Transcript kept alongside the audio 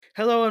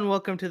Hello and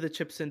welcome to the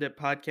Chips and Dip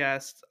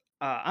podcast.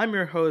 I'm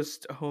your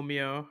host,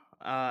 Homeo,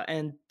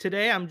 and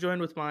today I'm joined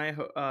with my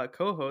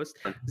co-host,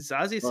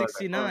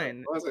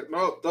 Zazie69.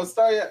 No, don't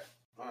start yet.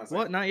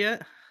 What? Not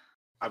yet?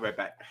 I'll be right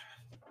back.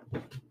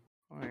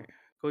 All right,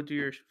 go do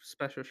your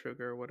special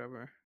sugar or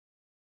whatever.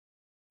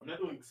 I'm not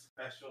doing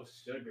special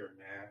sugar,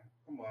 man.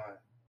 Come on.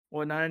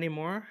 What? Not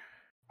anymore?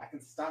 I can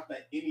stop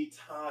at any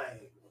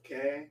time,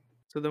 okay?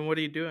 So then what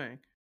are you doing?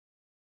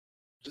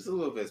 Just a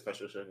little bit of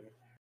special sugar.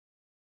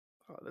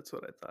 Oh, that's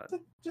what I thought.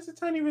 Just a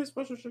tiny bit of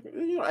special sugar.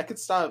 I could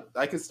stop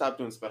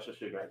doing special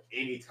sugar at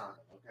any time,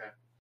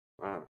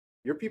 okay?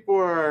 Your people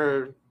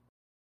are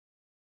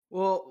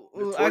Well,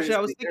 actually,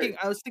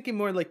 I was thinking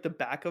more like the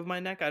back of my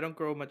neck. I don't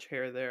grow much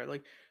hair there.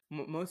 Like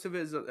most of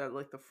it is at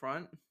like the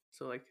front,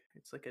 so like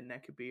it's like a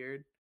neck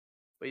beard.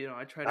 But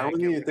I try to. I don't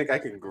even think I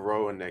can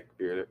grow a neck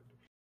beard.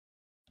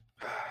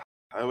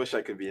 I wish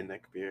I could be a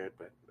neck beard,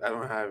 but I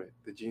don't have it.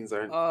 The genes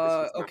aren't.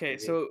 Okay,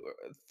 so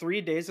 3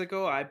 days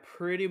ago, I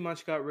pretty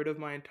much got rid of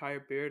my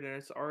entire beard, and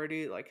it's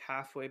already like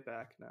halfway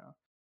back now.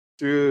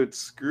 Dude,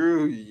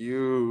 screw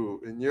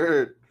you and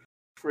your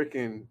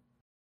freaking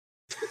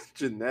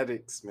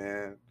genetics,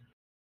 man.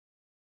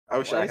 I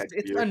wish I had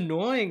It's beard.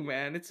 annoying,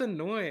 man. It's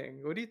annoying.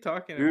 What are you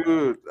talking about?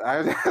 Dude,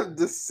 I've had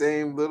the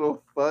same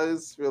little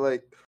fuzz for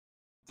like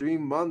 3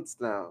 months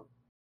now.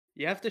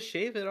 You have to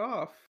shave it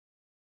off.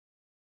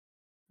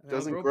 It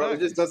doesn't grow.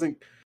 Back.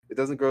 It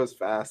doesn't grow as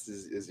fast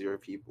as your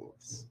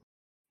people's.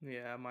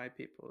 Yeah, my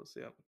people's.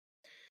 Yep.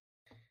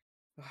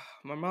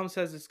 My mom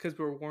says it's because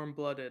we're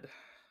warm-blooded.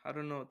 I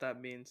don't know what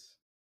that means.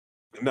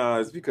 No,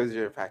 it's because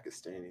you're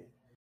Pakistani.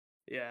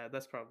 Yeah,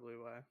 that's probably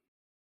why.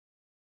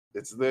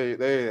 It's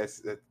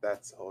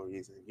that's the whole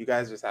reason. You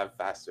guys just have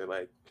faster,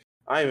 like,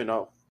 I don't even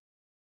know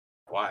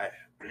why.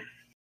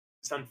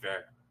 It's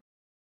unfair.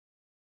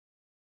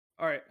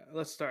 All right,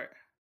 let's start.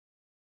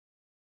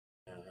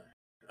 Alright.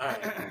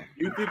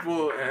 You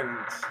people and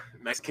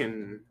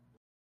Mexican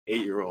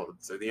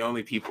 8-year-olds are the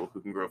only people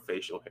who can grow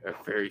facial hair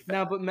very fast.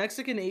 Now, but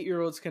Mexican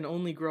 8-year-olds can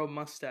only grow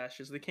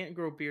mustaches. They can't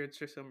grow beards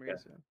for some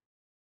reason.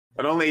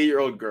 But only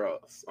 8-year-old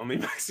girls. Only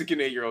Mexican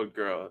 8-year-old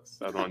girls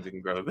are the ones who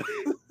can grow the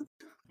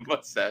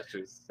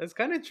mustaches. That's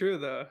kind of true,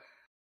 though.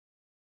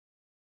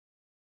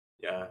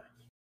 Yeah.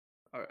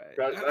 All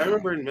right. I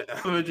remember in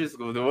elementary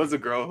school, there was a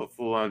girl with a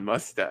full-on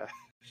mustache.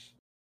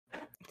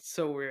 It's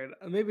so weird.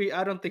 Maybe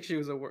I don't think she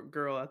was a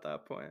girl at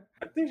that point.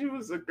 I think she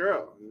was a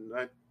girl.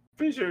 I'm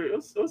pretty sure it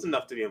was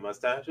enough to be a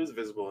mustache. It was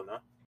visible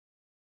enough.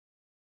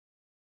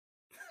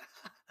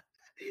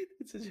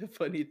 It's such a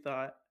funny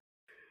thought.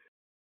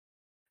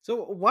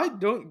 So why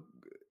don't...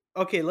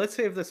 Okay, let's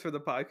save this for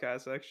the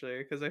podcast, actually,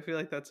 because I feel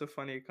like that's a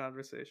funny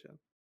conversation.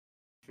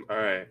 All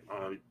right.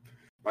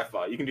 My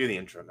fault. You can do the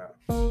intro now.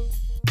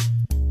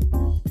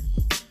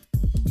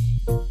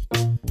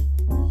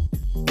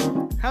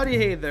 Howdy,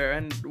 hey there,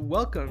 and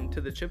welcome to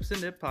the Chips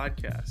and Dip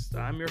podcast.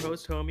 I'm your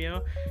host,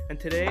 Homeo, and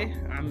today,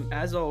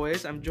 as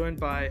always, I'm joined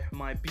by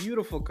my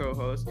beautiful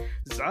co-host,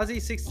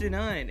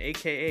 Zazie69,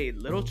 aka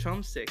Little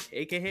Chumstick,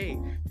 aka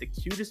the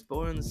cutest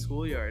boy in the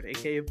schoolyard,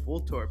 aka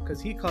Voltorb, because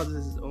he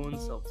causes his own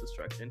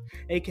self-destruction,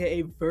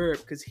 aka Verb,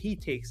 because he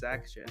takes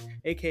action,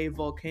 aka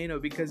Volcano,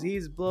 because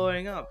he's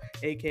blowing up,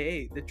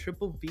 aka the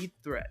triple V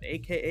threat,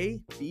 aka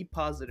V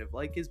positive,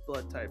 like his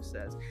blood type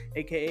says,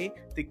 aka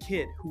the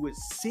kid who is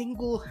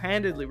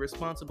single-handedly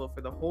responsible for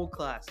the whole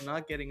class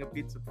not getting a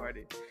pizza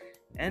party,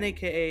 and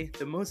aka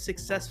the most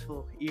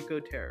successful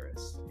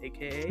eco-terrorist,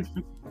 aka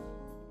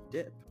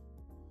Dip.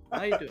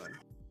 How you doing?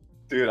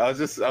 Dude,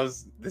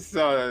 this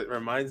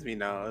reminds me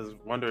now. I was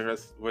wondering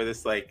where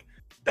this like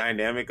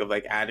dynamic of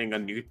like adding a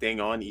new thing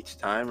on each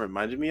time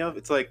reminded me of.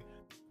 It's like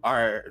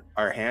our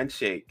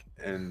handshake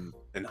in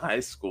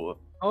high school.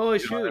 Oh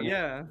shoot, I mean?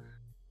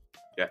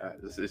 Yeah,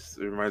 this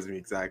reminds me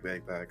exactly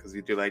like that, because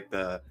we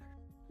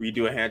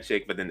do a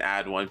handshake but then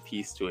add one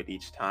piece to it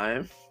each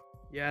time.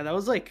 Yeah, that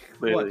was like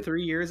what,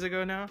 3 years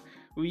ago now.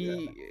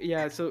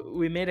 So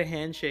we made a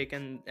handshake,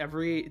 and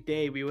every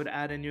day we would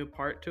add a new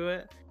part to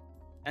it,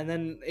 and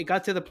then it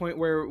got to the point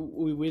where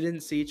we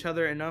didn't see each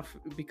other enough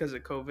because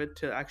of COVID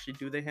to actually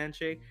do the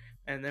handshake,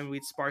 and then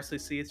we'd sparsely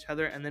see each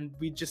other, and then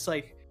we just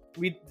like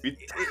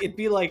it'd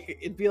be like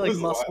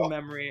muscle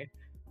memory.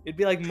 It'd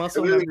be like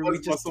muscle memory. We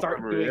just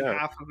start doing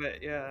half of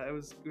it. Yeah, it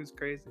was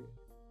crazy.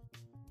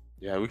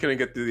 Yeah, we couldn't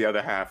get through the other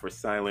half. We're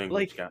sign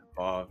language got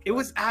involved. It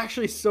was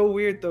actually so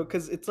weird though,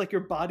 because it's like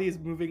your body is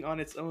moving on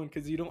its own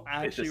because you don't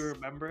actually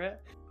remember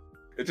it.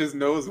 It just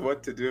knows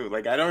what to do.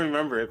 Like, I don't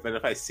remember it, but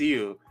if I see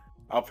you,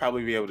 I'll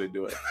probably be able to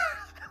do it.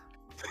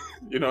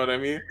 You know what I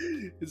mean?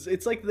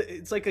 It's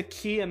like a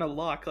key and a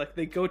lock. Like,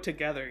 they go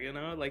together. You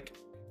know, like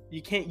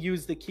you can't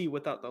use the key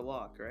without the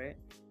lock, right?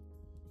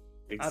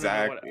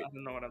 Exactly. I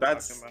don't know what I'm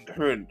talking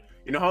about.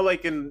 You know how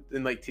like in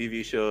like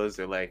TV shows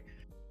or like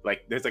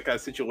there's like a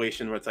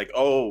situation where it's like,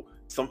 oh,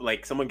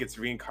 someone gets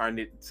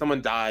reincarnated, someone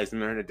dies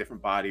and they're in a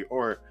different body,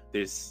 or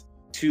there's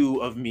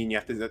two of me and you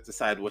have to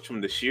decide which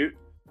one to shoot.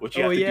 What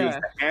you have to do is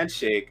the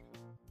handshake.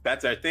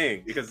 That's our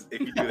thing, because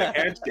if you do the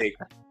handshake,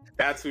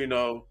 that's when we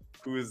know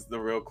who's the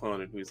real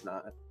clone and who's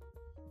not.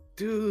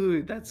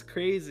 Dude, that's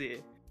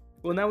crazy.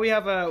 Well, now we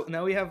have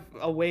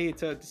a way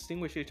to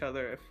distinguish each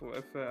other if you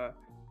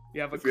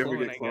have a If we ever clone,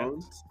 get I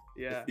clones, guess.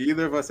 if Yeah.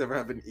 either of us ever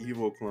have an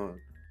evil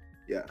clone,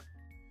 yeah.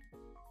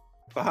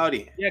 But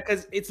howdy. Yeah,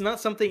 because it's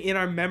not something in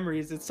our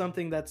memories, it's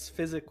something that's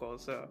physical.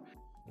 So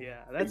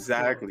yeah, that's cool.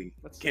 Exactly.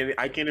 That's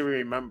I can't even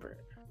remember.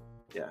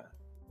 Yeah.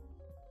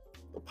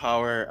 The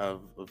power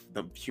of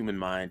the human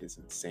mind is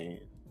insane.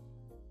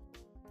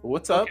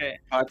 What's up, okay.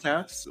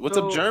 podcast? What's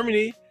up, So-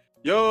 Germany?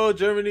 Yo,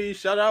 Germany,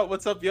 shout out.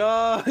 What's up,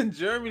 y'all? In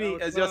Germany,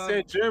 What's as y'all say in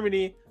up?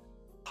 Germany,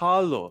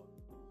 hallo.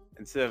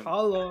 Instead of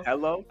Hello.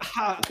 hello,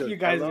 instead You of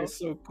guys hello, are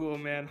so cool,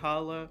 man.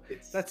 Hello.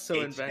 it's That's so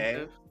HA.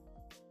 inventive.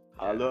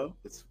 Hallo.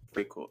 It's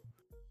pretty cool.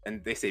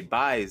 And they say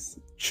bye is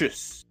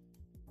tschüss.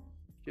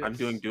 I'm Yes.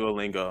 doing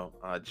Duolingo,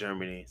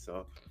 Germany.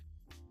 So,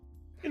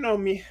 you know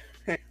me.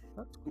 Hey,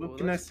 That's cool. what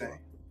can I That's say? cool.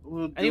 A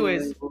little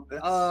Anyways, Duolingo,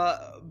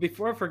 that's-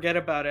 before I forget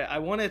about it, I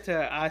wanted to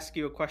ask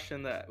you a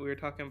question that we were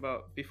talking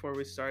about before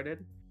we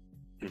started.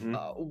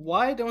 Mhm.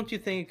 Why don't you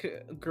think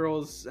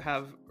girls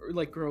have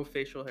grow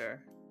facial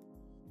hair?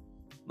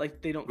 Like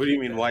they don't. What do you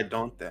keep mean? it. Why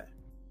don't they?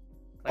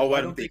 Like,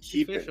 why don't they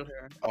keep it? facial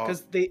hair? Oh.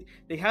 Because they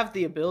have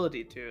the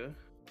ability to.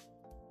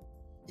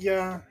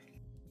 Yeah.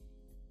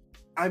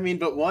 I mean,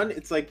 but one,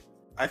 it's like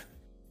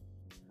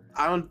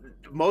I don't.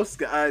 Most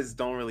guys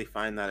don't really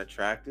find that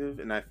attractive,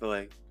 and I feel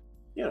like,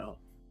 you know,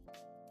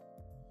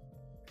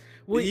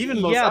 Well,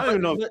 even most. yeah, I don't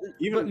even know. but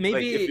Even maybe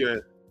like if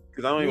you're,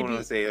 because I don't even want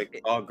maybe- to say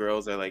like all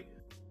girls are like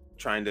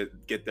trying to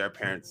get their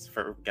parents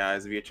for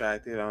guys to be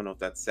attractive. I don't know if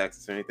that's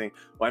sexist or anything.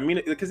 Well, I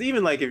mean, because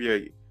even like if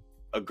you're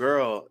a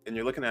girl and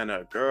you're looking at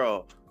a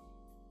girl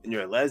and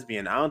you're a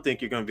lesbian, I don't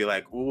think you're gonna be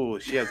like, ooh,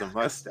 she has a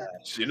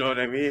mustache. You know what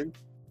I mean?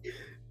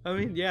 I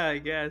mean, yeah, I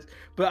guess.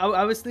 But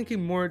I was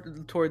thinking more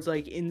towards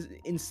like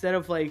instead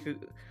of like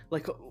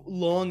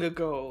long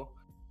ago,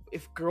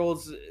 if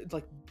girls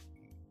like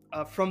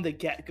from the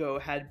get-go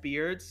had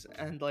beards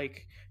and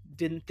like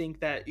didn't think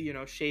that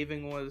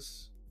shaving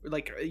was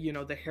like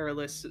the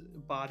hairless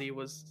body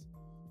was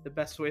the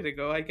best way to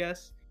go, I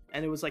guess,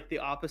 and it was like the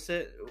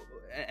opposite,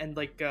 and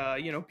like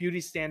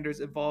beauty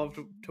standards evolved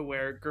to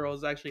where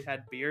girls actually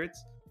had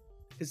beards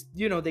because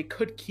they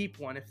could keep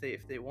one if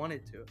they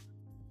wanted to.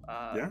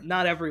 Yeah.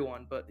 Not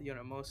everyone, but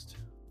most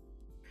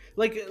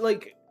like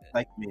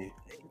Like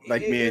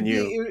me and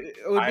you.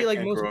 it would be I like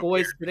can most grow a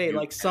boys beard, today. you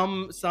Like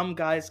can't. some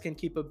guys can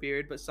keep a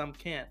beard, but some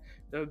can't.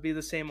 That would be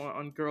the same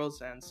on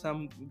girls' end.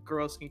 Some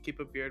girls can keep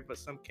a beard, but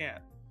some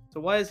can't.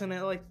 So why isn't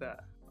it like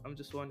that? I'm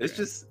just wondering.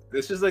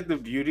 It's just like the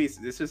beauty.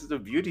 It's just the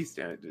beauty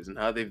standards and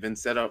how they've been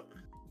set up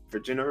for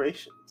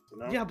generations. You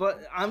know? Yeah,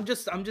 but I'm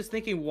just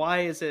thinking,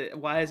 why has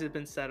it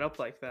been set up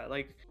like that?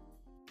 Like,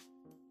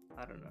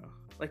 I don't know.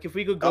 Like if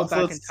we could go Also,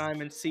 back in it's- time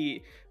and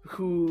see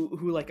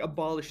who like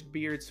abolished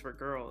beards for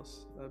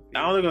girls. that'd be-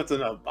 I don't think it's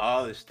an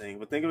abolished thing,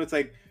 but think of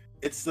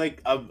it's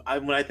like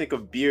when I think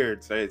of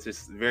beards, right? It's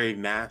just very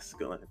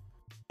masculine,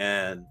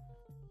 and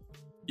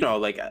your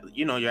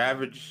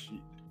average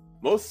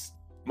most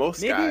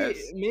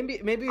guys. maybe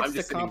I'm it's to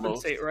just saying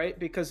compensate, most. right?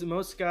 Because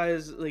most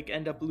guys like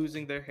end up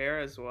losing their hair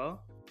as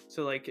well.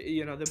 So like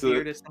the So-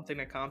 beard is something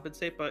to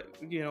compensate, but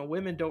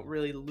women don't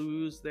really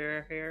lose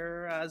their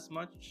hair as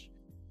much.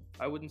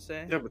 I wouldn't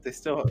say. Yeah, but they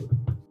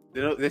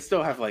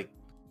still have like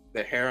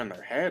the hair on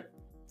their head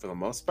for the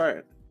most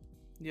part.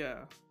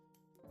 Yeah.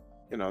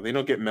 They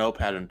don't get male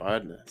pattern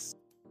baldness.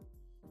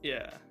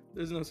 Yeah.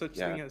 There's no such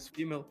Yeah. thing as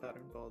female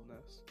pattern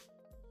baldness.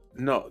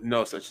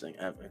 No such thing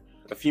ever.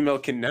 A female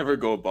can never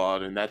go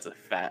bald, and that's a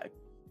fact.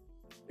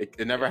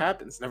 It never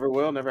happens. Never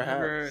will. Never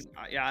has.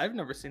 Yeah, I've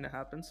never seen it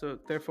happen, so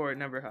therefore it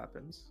never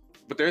happens.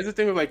 But there's a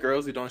thing with like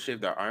girls who don't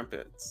shave their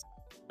armpits.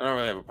 I don't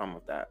really have a problem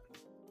with that.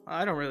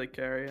 I don't really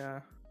care.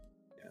 Yeah.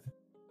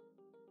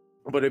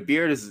 But a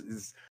beard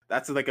is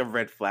that's like a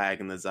red flag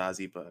in the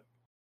Zazie book.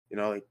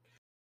 Like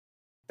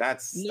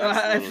that's. No,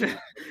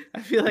 I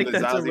feel like the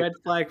that's a Zazie- red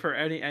flag for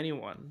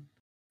anyone.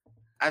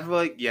 I feel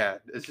like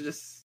it's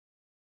just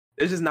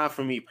not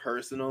for me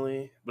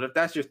personally. But if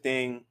that's your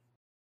thing,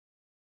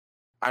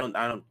 I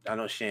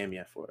don't shame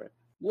you for it.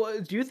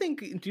 Well, do you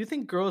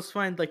think girls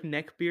find like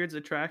neck beards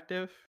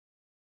attractive?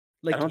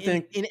 Like don't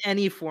think- in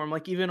any form,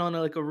 like even on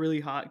a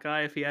really hot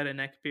guy if he had a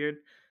neck beard.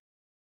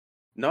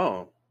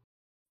 No,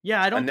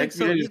 Yeah, I a don't neck think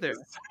so beard is either.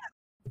 just-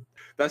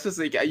 that's just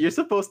like you're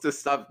supposed to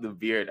stop the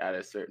beard at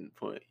a certain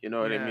point. You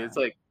know what I mean? Yeah. It's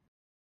like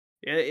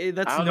Yeah,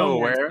 that's I don't no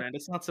know man's where. land.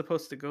 It's not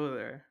supposed to go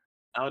there.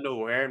 I don't know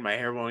where, and my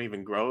hair won't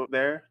even grow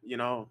there. You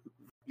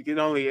can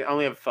only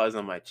have fuzz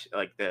on my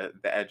like the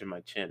edge of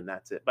my chin, and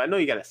that's it. But I know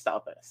you gotta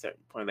stop at a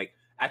certain point. Like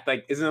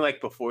isn't it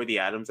like before the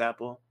Adam's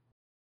apple?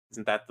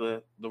 Isn't that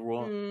the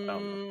rule? I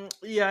don't know.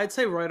 Yeah, I'd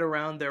say right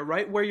around there,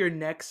 right where your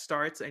neck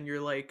starts and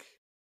you're like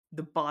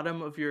the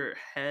bottom of your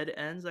head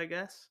ends, I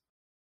guess.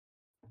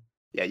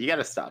 Yeah, you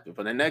gotta stop it.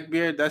 But a neck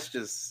beard, it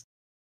just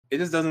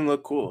doesn't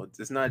look cool.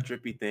 It's not a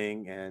drippy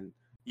thing, and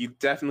you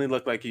definitely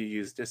look like you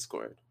use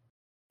Discord,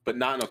 but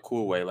not in a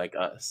cool way like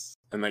us,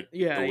 and like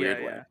Yeah, the weird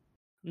yeah, way. yeah.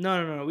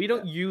 No. We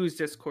don't use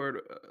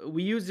Discord.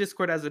 We use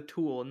Discord as a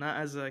tool, not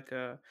as like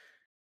a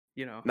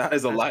You know, Not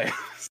as a that's yeah,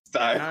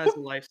 lifestyle. not as a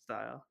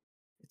lifestyle.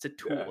 It's a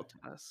Yeah. tool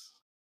to us.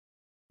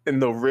 In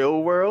the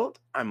real world,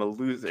 I'm a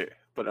loser,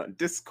 but on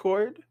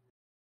Discord,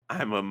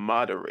 I'm a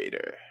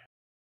moderator.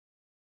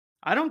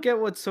 I don't get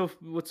what's so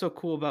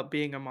cool about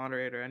being a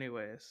moderator,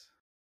 anyways.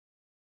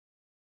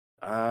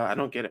 I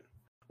don't get it.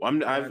 Well,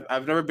 Yeah,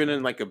 I've never been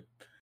in like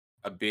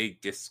a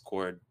big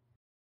Discord.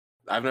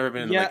 I've never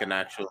been in yeah. like an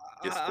actual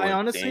I Discord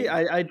honestly, thing.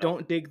 I No.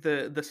 don't dig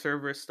the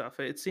server stuff.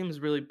 It seems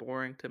really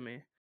boring to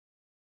me.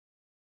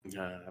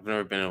 Yeah, I've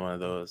never been in one of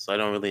those, so I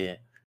don't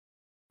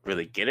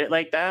really get it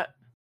like that.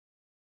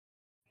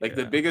 Like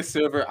the Yeah. biggest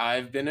server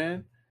I've been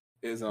in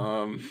is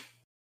the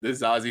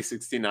Zazie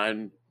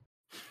 69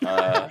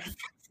 uh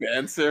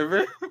fan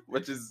server,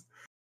 which is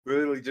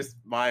literally just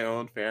my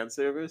own fan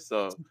server.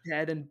 So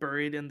Dead and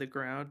buried in the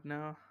ground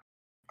now.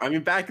 I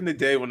mean, back in the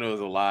day when it was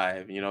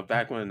alive,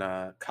 back when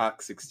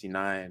Cock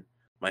 69,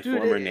 my Dude,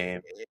 former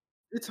name,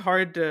 it's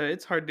hard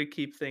to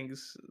keep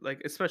things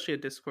like, especially a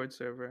Discord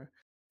server.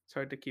 It's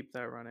hard to keep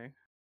that running.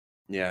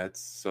 yeah, it's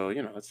so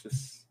it's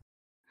just.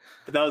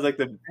 But that was like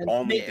the And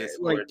only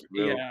Discord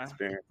real yeah.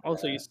 experience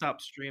Also, I you had.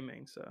 stopped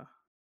streaming, so.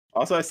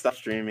 Also, I stopped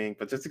streaming,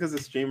 but just because the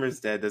streamer's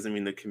dead doesn't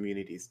mean the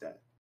community's dead.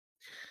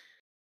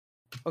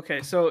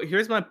 Okay, so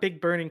here's my big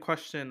burning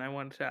question I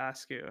wanted to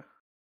ask you.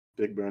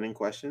 Big burning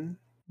question.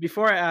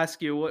 Before I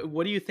ask you,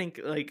 what do you think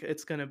like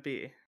it's gonna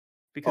be? Oh,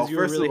 Because you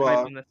were first really of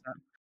all, hyping this up.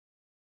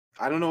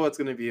 I don't know what's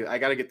gonna be. I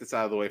gotta get this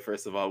out of the way.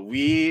 First of all,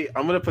 I'm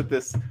gonna put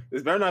this.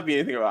 This better not be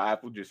anything about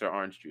apple juice or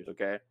orange juice.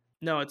 Okay?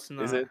 No, it's Is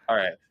not. it? All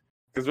right.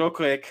 Because real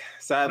quick,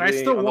 But I sadly,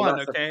 still on the won,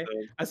 last okay?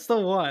 episode, I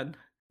still won.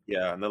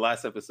 yeah, in the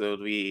last episode,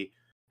 we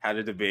had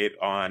a debate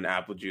on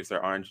apple juice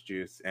or orange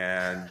juice,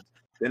 and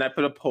then I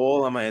put a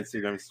poll on my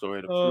Instagram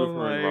story to prove Oh her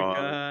my wrong.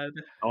 god.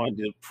 I wanted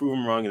to prove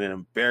him wrong in an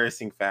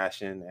embarrassing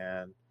fashion.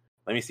 And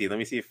let me see.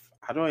 If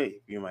how do I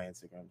view my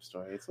Instagram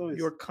story? It's always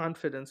Your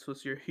confidence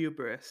was your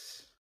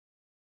hubris.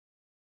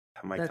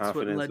 my That's what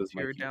confidence led was to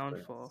my your hubris.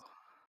 downfall.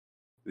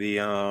 The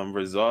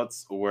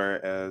results were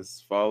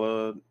as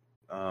followed: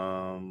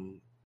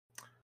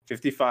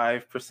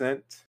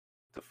 55%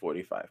 to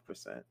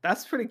 45%.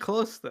 That's pretty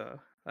close though.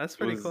 That's It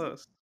pretty was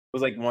close.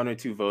 like one or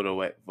two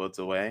votes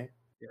away,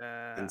 and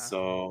Yeah.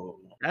 so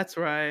That's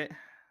right.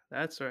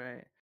 That's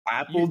right. You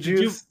apple did you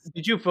juice.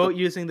 did you vote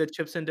using the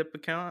Chips and Dip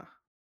account?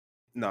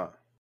 No,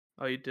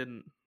 Oh, you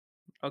didn't.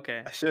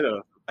 Okay. I should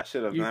have. I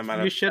should have. You I might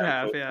you have should had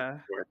have, votes yeah.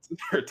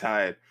 were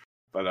tied.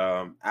 But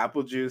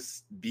apple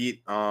juice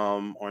beat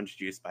orange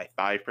juice by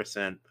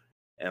 5%,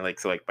 and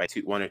like by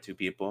one or two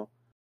people.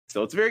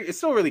 So it's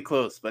still really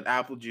close. But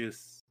apple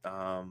juice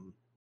can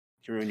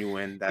really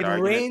win that It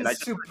argument. And reigns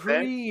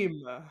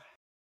supreme.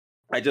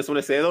 I just want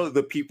to say though,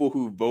 the people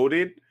who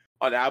voted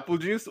on apple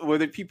juice were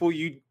the people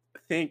you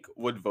think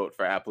would vote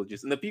for apple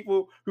juice, and the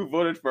people who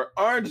voted for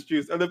orange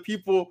juice are the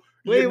people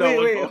Wait, wait,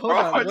 would wait. vote for Hold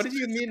on. orange What do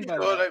you juice. mean You by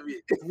know what that? I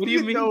mean? What do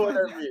you mean know by what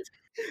I that? mean?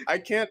 I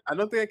can't. I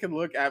don't think I can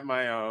look at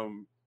my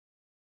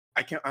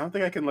I can't. I don't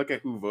think I can look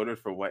at who voted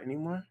for what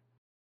anymore.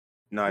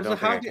 No, I Well, so don't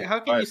think I can. how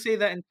can you say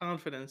that in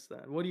confidence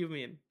then? What do you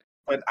mean?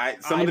 But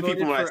some I of the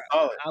people voted when I for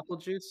saw it, apple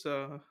juice,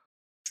 so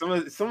some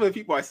of the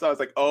people I saw, it's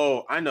like,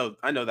 oh, I know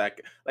that.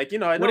 Like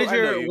I what did know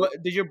your you.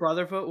 what did your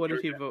brother vote? What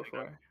did You're he vote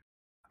for?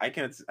 I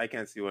can't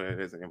see what it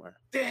is anymore.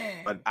 But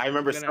Dang. I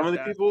remember I'm gonna some have of to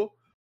the ask. people.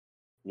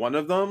 One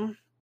of them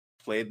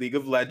played League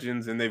of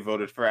Legends and they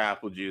voted for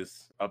apple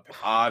juice.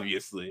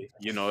 Obviously,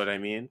 you know what I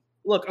mean.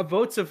 Look, a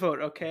vote's a vote,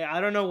 okay?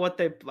 I don't know what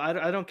they.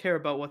 I don't care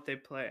about what they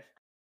play.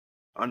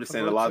 I'm just A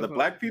saying a vote's lot a of the vote.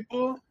 black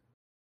people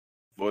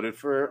voted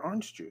for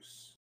orange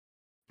juice.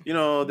 Then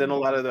a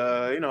lot of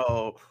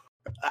the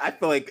I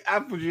feel like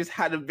apple juice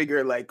had a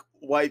bigger like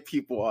white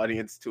people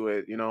audience to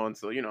it, and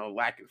so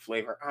lack of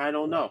flavor. I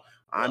don't know.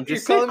 I'm You're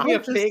just saying. calling me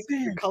a fake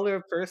color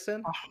of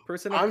person?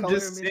 Person of I'm color? I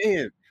just mean,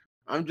 saying.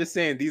 I'm just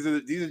saying these are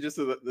just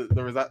the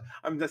results.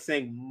 I'm just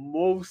saying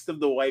most of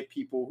the white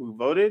people who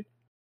voted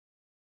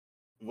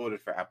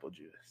for apple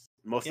juice.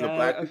 Most of the yeah.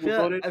 black I people feel.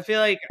 voted I feel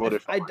like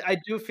voted for I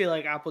do feel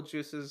like apple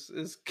juice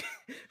is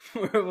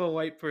more of a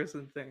white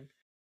person thing.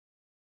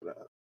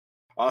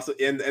 also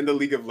in the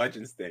League of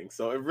Legends thing.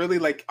 So it really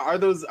like are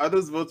those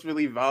votes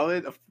really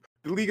valid?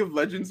 The League of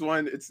Legends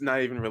one, it's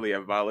not even really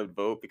a valid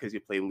vote because you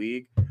play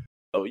League.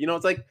 So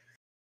it's like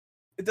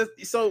it does.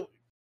 So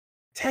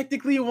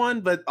technically you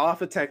won, but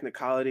off of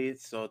technicality,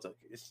 so it's okay.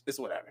 It's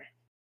whatever.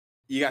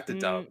 You got the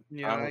dub.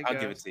 Yeah, I'll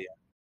give it to you.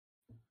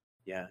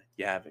 Yeah,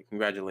 you have it.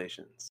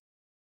 Congratulations.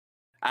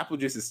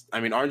 Orange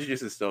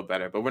juice is still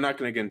better, but we're not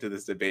going to get into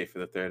this debate for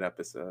the third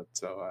episode.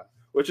 So,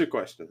 what's your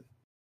question?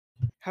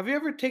 Have you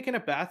ever taken a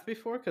bath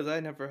before? Because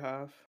I never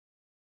have.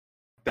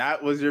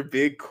 That was your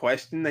big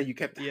question that you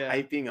kept Yeah.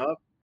 hyping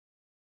up?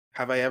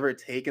 Have I ever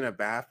taken a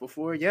bath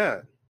before?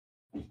 Yeah.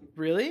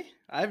 Really?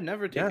 I've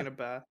never taken a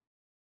bath.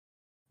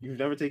 You've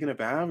never taken a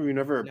bath? You're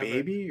never a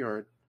baby?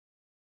 Or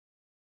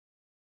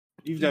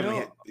you've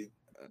definitely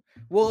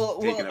Well,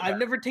 taken a I've bath.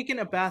 never taken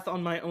a bath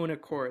on my own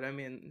accord. I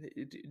mean,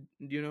 do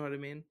you know what I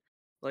mean?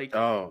 Like,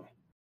 Oh.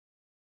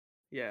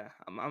 yeah,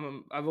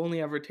 I've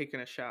only ever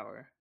taken a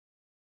shower.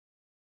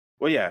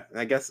 Well, yeah,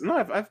 I guess no.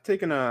 I've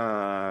taken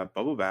a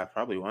bubble bath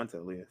probably once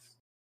at least.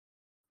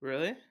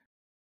 Really?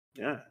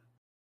 Yeah,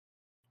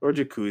 or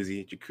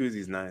jacuzzi.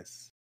 Jacuzzi's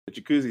nice. But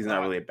jacuzzi's not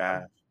Uh, really a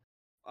bath.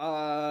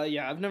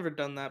 yeah, I've never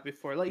done that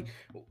before. Like,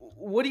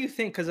 what do you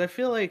think? Because I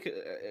feel like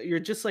you're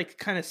just like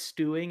kind of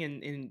stewing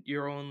in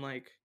your own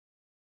like,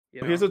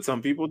 you Here's know, what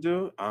some people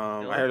do.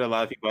 I filth. heard a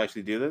lot of people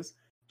actually do this.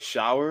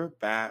 Shower,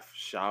 bath,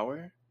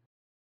 shower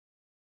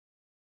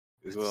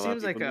is It what a lot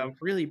of seems people like a do.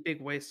 really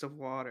big waste of It's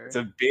water.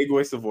 a big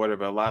waste of water,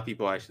 but a lot of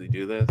people actually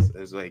do this.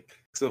 It's like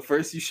so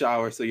first you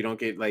shower so you don't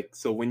get like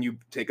so when you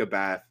take a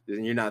bath,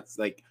 then you're not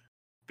like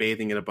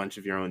bathing in a bunch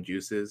of your own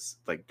juices,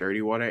 like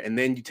dirty water, and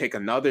then you take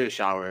another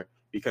shower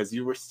because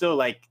you were still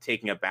like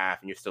taking a bath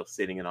and you're still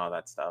sitting and all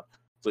that stuff.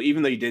 So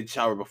even though you did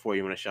shower before,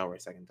 you want to shower a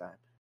second time.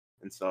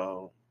 And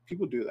so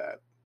people do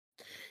that.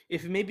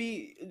 If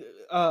maybe,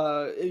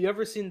 you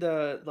ever seen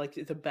the like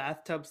the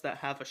bathtubs that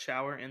have a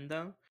shower in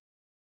them?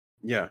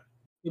 Yeah.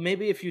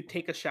 Maybe if you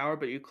take a shower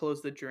but you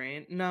close the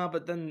drain. No,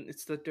 but then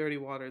it's the dirty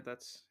water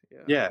that's yeah.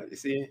 Yeah, you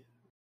see?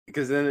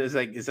 Because then it's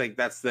like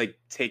that's like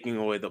taking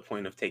away the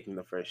point of taking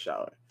the first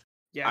shower.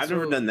 Yeah, I've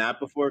never so done that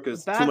before a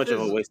because too bath much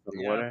of a is waste of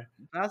yeah, water.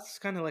 bath's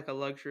kind of like a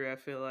luxury. I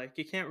feel like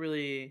you can't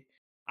really.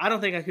 I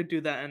don't think I could do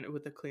that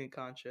with a clean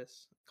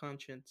conscience.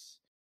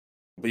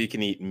 But you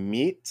can eat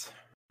meat.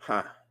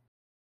 Huh.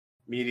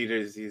 Meat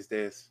eaters these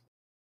days.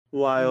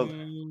 Wild.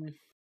 Mm,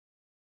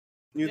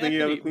 You yeah, I think you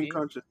could have a eat clean meat.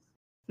 conscience?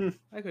 Hmm.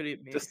 I could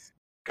eat meat.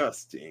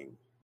 Disgusting.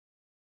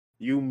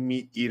 You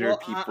meat eater Well,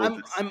 people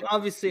I'm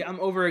obviously disgusting. I'm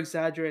over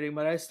exaggerating,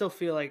 but I still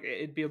feel like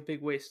it'd be a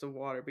big waste of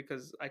water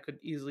because I could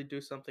easily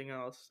do something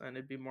else and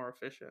it'd be more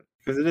efficient.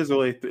 Because it is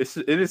only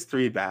it is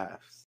 3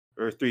 baths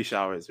or 3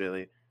 showers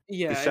really. The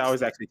Yeah,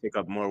 showers actually take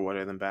up more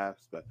water than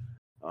baths, but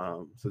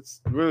so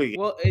it's really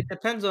well, it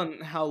depends on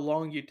how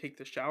long you take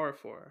the shower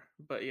for,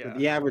 but for yeah.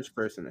 the average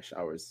person, a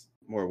shower's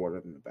more water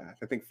than a bath.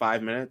 I think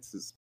 5 minutes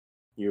is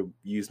you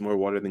use more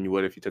water than you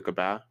would if you took a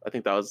bath. I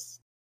think that was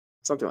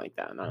something like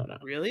that. I don't know.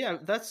 Really?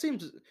 That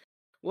seems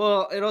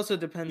well, it also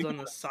depends You on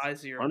get the size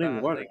of your running bath,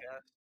 I water.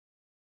 guess.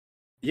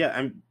 Yeah,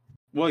 I'm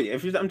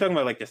talking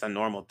about like just a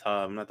normal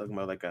tub. I'm not talking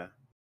about like a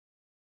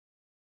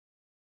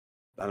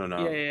I don't Yeah,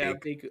 know yeah, yeah,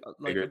 big big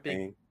like bigger a big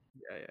thing.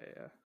 yeah, yeah,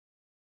 yeah.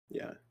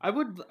 Yeah, I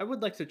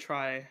would like to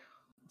try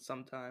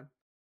sometime.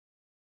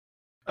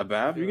 a I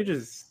bath. feel like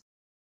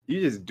You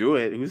just do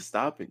it. Who's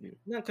stopping you?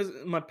 no, because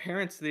my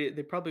parents they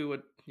probably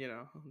would,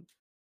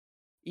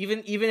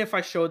 even if I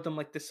showed them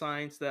like the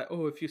signs that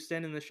oh, if you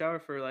stand in the shower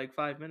for like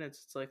 5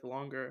 minutes, it's like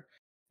longer.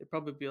 They'd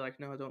probably be like,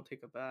 no, don't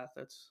take a bath.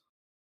 That's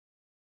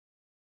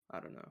I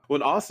don't know.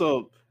 Well,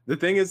 also the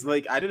thing is,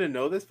 like, I didn't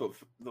know this, but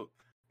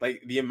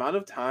like the amount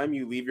of time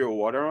you leave your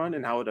water on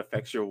and how it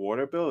affects your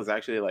water bill is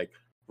actually like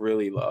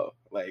really low.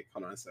 Like,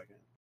 hold on a second.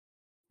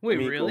 Let Wait,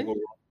 me really?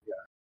 Google. Yeah.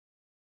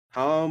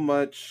 How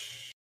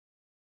much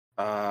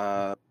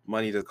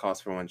money does it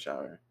cost for one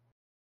shower?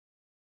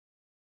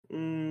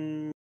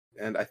 And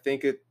I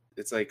think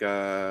it's like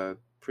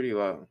pretty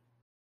low.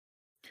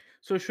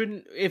 So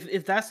shouldn't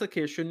if that's the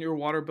case, shouldn't your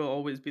water bill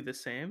always be the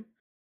same?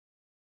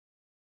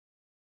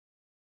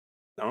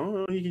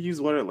 No, you could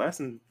use water less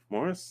and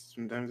more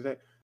sometimes a day.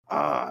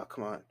 Ah,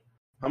 come on.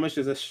 How much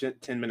does a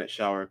 10-minute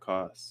shower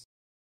cost?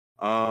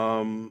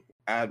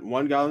 At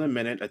 1 gallon a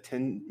minute, a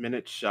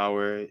 10-minute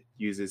shower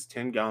uses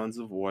 10 gallons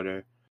of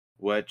water,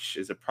 which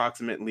is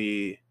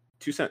approximately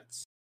 2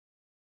 cents.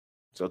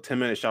 So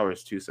 10-minute shower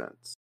is 2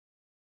 cents.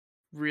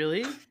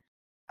 Really?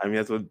 I mean,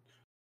 that's what it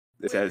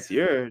Wait, says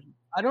here.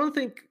 I don't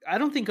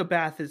think a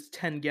bath is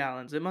 10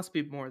 gallons. It must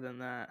be more than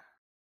that.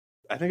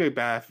 I think a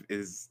bath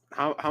is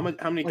how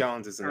many Like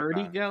gallons is in a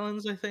 30 bath?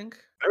 gallons, I think.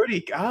 30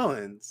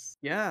 gallons.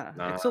 Yeah,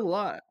 Nah. it's a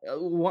lot.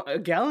 A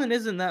gallon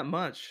isn't that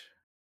much.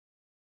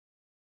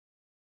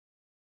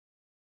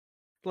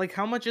 Like,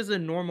 how much is a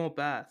normal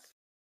bath?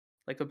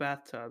 Like a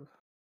bathtub?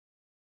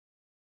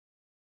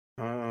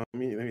 Let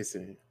me see.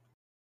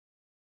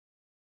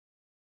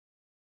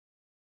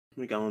 How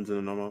many gallons in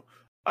a normal?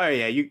 Oh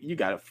yeah, you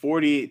got it.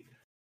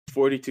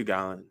 42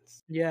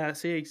 gallons. Yeah,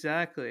 see,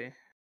 exactly.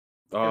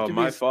 You have Oh, to be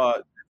my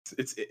fault.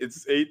 It's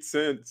 8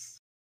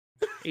 cents.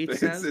 8 It's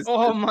cents. it's,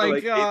 Oh it's for my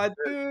like 8 god, cents.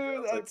 I dude,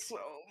 was like, that's so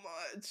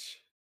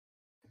much.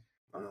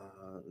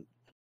 uh,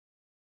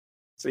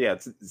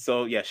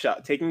 so yeah,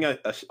 taking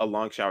a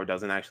long shower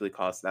doesn't actually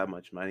cost that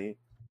much money.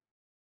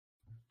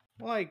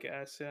 Well, I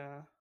guess,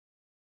 yeah.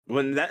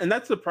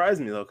 That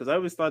surprised me though, because I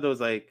always thought it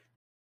was like,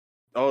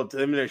 oh,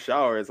 10-minute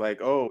shower is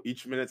like, oh,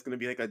 each minute's gonna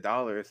be like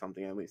 $1 or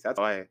something at least. That's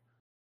how I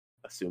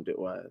assumed it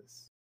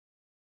was.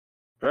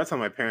 Or that's how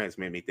my parents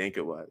made me think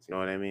it was. You know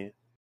what I mean?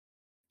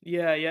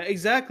 Yeah, yeah,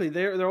 exactly.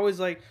 They're always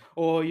like,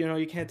 "Oh,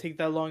 you can't take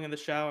that long in the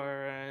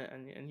shower,"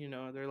 and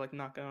they're like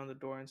knocking on the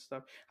door and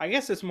stuff. I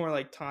guess it's more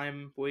like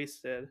time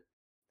wasted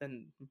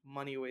than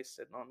money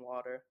wasted on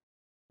water.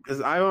 Because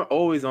I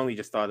always only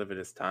just thought of it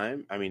as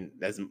time. I mean,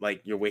 as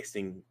like you're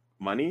wasting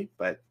money,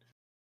 but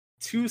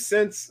 2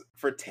 cents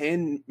for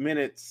 10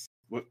 minutes.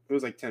 It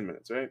was like 10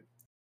 minutes, right?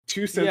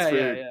 2 cents Yeah, for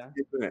yeah, 10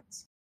 yeah.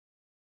 minutes.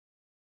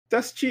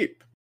 That's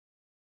cheap.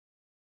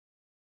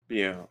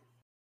 Yeah.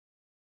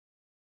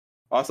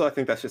 Also, I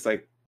think that's just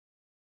like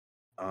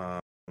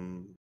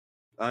um,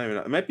 I don't even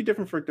know. It might be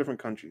different for different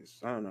countries.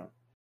 I don't know.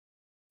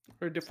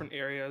 or different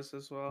areas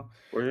as well.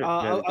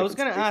 Yeah, the I was different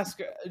gonna states. ask,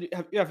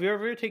 have you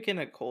ever taken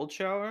a cold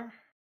shower?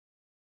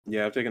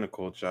 Yeah, I've taken a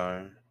cold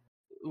shower.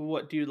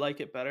 What do you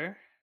like it better?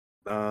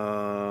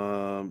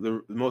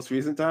 The most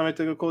recent time I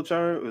took a cold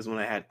shower was when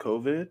I had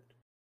COVID.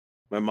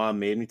 My mom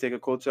made me take a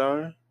cold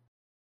shower.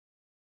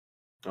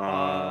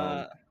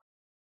 Um, Uh,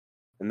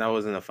 and that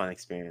wasn't a fun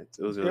experience.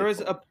 It was there really was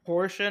a cold.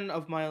 portion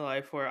of my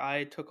life where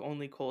I took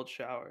only cold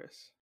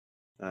showers.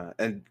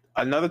 And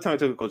another time I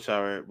took a cold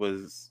shower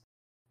was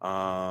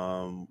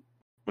um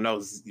when I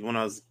was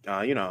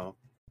you know,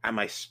 at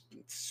my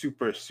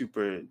super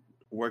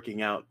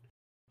working out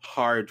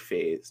hard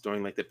phase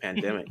during like the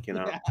pandemic, you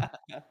know.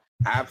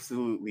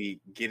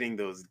 Absolutely getting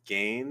those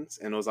gains,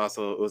 and it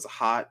was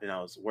hot and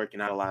I was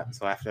working out a lot,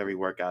 so after every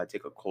workout I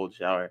take a cold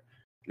shower,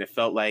 and it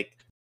felt like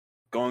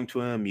going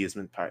to an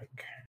amusement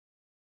park.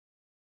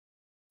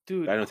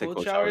 I Dude, don't take cold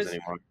cold showers showers,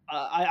 anymore.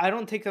 I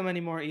don't take them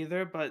anymore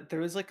either, but there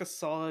was like a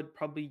solid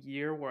probably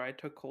year where I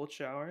took cold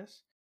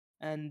showers,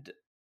 and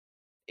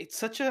it's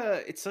such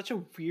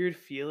a weird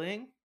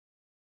feeling.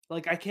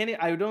 Like I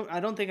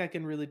don't think I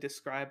can really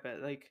describe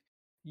it. Like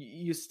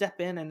you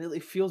step in and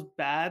it feels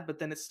bad, but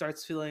then it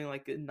starts feeling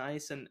like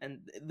nice, and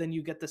then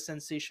you get the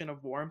sensation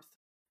of warmth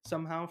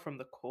somehow from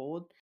the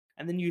cold,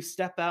 and then you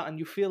step out and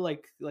you feel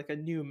like a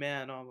new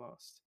man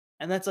almost.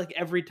 And that's like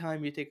every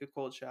time you take a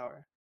cold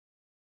shower.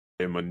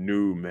 I'm a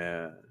new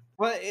man.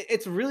 Well,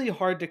 it's really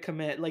hard to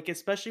commit, like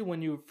especially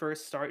when you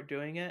first start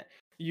doing it.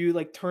 You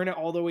like turn it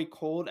all the way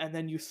cold, and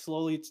then you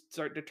slowly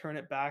start to turn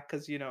it back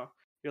because you're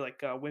like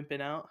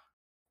wimping out.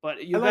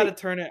 But I you got to like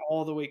turn it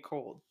all the way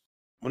cold.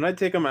 when I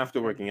take them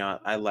after And working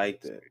out, I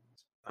liked it.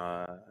 experience.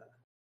 Uh,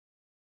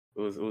 it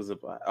was a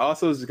blast.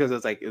 Also, it's because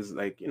it was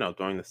like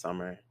during the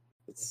summer.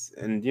 It's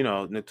and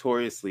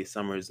notoriously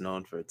summer is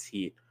known for its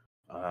heat.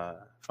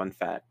 Fun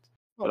fact.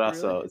 But Oh,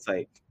 really? also, it's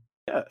like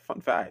yeah,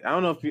 fun fact. I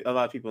don't know if a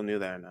lot of people knew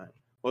that or not.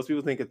 Most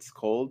people think it's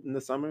cold in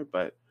the summer,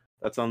 but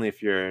that's only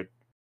if you're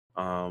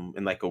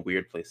in like a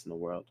weird place in the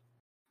world,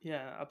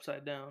 Yeah,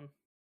 upside down.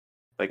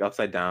 like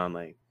upside down,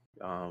 like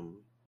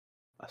um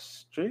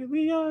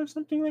Australia or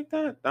something like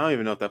that. I don't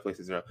even know if that place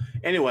is real.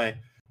 Anyway,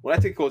 when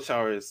I take cold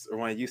showers, or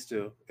when I used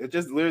to, it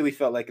just literally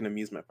felt like an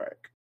amusement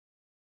park.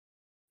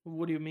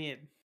 What do you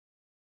mean?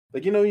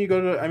 Like when you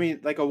go to, I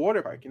mean, like a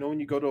water park. When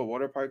you go to a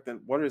water park,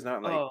 then water is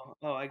not like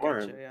Oh, I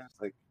get you. warm. Yeah. It's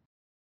like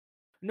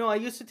No, I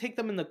used to take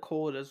them in the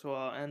cold as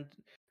well, and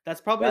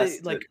that's that's probably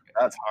the, like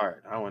that's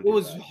hard. I want it to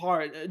do was that.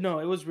 hard. No,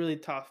 it was really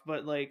tough,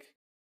 but like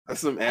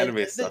That's some I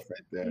anime the stuff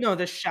right there. no,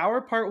 the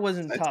shower part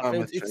wasn't tough.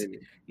 Saitama It's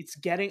training. it's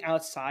getting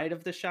outside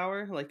of the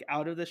shower, like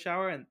out of the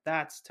shower, and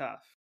that's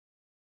tough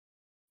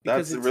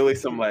because That's it's really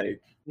some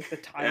like like the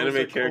tiles anime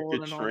are character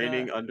cold and all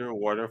training that. under a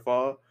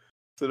waterfall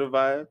sort of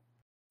vibe.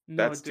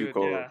 No, That's too dude,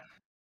 cold. yeah.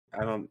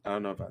 I don't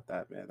know about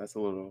that, man. That's a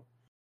little.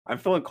 I'm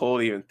feeling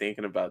cold even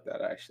thinking about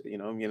that. Actually,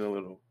 I'm getting a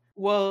little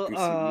Well,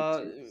 goosey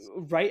woosies.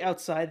 right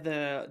outside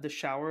the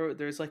shower,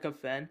 there's like a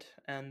vent,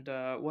 and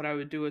what I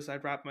would do is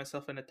I'd wrap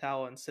myself in a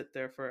towel and sit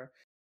there for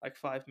like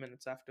 5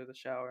 minutes after the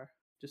shower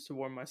just to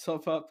warm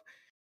myself up.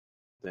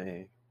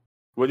 Dang.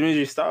 What made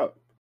you stop?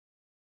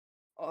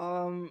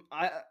 Um,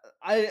 I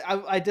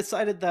I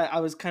decided that I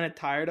was kind of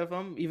tired of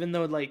them, even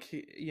though like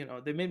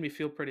they made me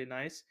feel pretty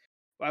nice.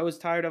 I was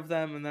tired of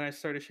them, and then I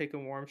started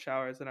shaking warm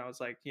showers, and I was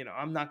like,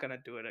 I'm not gonna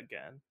do it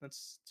again.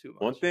 That's too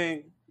One much.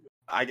 thing,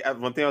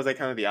 one thing I was like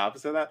kind of the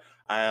opposite of that.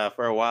 I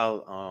for a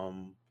while,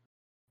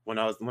 when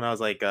I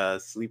was like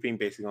sleeping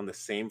basically on the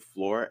same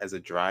floor as a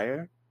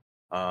dryer,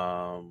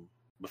 um,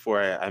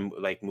 before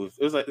like moved.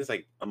 It was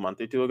like a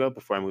month or two ago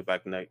before I moved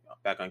back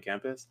on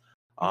campus.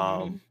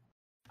 Hmm. Um,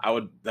 I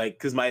would like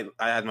because I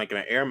had like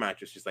an air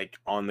mattress just like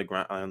on the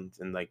ground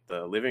in like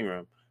the living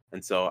room,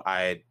 and so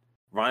I'd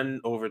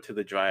run over to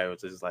the dryer,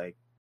 which is like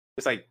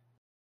it's like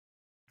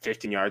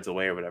 15 yards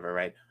away or whatever,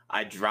 right?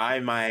 I dry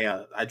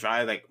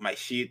like my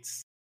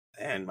sheets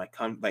and like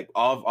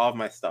all of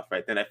my stuff,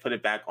 right? Then I put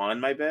it back on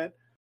my bed,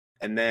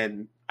 and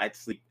then I'd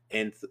sleep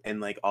in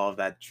like all of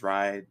that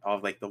dried, all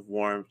of like the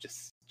warm,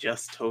 just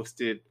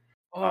toasted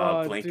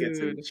Oh,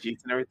 blankets and dude.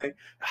 sheets and everything.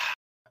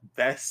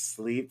 Best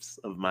sleeps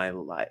of my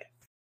life.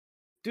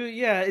 Dude,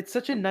 yeah, it's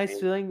such a nice Amazing.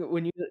 feeling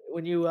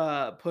when you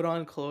put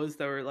on clothes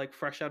that were like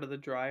fresh out of the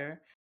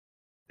dryer.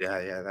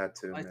 Yeah, that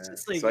too, It's man.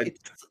 just like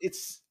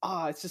it's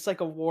just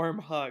like a warm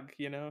hug.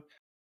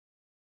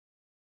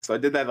 So I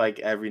did that like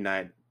every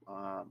night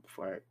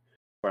before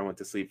I went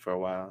to sleep for a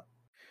while.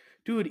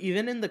 Dude,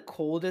 even in the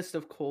coldest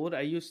of cold,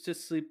 I used to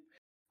sleep.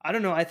 I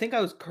don't know, I think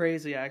I was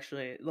crazy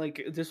actually.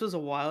 Like this was a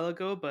while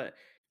ago, but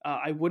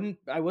I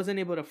wasn't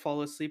able to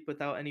fall asleep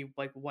without any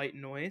like white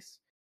noise.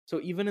 So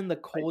even in the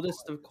Like,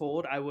 coldest of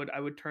cold, I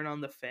would turn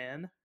on the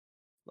fan,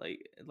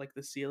 like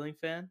the ceiling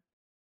fan.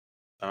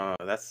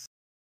 that's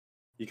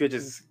you could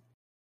just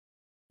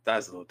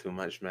that's a little too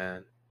much,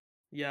 man.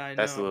 Yeah, I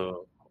That's a know.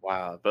 little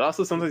wild. But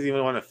also sometimes you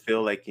even want to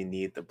feel like you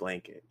need the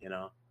blanket, you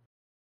know?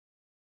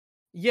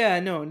 Yeah,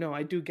 no,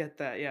 I do get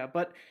that. Yeah,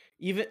 but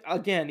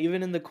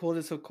even in the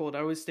coldest of cold, I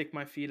always stick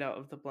my feet out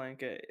of the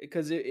blanket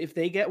because if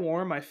they get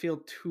warm, I feel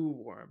too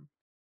warm.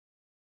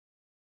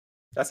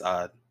 That's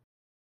odd.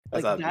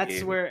 That's Like odd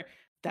behavior.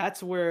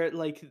 that's where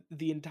like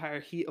the entire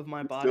heat of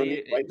my You still body.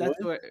 need white That's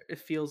noise. what it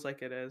feels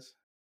like it is.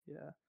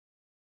 Yeah.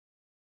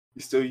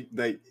 You still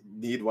like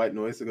need white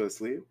noise to go to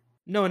sleep.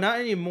 No, not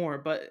anymore.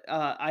 But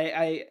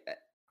I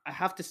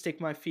have to stick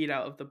my feet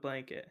out of the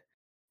blanket.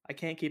 I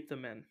can't keep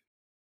them in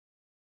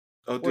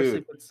Oh, or dude,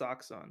 sleep with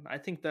socks on. I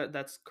think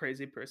that's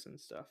crazy person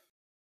stuff.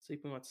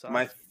 Sleeping with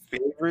my socks.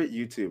 favorite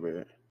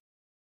YouTuber,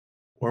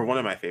 or one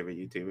of my favorite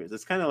YouTubers.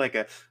 It's kind of like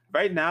a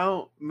right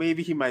now.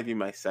 Maybe he might be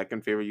my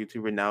second favorite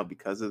YouTuber now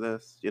because of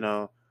this.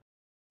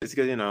 It's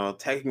because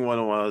Tekken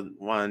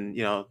 101.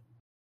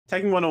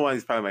 Tekken 101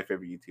 is probably my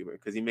favorite YouTuber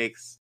because he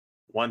makes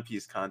One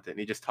Piece content.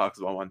 He just talks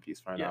about One Piece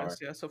for an hour. Yes,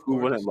 yes, of Who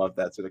wouldn't course. love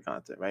that sort of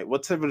content, right?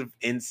 What type of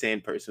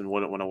insane person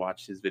wouldn't want to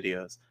watch his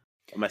videos?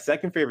 But my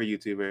second favorite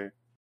YouTuber,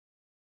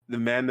 the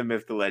man, the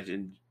myth, the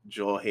legend,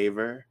 Joel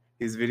Haver.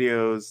 His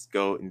videos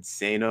go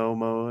insano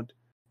mode,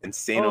 Oh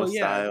insano yeah,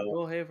 style.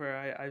 Will Haver.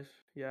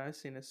 I've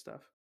seen his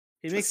stuff.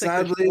 He makes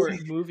like the Sadly,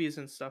 short movies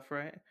and stuff,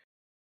 right?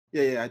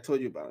 yeah, I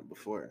told you about him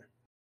before.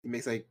 He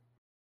makes like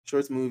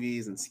shorts,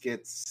 movies, and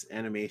skits,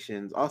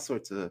 animations, all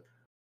sorts of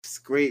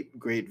great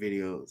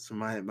videos from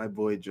my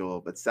boy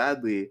Joel. But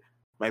sadly,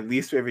 my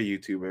least favorite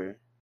YouTuber,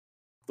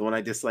 the one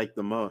I dislike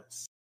the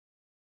most,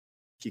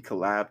 he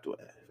collabed with,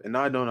 and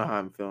now I don't know how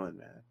I'm feeling,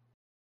 man.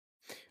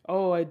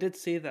 Oh, I did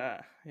see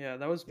that. Yeah,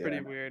 that was Yeah,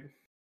 pretty weird.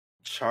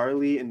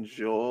 Charlie and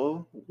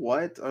Joel.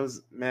 What?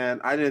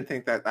 I didn't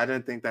think that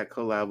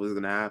collab was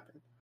gonna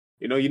happen.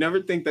 You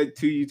never think that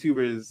two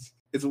YouTubers.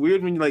 It's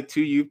weird when you like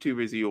two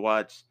YouTubers you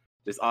watch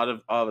just all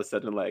of a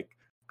sudden like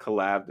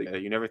collab together.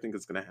 You never think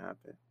it's gonna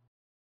happen.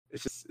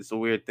 It's a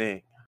weird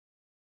thing.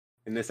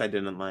 And this I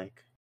didn't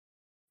like.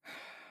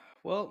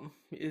 Well,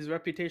 his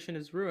reputation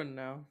is ruined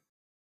now,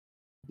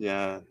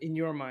 Yeah, in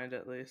your mind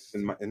at least.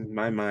 in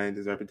my mind,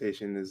 his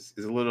reputation is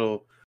a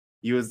little.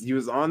 He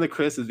was on the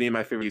Chris as being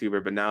my favorite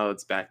YouTuber, but now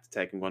it's back to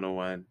Tekken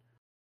 101.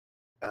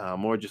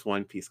 More just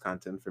One Piece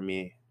content for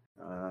me.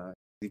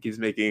 He keeps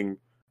making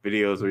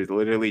videos where he's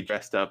literally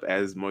dressed up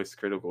as Moist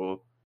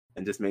Critical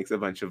and just makes a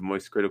bunch of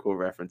Moist Critical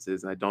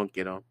references, and I don't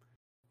get them.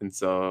 And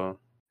so,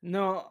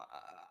 No,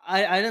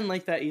 I didn't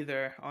like that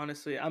either,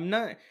 honestly. I'm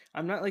not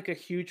like a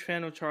huge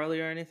fan of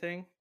Charlie or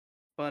anything,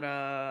 but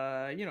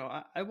I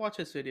watch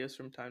his videos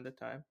from time to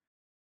time,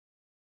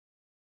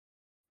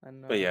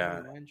 and but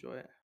yeah, I enjoy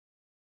it.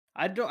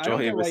 I don't Joel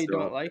get why Haver you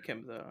don't still. like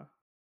him though.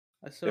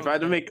 I still If I don't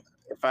had to get make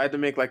if I had to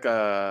make like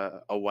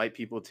a white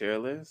people tier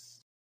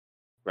list,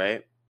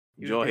 right?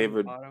 he would Joel be on the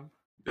Haver bottom.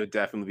 would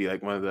definitely be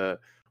like one of the.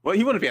 Well,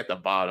 he wouldn't be at the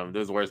bottom.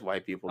 There's worse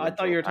white people I than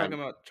thought you Joel. were talking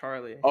about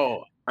Charlie.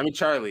 Oh, I mean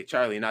Charlie,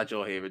 not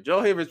Joel Haver.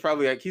 Joel Haver's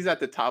probably like he's at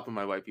the top of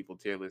my white people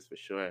tier list for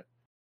sure.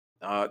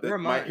 Where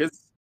am My I?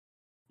 his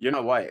You're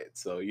not white,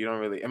 so you don't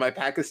really. In my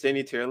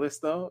Pakistani tier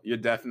list though, you're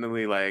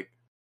definitely like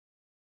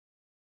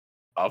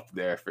up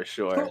there for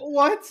sure.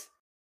 What?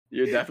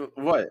 You're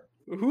definitely what?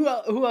 Who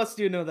else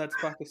do you know that's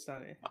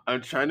Pakistani?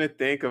 I'm trying to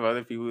think of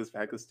other people who's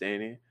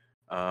Pakistani.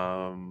 You're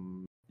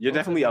Don't say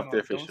definitely my up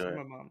there mom. for Don't say sure.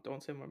 my mom.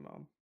 Don't say my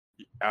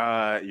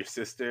mom. Your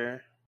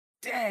sister,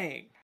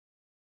 Dang.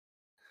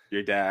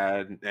 your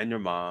dad, and your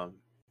mom,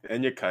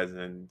 and your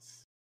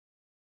cousins,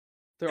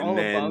 They're and all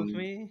above then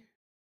me.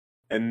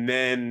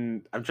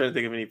 I'm trying to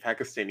think of any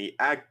Pakistani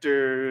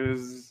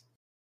actors.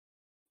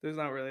 There's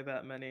not really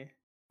that many.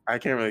 I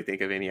can't really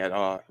think of any at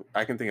all.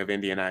 I can think of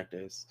Indian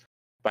actors,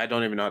 but I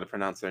don't even know how to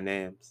pronounce their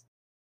names.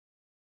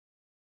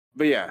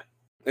 But yeah,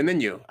 and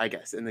then you, I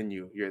guess, and then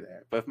you're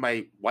there. But if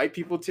my white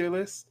people tier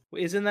list,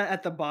 Wait, isn't that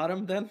at the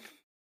bottom then?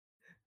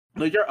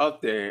 no, you're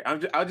up there.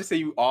 I'll just say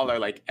you all are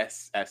like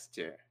S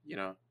tier.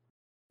 You're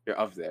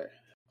up there,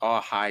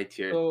 all high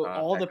tier. So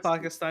all the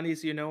Pakistani.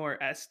 Pakistanis you know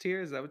are S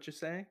tier. Is that what you're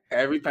saying?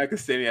 Every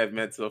Pakistani I've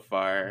met so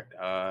far,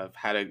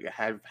 had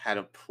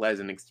a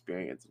pleasant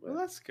experience with. Well,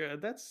 that's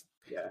good.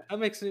 Yeah, That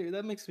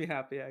makes me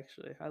happy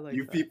actually. I like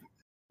you that. people,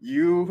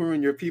 you who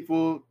and your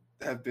people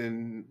have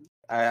been.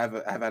 I've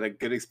had a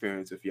good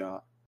experience with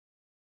y'all.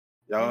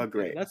 Y'all are Thank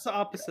you. great. That's the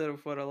opposite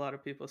of what a lot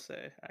of people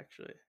say,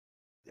 actually.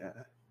 Yeah.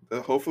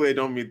 Hopefully, I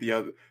don't meet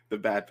the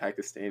bad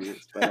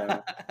Pakistanis,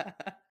 but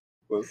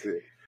we'll see.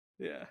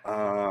 Yeah.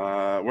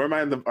 Where am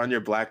I on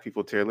your black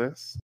people tier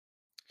list?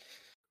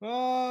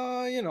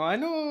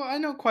 I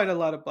know quite a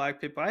lot of black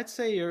people. I'd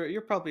say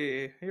you're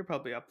probably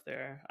up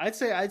there. I'd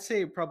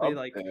say probably Up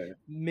like there,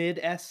 mid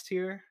S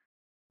tier.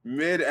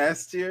 mid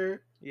S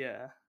tier.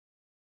 Yeah.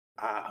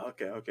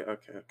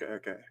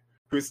 Okay.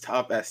 Who's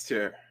top S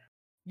tier?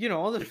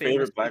 All the Your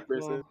famous favorite black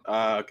people. person?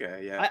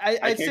 Okay, yeah. I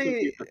I'd can't say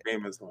compete with the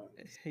famous ones.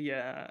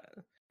 yeah.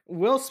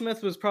 Will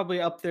Smith was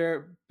probably up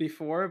there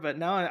before, but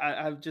now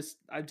I've just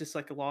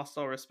like lost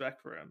all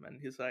respect for him, and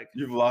he's like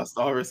You've lost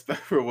all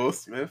respect for Will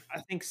Smith. I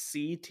think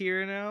C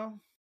tier now.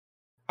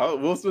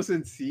 Will Smith's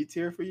in C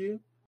tier for you?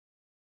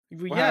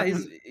 Well, What yeah,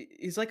 happened?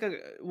 he's like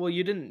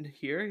you didn't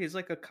hear? He's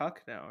like a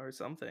cuck now or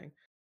something.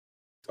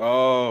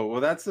 Oh,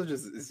 well, that's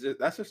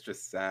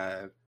just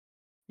sad.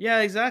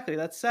 Yeah, exactly.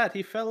 That's sad.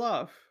 He fell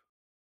off.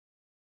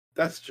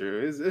 That's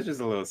true. It's just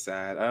a little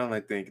sad. I don't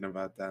like thinking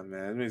about that,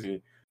 man. It makes Yeah,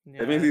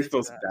 me it is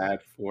feel sad. bad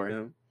for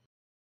him,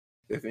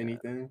 if Yeah.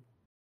 anything.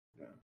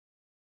 Yeah.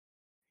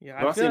 Yeah,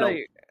 But I also, feel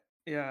like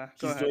yeah,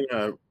 go he's ahead. doing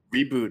a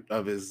reboot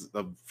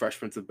of Fresh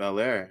Prince of Bel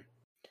Air.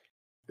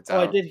 It's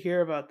Oh, I out. did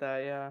hear about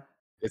that, yeah.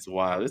 It's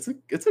wild.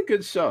 It's a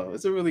good show.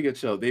 It's a really good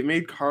show. They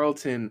made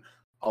Carlton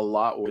a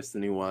lot worse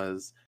than he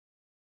was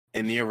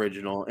in the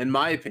original, in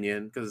my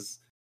opinion, because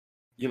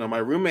my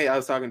roommate I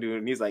was talking to,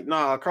 and he's like,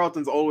 "Nah,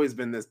 Carlton's always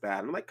been this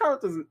bad." I'm like,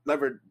 Carlton's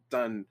never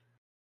done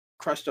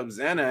crushed up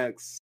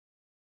Xanax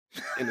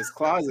in his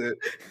closet.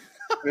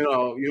 You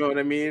know what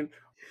I mean?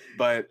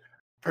 But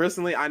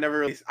personally, I never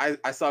really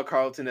I saw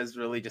Carlton as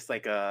really just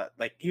like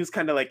he was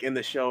kind of like in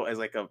the show as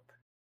like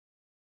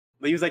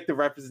he was like the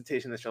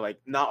representation of the show.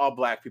 Like, not all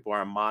black people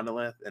are a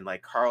monolith, and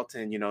like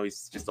Carlton,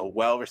 he's just a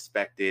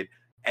well-respected,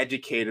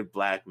 educated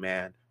black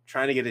man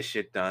trying to get his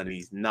shit done, and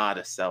he's not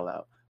a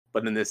sellout.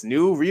 But in this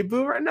new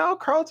reboot right now,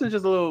 Carlton's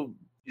just a little.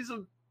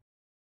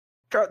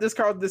 This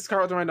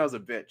Carlton right now is a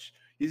bitch.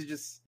 He's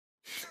just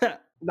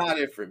not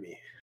it for me.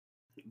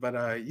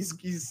 But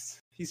he's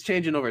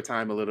changing over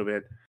time a little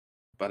bit.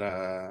 But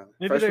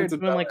Maybe Fresh they're Prince of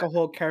doing Bel like a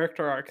whole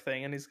character arc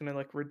thing and he's gonna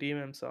like redeem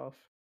himself.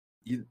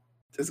 Air,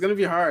 it's gonna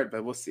be hard,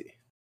 but we'll see.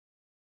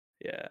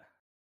 Yeah.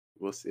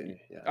 We'll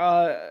see.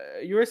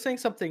 Yeah. You were saying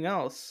something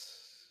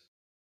else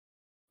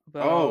Oh,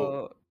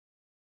 about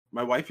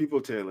my white people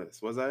tier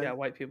list. Was I? yeah,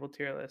 white people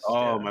tier list.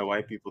 Oh, Yeah. my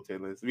white people tier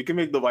list. We can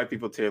make the white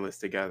people tier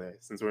list together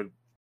since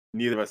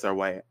neither of us are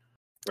white,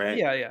 right?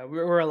 Yeah,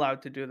 we're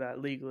allowed to do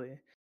that legally.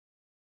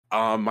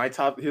 Here's my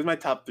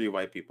top 3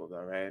 white people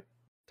though, right?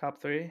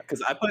 Top 3?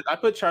 Because I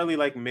put Charlie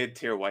like mid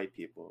tier white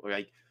people, or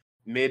like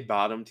mid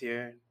bottom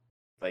tier,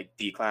 like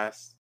D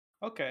class.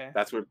 Okay.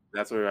 That's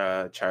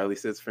where Charlie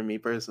sits for me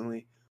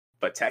personally.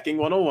 But Tekking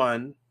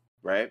 101,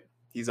 right?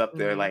 He's up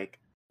there like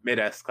mid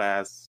S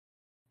class.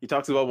 He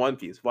talks about One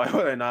Piece. Why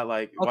would I not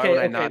like? Why would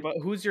I not? But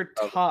who's your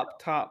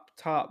top?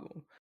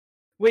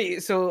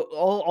 Wait, so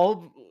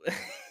all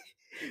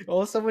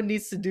all someone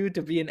needs to do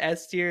to be an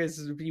S tier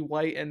is be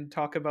white and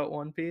talk about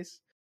One Piece?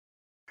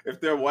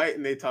 If they're white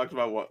and they talk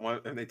about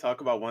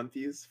One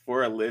Piece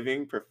for a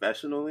living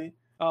professionally,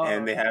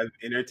 and they have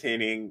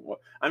entertaining,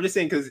 I'm just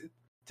saying because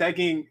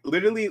tagging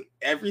literally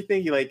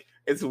everything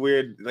it's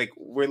weird. Like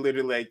we're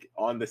literally like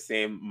on the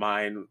same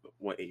mind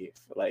wave.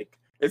 Like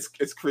it's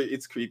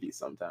creepy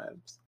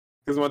sometimes.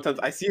 Because one time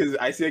I see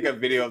like a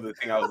video of the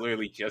thing I was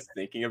literally just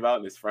thinking about,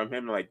 and it's from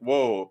him. I'm like,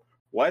 whoa,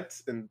 what?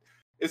 And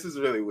this is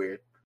really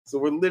weird. So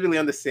we're literally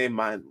on the same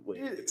mind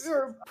wave.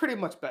 We're pretty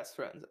much best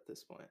friends at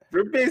this point.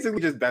 We're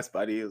basically just best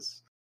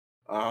buddies.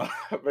 But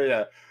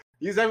yeah,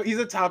 he's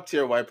a top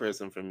tier white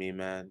person for me,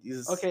 man.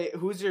 Okay,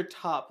 who's your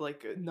top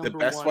number the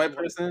best one white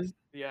person?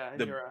 Yeah,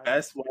 the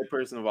best white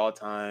person of all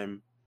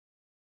time.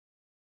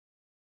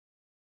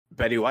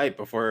 Betty White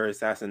before her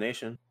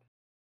assassination.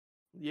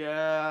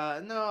 Yeah,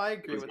 no, I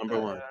agree with number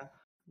that. one. Yeah.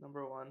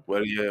 Number one.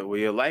 Will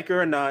you like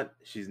her or not?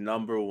 She's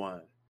number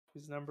one.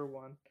 She's number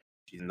one.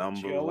 She's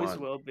number one. She always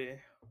will be.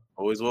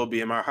 Always will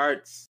be in our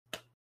hearts.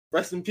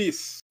 Rest in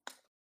peace.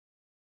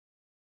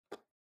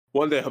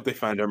 One day I hope they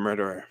find her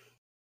murderer.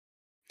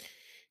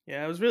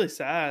 Yeah, it was really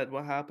sad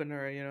what happened to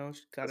her,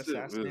 she got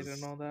assassinated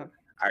and all that.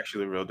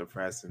 Actually real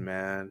depressing,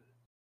 man.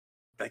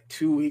 Like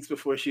 2 weeks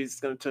before she's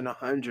gonna turn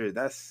 100.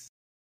 That's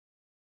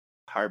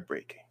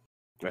heartbreaking.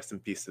 Rest in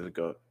peace to the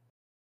GOAT.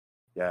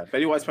 Yeah,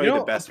 Betty White's probably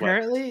the best one.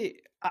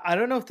 Apparently, I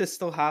don't know if this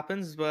still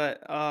happens,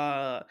 but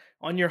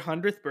on your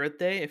 100th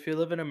birthday, if you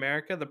live in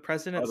America, the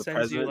president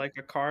sends you like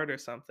a card or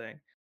something.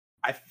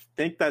 I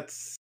think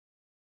that's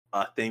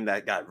a thing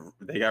that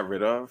they got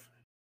rid of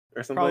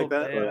or something like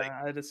that.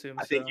 Yeah, I'd assume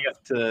I think you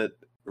have to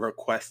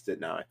request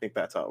it now. I think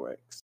that's how it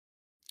works.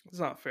 It's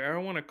not fair.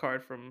 I want a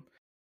card from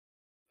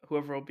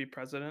whoever will be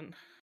president.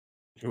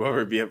 Whoever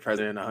will be a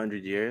president in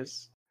 100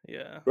 years?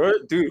 Yeah.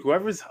 Dude,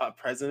 whoever's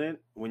president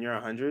when you're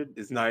 100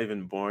 is not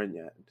even born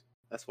yet.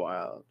 That's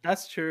wild.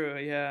 That's true,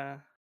 yeah.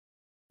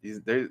 She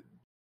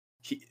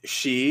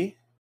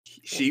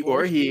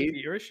or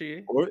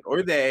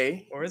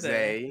they or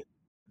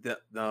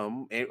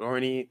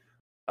any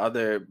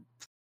other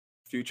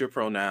future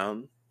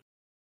pronoun,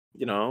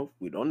 we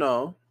don't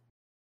know,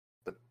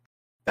 but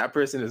that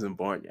person isn't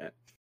born yet.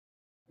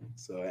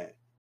 So hey,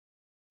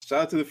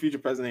 shout out to the future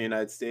president of the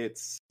United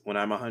States. When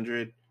I'm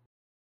 100,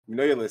 we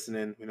know you're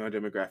listening. We know our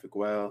demographic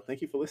well.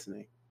 Thank you for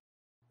listening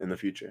in the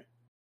future.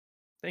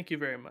 Thank you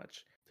very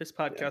much. This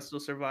podcast will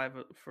survive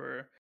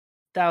for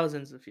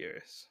thousands of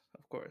years,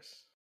 of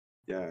course.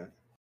 Yeah.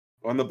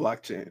 On the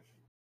blockchain.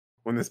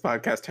 When this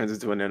podcast turns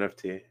into an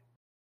NFT.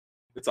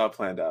 It's all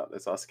planned out.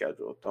 It's all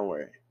scheduled. Don't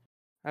worry.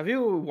 Have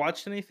you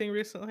watched anything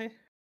recently?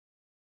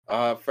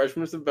 Fresh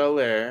Prince of Bel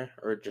Air,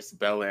 or just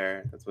Bel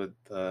Air. That's what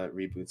the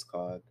reboot's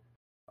called.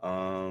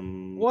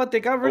 What?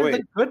 They got rid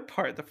of the good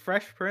part, the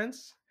Fresh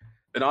Prince?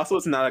 And also,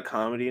 it's not a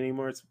comedy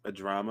anymore. It's a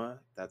drama.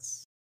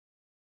 That's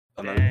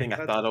another thing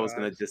I thought I was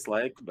gonna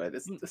dislike, but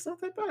it's not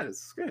that bad.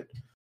 It's good.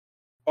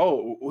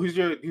 Oh, who's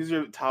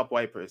your top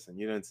white person?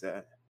 You didn't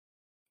say.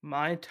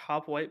 My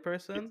top white Your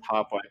person?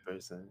 top white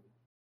person.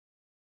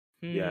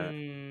 Yeah.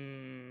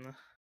 Hmm.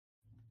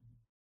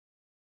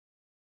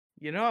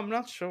 I'm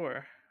not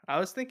sure. I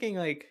was thinking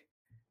like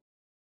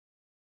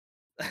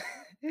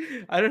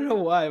I don't know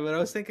why, but I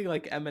was thinking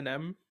like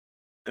Eminem.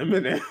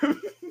 Eminem.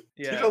 You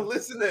Yeah. don't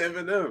listen to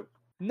Eminem.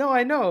 No,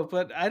 I know,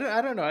 but I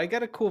don't know. I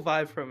got a cool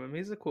vibe from him.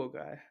 He's a cool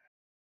guy.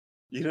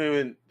 You don't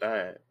even. All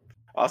right.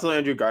 Also,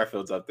 Andrew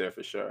Garfield's up there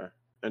for sure.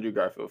 Andrew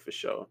Garfield for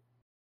sure.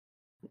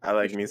 I For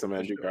like me sure, some for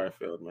Andrew sure.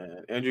 Garfield,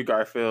 man. Andrew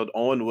Garfield,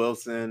 Owen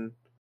Wilson.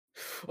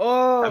 I'm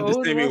Oh, just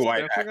Owen naming Wilson.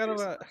 white I forgot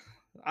actors. about.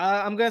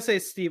 I'm gonna say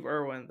Steve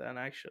Irwin then.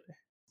 Actually,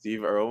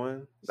 Steve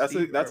Irwin.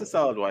 Steve That's a Irwin.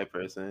 solid white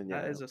person.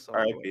 That Yeah. is a solid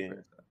white R.I.P.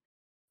 person.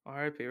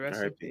 R.I.P. Rest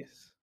in R.I.P.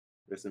 peace.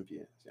 Rest in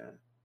peace. Yeah.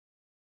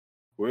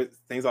 Were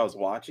things I was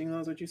watching?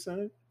 That's what you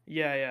said.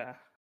 Yeah, yeah.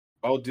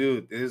 Oh,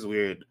 dude, this is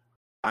weird.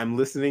 I'm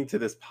listening to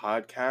this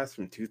podcast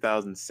from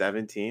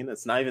 2017.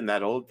 It's not even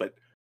that old, but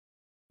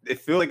it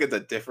feels like it's a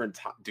different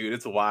time, dude.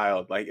 It's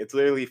wild. Like it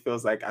literally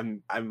feels like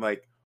I'm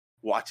like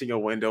watching a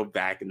window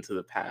back into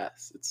the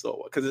past. It's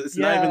so because it's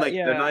not even Yeah, like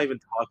they're not yeah. even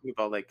talking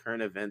about like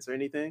current events or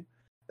anything.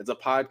 It's a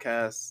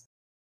podcast.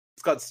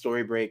 It's called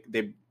Story Break.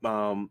 They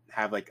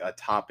have like a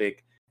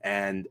topic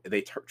and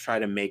they try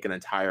to make an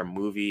entire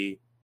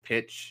movie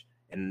pitch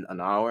in an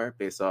hour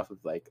based off of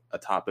like a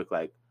topic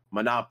like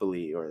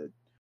Monopoly or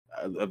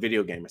a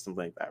video game or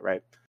something like that,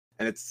 right?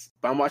 And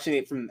but I'm watching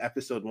it from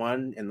episode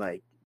one and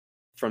like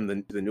from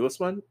the newest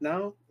one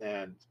now,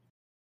 and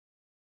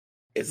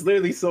it's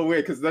literally so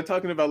weird because they're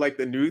talking about like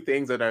the new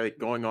things that are like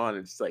going on,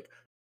 and just like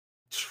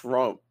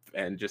Trump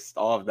and just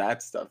all of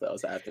that stuff that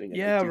was happening in like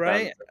Yeah, 2000.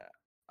 right.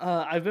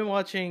 I've been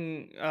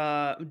watching.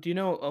 Do you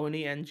know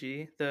Oni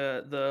NG,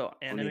 the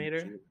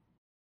animator?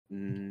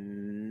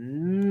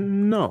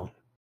 No.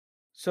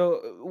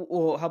 So,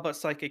 well, how about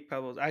Psychic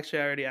Pebbles? Actually,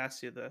 I already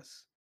asked you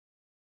this.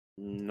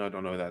 No, I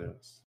don't know what that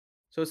is.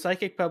 So,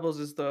 Psychic Pebbles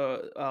is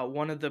the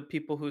one of the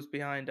people who's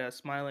behind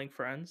Smiling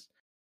Friends.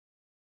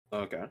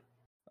 Okay.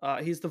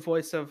 He's the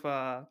voice of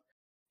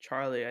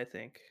Charlie, I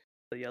think,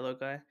 the yellow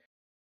guy.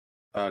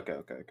 Okay.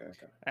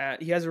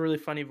 He has a really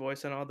funny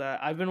voice and all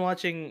that. I've been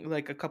watching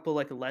like a couple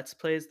like let's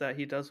plays that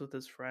he does with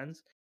his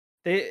friends.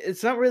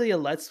 It's not really a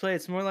let's play,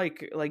 it's more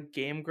like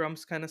Game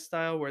Grumps kind of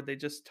style where they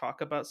just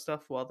talk about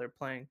stuff while they're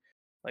playing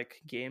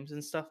like games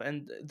and stuff.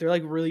 And they're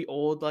like really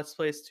old let's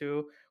plays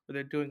too, where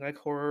they're doing like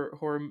horror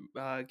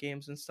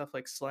games and stuff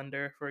like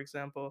Slender, for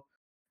example.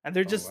 And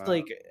they're Oh just wow.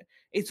 like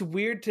it's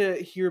weird to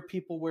hear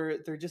people where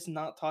they're just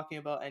not talking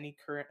about any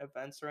current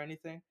events or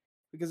anything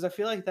because I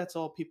feel like that's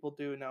all people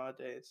do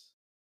nowadays.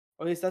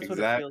 Or at least that's what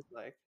it Exact. feels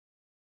like.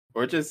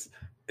 Or just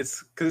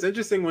it's because it's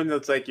interesting when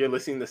it's like you're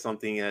listening to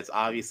something and it's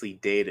obviously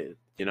dated,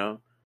 you know.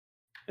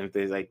 And if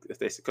they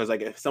because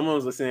like if someone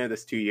was listening to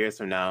this 2 years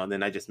from now, and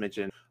then I just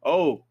mentioned,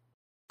 oh,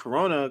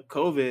 Corona,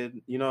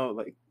 COVID,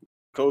 like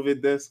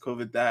COVID this,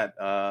 COVID that.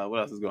 What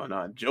else is going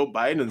on? Joe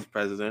Biden's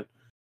president.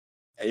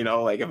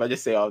 Like if I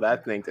just say all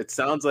that things, it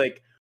sounds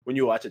like when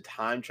you watch a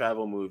time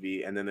travel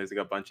movie and then there's like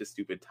a bunch of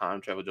stupid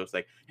time travel jokes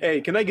like, hey,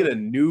 can I get a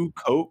new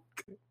Coke?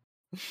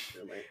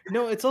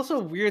 No, it's also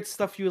weird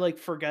stuff you like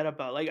forget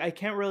about. Like I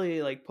can't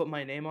really like put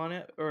my name on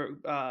it or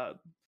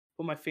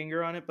put my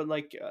finger on it, but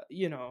like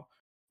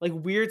like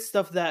weird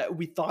stuff that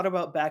we thought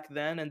about back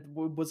then and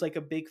was like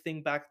a big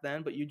thing back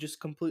then, but you just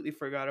completely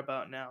forgot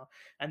about now.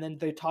 And then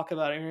they talk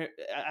about it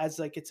as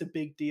like it's a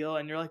big deal,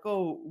 and you're like,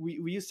 oh, we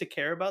used to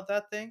care about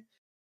that thing.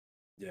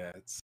 Yeah,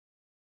 it's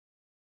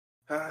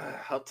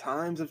how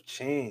times have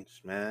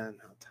changed, man.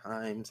 How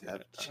times Yeah, have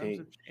times have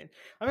changed. changed.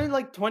 I mean,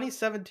 like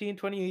 2017,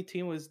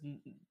 2018 was,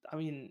 I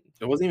mean,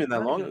 It wasn't even that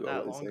not long even ago.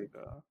 that It's long like,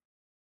 ago.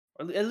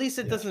 Or at least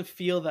it yeah, doesn't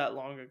feel that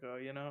long ago,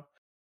 you know?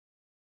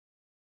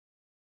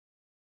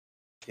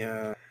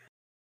 yeah.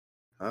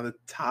 How the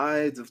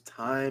tides of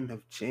time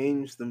have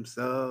changed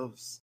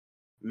themselves.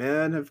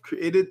 Man have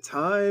created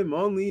time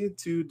only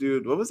to,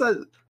 dude. What was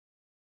that?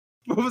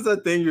 What was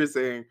that thing you were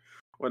saying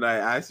when I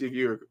asked you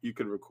if you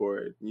could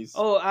record?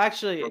 Oh,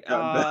 actually, Broke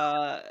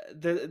out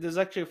that there's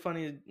actually a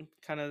funny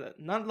kind of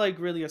not like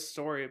really a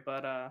story,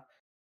 but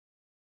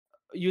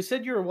you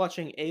said you were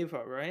watching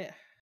Ava, right?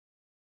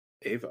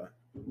 Ava.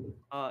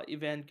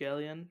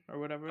 Evangelion or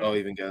whatever. Oh,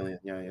 Evangelion.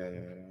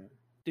 Yeah.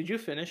 Did you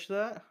finish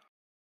that?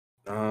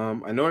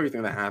 I know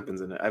everything that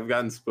happens in it. I've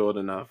gotten spoiled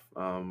enough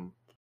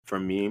for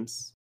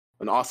memes.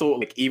 And also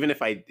like even if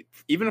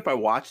I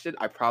watched it,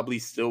 I probably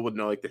still would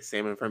know like the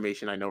same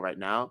information I know right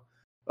now.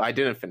 I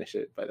didn't finish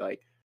it, but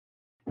like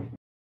I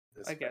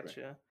it's get whatever.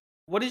 you.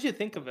 What did you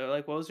think of it?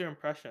 Like, what was your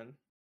impression?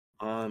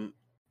 Um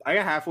I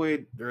got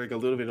halfway or like a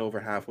little bit over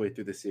halfway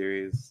through the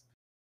series.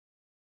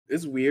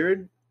 It's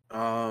weird.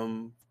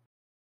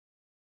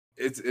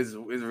 It's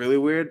really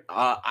weird.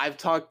 I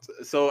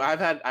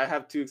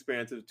have two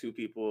experiences with two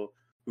people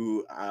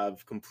who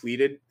have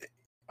completed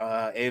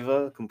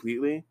Ava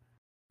completely.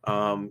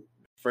 Um,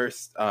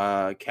 First,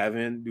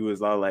 Kevin, who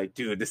was all like,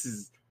 "Dude, this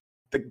is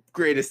the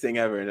greatest thing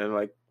ever," and I'm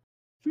like,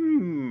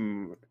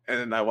 and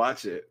then I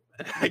watch it,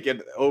 and I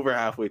get over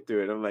halfway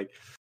through it. I'm like,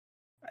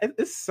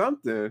 It's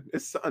something.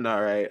 It's something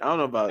all right. I don't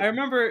know I about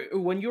remember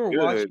when you were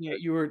good. watching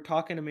it, you were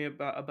talking to me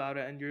about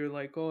it, and you're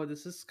like, "Oh,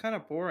 this is kind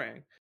of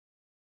boring."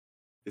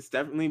 It's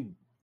definitely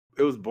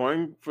it was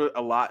boring for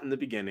a lot in the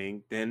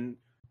beginning, then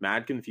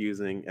mad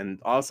confusing, and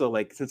also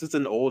like since it's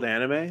an old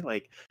anime,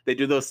 like they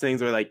do those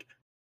things where like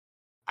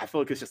I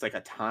feel like it's just like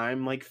a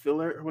time like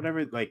filler or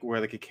whatever, like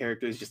where like a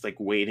character is just like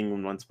waiting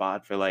in one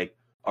spot for like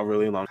a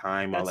really long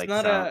time while like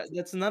sounds.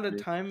 That's not a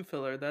time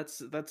filler. That's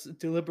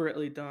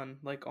deliberately done,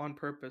 like on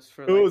purpose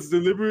for It like was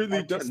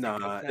deliberately done. artistic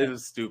Nah, it effect.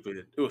 was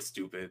stupid. It was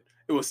stupid.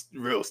 It was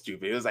real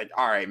stupid. It was like,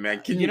 all right,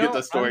 man, can You you get know,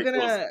 the story? It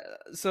was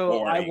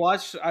boring.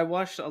 I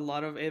watched a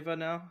lot of Ava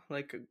now.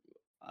 Like,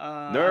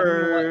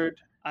 Nerd.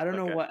 I don't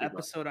know Okay, what keep going.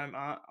 episode I'm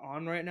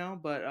on right now,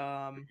 but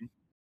Mhm.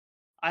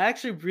 I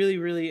actually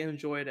really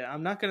enjoyed it.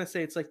 I'm not gonna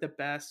say it's like the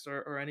best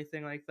or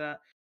anything like that.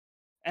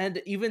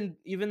 And even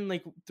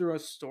like through a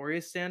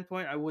story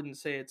standpoint, I wouldn't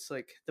say it's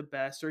like the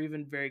best or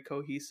even very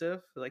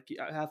cohesive. Like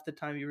half the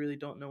time you really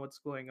don't know what's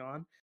going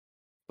on.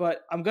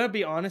 But I'm gonna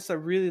be honest, I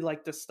really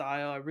like the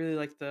style. I really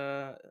like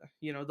the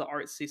the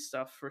artsy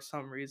stuff for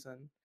some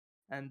reason,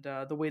 and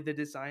the way they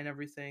design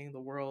everything, the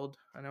world.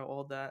 I know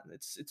all that.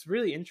 It's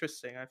really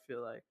interesting. I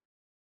feel like.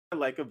 I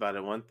like about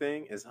it. One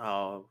thing is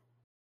how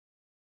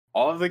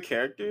all of the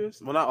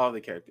characters, well, not all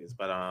the characters,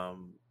 but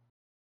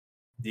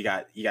you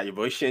got your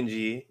boy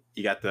Shinji,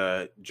 you got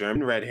the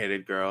German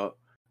redheaded girl,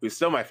 who's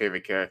still my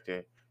favorite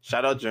character.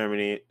 Shout out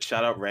Germany,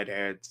 shout out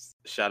redheads,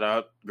 shout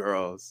out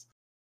girls.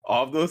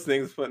 All of those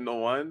things put into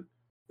one,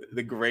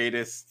 the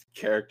greatest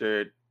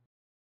character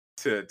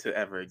to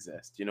ever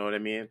exist. You know what I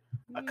mean?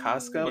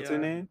 Akaska, what's her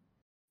Yeah, name?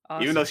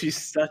 Even though Asuka.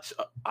 she's such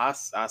a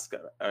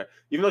Asuka,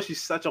 even though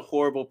she's such a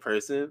horrible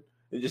person,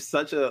 and just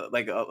such a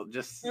like No,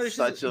 just she's a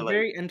such a like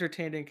very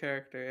entertaining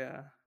character.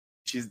 Yeah.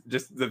 she's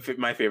just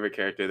my favorite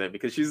character there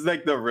because she's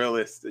like the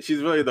realest.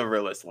 She's really the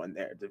realest one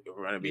there. To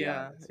want to be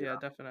Yeah, honest, yeah,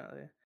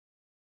 definitely.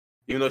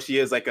 even though she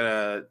is like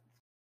a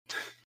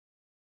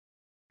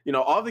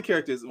all the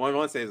characters. What I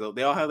want to say is though,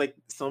 they all have like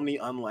so many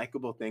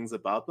unlikable things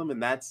about them,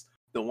 and that's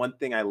the one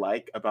thing I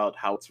like about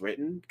how it's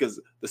written.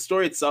 Because the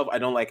story itself, I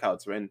don't like how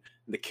it's written.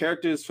 The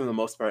characters, for the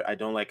most part, I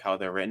don't like how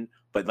they're written.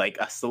 But like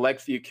a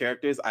select few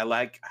characters, I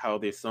like how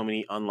there's so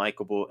many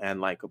unlikable and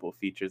likable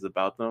features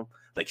about them.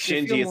 Like They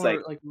feel Shinji, it's more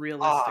like like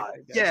realistic, I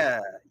guess. yeah,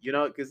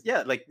 because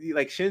yeah, like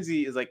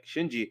Shinji is like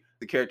Shinji,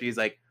 the character. He's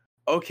like,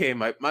 okay,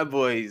 my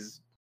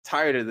boy's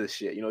tired of this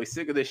shit. He's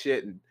sick of this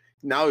shit, and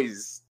now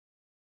he's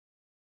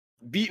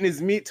beating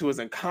his meat to his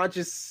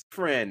unconscious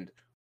friend,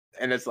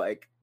 and it's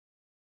like,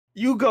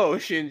 you go,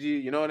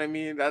 Shinji. You know what I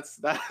mean? That's.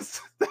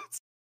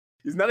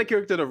 He's not a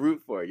character to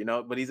root for,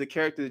 but he's a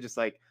character to just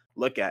like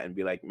look at and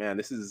be like, man,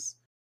 this is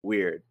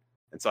weird.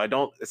 And so I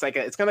don't. It's like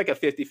it's kind of like a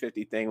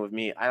 50-50 thing with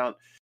me. I don't.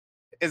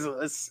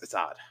 It's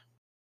odd.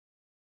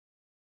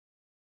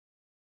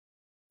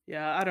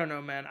 Yeah, I don't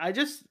know, man.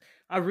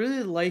 I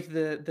really like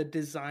the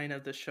design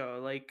of the show.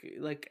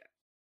 Like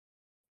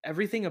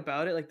everything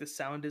about it, like the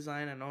sound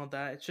design and all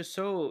that. It's just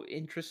so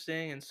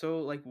interesting and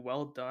so like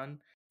well done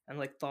and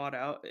like thought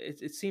out.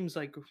 It seems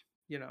like,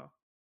 you know,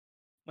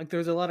 like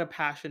there's a lot of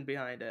passion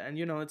behind it. And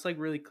it's like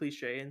really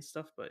cliche and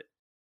stuff, but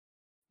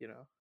you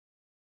know,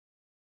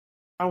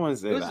 I wouldn't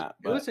it say was that,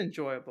 it but was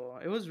enjoyable.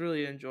 It was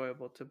really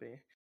enjoyable to me.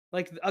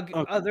 Like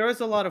okay. there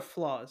was a lot of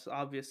flaws,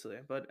 obviously,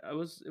 but it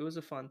was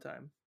a fun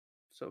time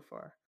so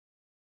far.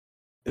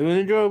 It was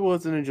enjoyable.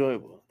 It's an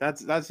enjoyable.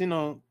 That's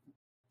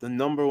the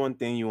number one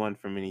thing you want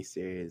from any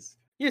series.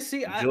 Yeah,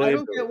 see, I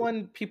don't get Enjoyability.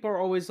 when people are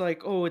always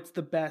like, "Oh, it's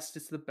the best."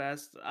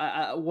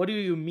 What do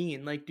you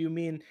mean? Like, do you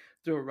mean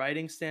through a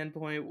writing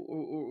standpoint,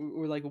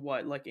 or like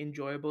what, like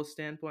enjoyable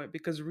standpoint?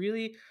 Because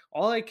really,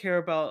 all I care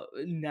about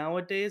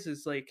nowadays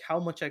is like how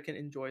much I can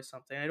enjoy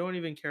something. I don't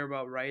even care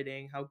about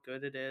writing, how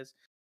good it is,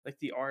 like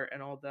the art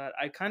and all that.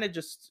 I kind of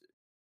just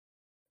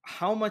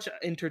how much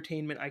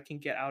entertainment I can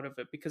get out of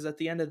it. Because at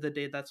the end of the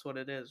day, that's what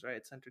it is, right?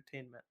 It's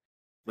entertainment.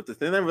 But the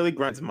thing that really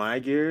grinds my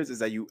gears is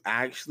that you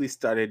actually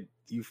started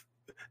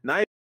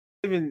not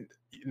even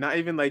not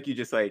even like you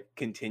just like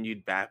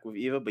continued back with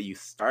Eva, but you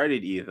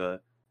started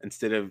Eva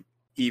instead of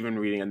even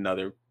reading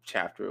another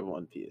chapter of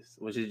One Piece,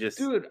 which is just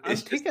Dude, I'm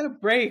it's just taking a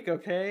break,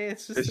 okay?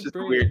 It's just it's a just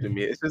break. weird to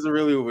me. It's just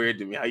really weird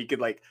to me how you could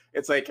like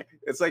it's like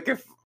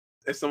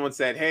if someone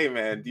said, "Hey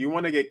man, do you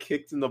want to get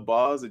kicked in the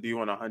balls or do you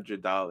want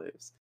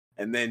 $100?"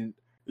 And then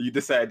you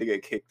decide to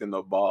get kicked in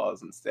the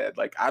balls instead.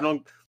 Like I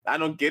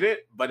don't get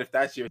it, but if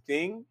that's your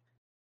thing,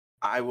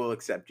 I will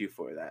accept you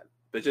for that.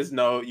 But just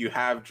know you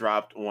have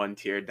dropped one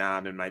tier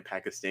down in my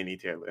Pakistani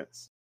tier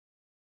list.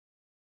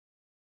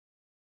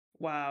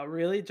 Wow,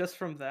 really? Just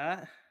from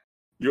that?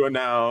 You are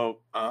now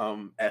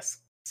S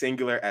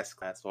singular S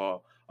class,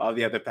 while all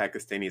the other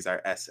Pakistanis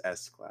are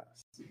SS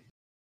class.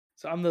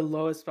 So I'm the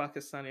lowest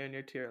Pakistani on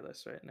your tier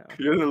list right now.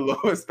 You're the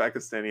lowest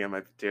Pakistani on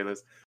my tier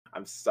list.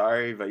 I'm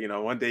sorry, but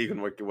one day you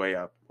can work your way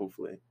up,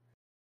 hopefully.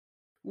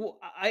 Well,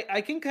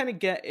 I can kind of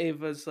get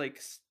Ava's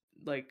like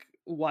like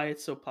why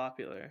it's so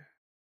popular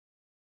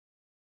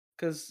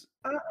because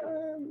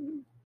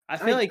Um, I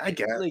feel I like I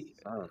guess. like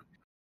Um,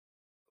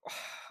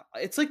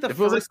 It's like the If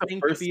it was like first the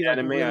thing to first be like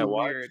anime I really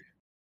watched, weird.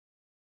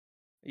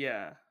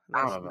 Yeah,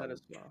 I don't that know.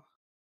 as well.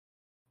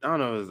 I don't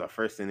know if it was the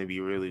first thing to be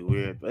really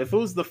weird, but if it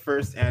was the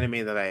first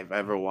anime that I've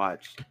ever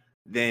watched,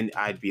 then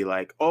I'd be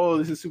like, "Oh,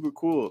 this is super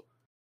cool."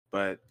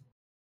 But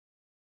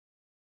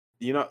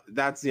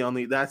that's the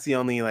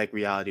only like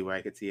reality where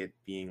I could see it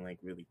being like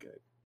really good.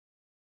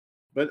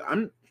 But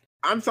I'm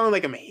sounding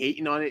like I'm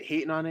hating on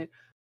it.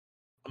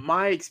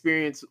 My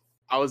experience,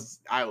 I was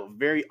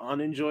very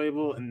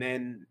unenjoyable, and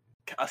then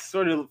a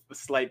sort of a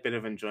slight bit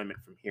of enjoyment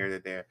from here to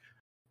there.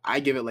 I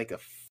give it like a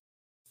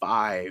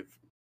 5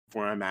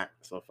 where I'm at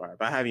so far,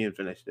 but I haven't even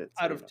finished it.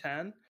 So Out of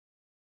 10?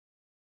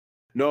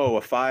 no,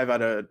 a 5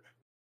 out of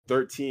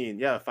 13.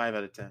 Yeah, a 5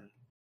 out of 10.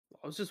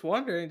 I was just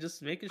wondering,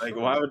 just making Like,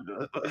 sure. why would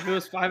If it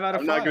was 5 out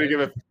of I'm not 5. gonna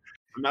give it?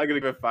 I'm not gonna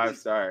give it 5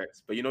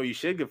 stars. But you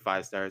should give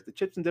 5 stars. The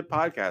Chips and Dip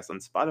podcast on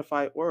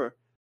Spotify or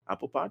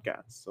Apple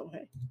Podcasts. So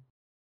hey,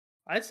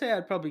 I'd say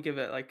I'd probably give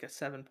it like a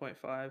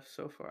 7.5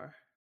 so far.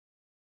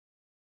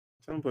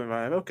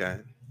 7.5. Okay,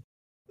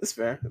 that's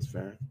fair. That's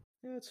fair.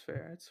 Yeah, it's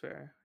fair. It's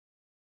fair.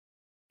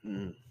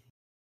 Mm.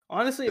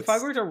 Honestly, if I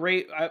It's were to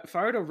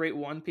rate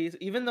One Piece,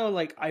 even though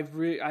like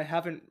I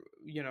haven't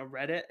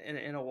read it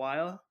in a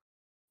while,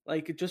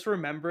 like just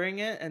remembering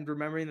it and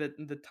remembering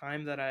the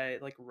time that I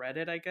like read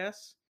it, I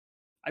guess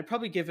I'd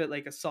probably give it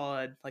like a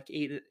solid like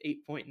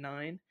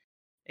 8.9,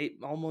 8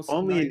 almost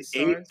only an 9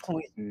 stars.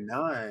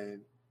 8.9.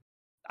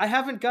 I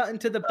haven't gotten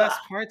to the best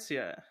parts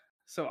yet,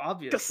 so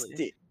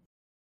obviously.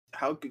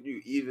 How could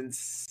you even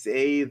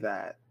say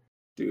that,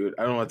 dude?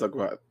 I don't want to talk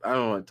about. I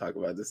don't want to talk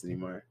about this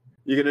anymore.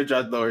 You're gonna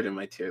drop lower in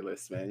my tier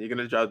list, man. You're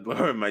gonna drop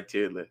lower in my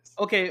tier list.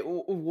 Okay,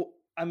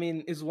 I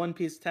mean, is One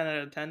Piece 10 out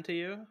of 10 to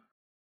you?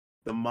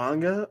 The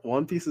manga,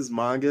 One Piece's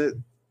manga,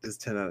 is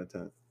 10 out of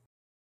 10.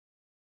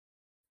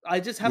 I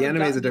just The haven't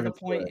anime is a gotten to the different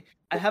story. point.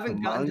 I The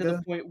haven't gotten to the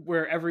manga, point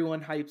where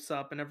everyone hypes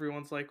up and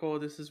everyone's like, "Oh,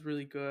 this is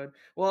really good."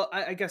 Well,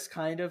 I guess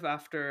kind of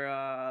after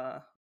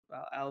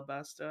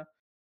Alabasta.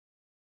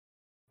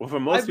 well, for I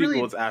most people,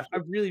 really, it's after. I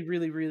really,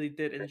 really, really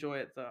did enjoy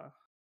it though.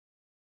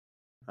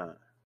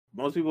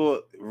 Most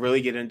people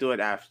really get into it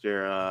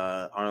after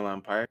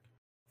Arlong Park.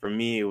 For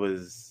me, it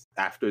was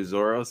after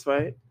Zoro's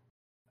fight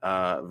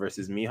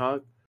versus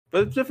Mihawk.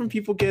 But different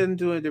people get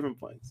into it at different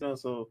points.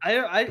 So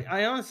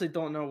I honestly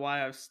don't know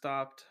why I've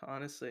stopped.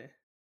 Honestly,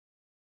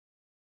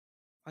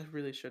 I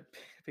really should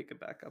pick it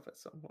back up at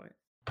some point.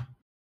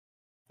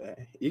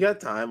 you got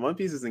time. One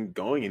Piece isn't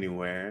going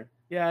anywhere.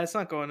 Yeah, it's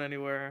not going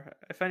anywhere.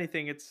 If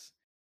anything, it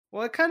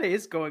kind of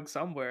is going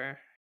somewhere.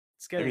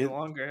 It's I getting mean,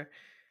 longer,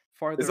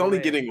 farther it's only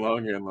away. getting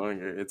longer and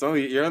longer.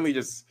 You're only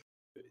just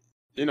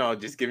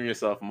just giving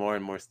yourself more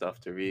and more stuff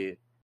to read.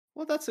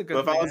 Well, that's a But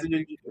good thing. if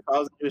I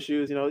was in your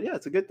shoes, yeah,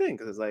 it's a good thing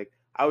because it's like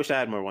I wish I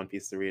had more One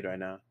Piece to read right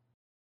now.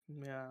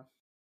 Yeah.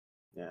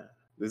 Yeah,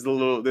 there's a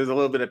little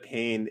bit of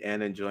pain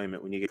and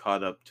enjoyment when you get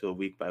caught up to a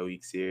week by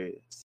week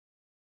series.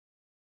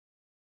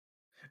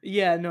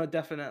 Yeah, no,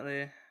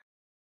 definitely.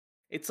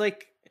 It's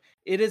like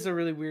it is a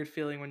really weird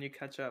feeling when you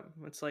catch up.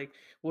 It's like,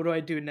 what do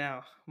I do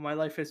now? My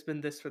life has been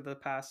this for the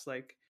past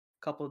like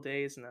couple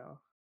days now.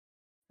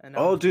 And now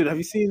Oh, I'm dude, have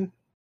you seen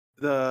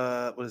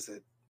what is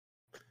it?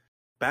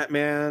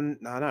 Batman?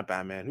 No, not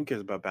Batman. Who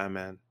cares about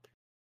Batman?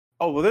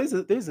 Oh, well, there's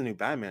a new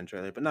Batman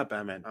trailer, but not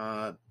Batman.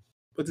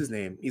 What's his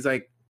name? He's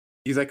like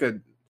a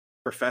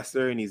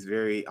professor, and he's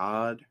very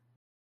odd.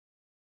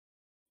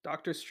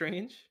 Doctor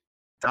Strange?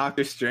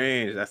 Doctor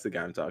Strange. That's the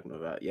guy I'm talking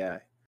about. Yeah,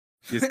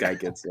 this guy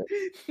gets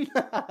it.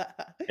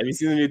 Have you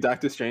seen the new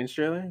Doctor Strange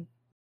trailer?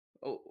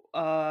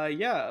 Oh,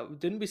 yeah.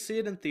 Didn't we see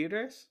it in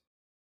theaters?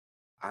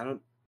 I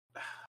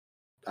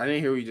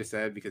didn't hear what you just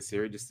said because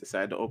Siri just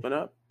decided to open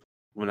up.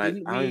 Didn't I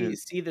don't we even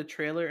see the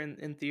trailer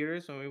in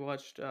theaters when we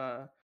watched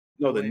know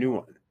No the Way new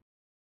Home? one.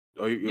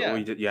 Oh, Yeah.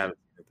 you haven't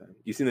seen it then.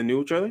 You seen the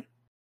new trailer?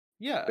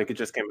 Yeah. Like it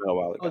just came out a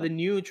while Oh, ago. the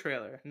new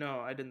trailer. No,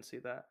 I didn't see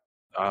that.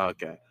 Oh,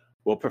 okay.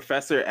 Well,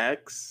 Professor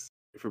X,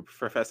 for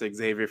Professor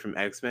Xavier from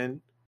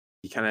X-Men,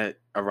 he kind of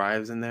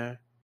arrives in there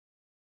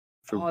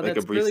for Oh, like a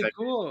that's brief really second.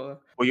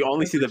 cool. Well, you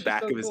only That's see the actually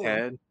back so of his cool.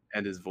 head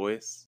and his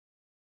voice.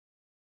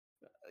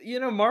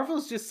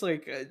 Marvel's just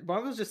like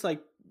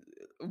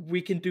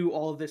we can do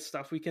all this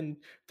stuff. We can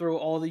throw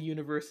all the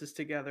universes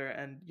together,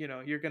 and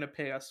you're gonna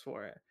pay us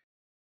for it.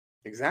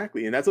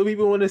 Exactly, and that's what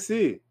people want to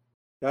see.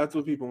 That's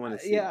what people want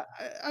to see. Yeah,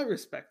 I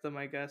respect them.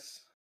 I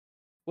guess So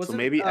wasn't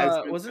maybe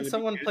X-Men's wasn't going to be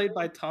someone good. played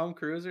by Tom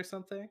Cruise or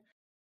something?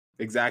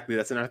 Exactly,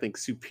 that's another thing. Not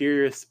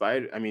Superior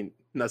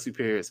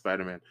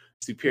Spider-Man.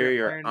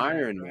 Superior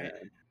Iron Man.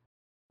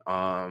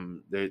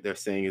 Right? They're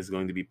saying is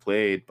going to be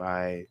played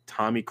by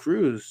Tommy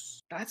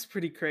Cruise. That's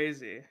pretty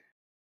crazy.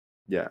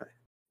 Yeah.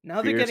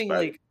 Now they're getting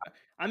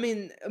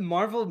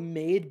Marvel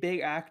made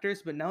big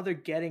actors, but now they're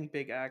getting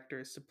big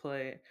actors to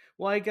play.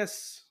 Well, I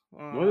guess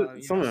Some of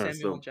them are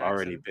Samuel still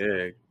already Jackson.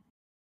 big.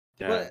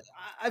 Yeah. But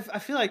I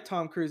feel like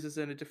Tom Cruise is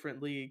in a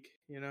different league.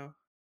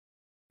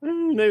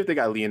 Maybe if they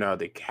got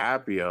Leonardo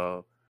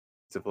DiCaprio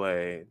to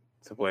play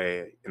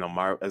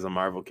as a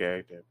Marvel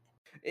character.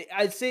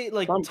 I'd say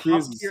like Tom top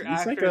Cruise is tier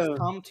he's like actors.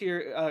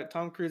 a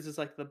Tom Cruise is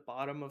like the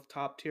bottom of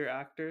top tier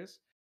actors.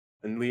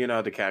 and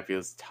Leonardo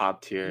DiCaprio's Yeah,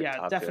 top tier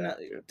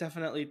definitely, actor.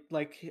 definitely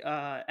like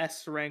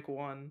S rank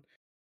one.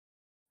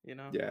 You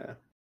know. Yeah.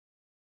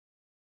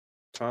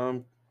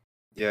 Tom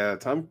yeah,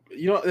 Tom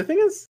you know, the thing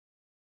is,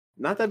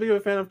 not that big of a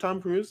fan of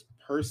Tom Cruise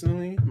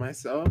personally,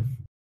 myself.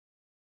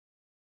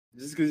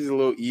 Just because he's a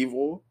little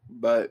evil,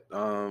 but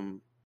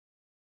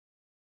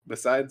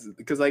besides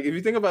because like if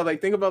you think about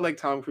like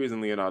Tom Cruise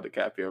and Leonardo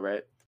DiCaprio,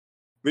 right?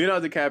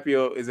 Leonardo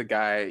DiCaprio is a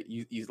guy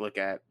you look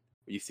at,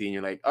 you see, and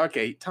you're like,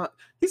 okay, Tom,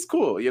 he's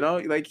cool, you know,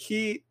 like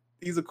he's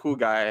a cool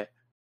guy.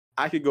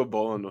 I could go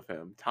bowling with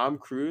him. Tom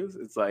Cruise,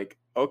 it's like,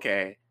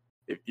 okay,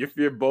 if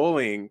you're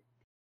bowling,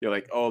 you're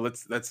like, oh,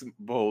 let's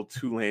bowl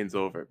 2 lanes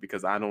over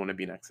because I don't want to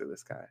be next to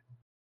this guy.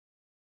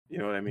 You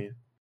know what I mean?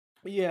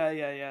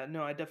 Yeah.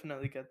 No, I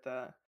definitely get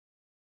that.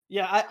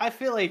 Yeah, I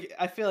feel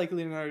like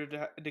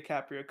Leonardo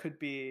DiCaprio could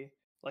be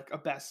like a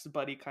best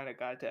buddy kind of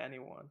guy to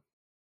anyone.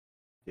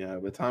 Yeah,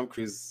 but Tom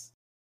Cruise,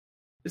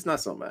 it's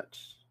not so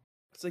much.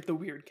 It's like the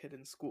weird kid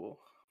in school.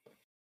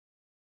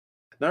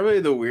 Not really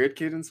the weird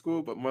kid in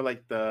school, but more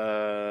like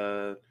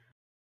the.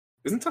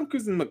 Isn't Tom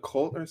Cruise in the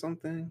cult or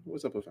something?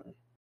 What's up with him?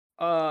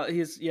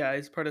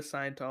 He's part of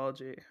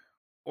Scientology.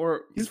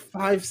 Or He's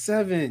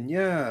 5'7".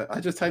 Yeah,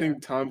 I just typed yeah,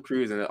 in Tom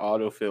Cruise and it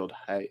auto-filled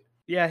height.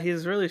 yeah,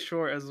 he's really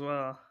short as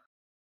well.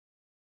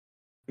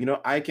 You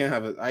know, I can't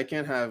have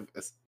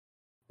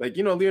like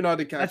you know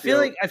Leonardo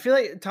DiCaprio I feel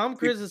like Tom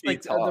Cruise is 6 feet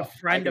like the tall. I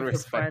friend can of a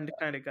respect friend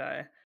kind of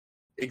guy.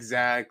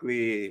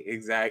 exactly.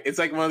 It's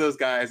like one of those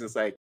guys. It's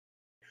like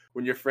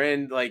when your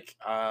friend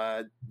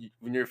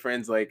when your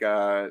friends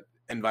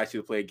invites you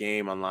to play a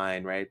game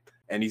online, right?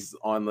 And he's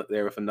on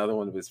there with another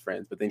one of his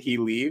friends, but then he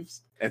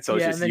leaves, and so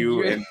it's Yeah, and just then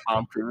you you and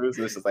Tom Cruise.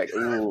 And it's just like,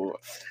 ooh,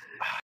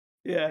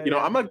 yeah, you know,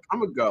 yeah.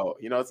 I'm a go.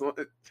 You know,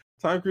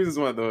 Tom Cruise is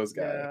one of those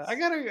Yeah,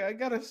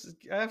 guys.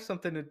 I have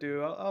something to do.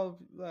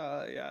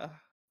 Yeah.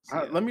 See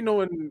ya. Let me know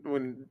let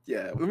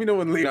me know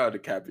when Leonardo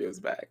DiCaprio is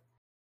back.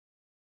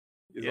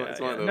 Yeah,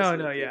 It's one of those No,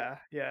 sort of deals.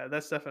 yeah.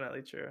 That's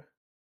definitely true.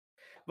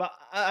 But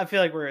I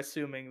feel like we're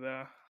assuming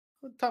though.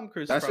 Tom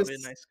Cruise is That's probably a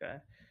just nice guy.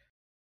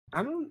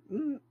 I don't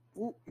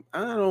I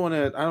don't want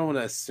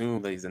to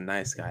assume that he's a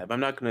nice guy, but I'm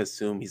not going to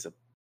assume he's a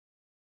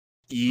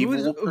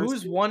evil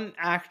Who's person. one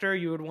actor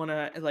you would want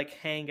to like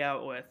hang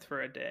out with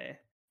for a day,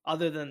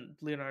 other than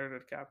Leonardo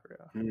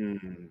DiCaprio?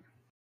 Hmm.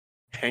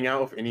 Hang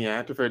out with any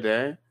actor for a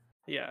day?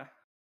 Yeah.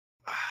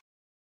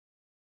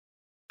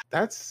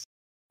 That's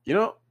you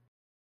know,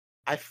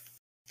 I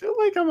feel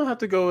like I'm gonna have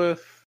to go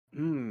with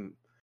You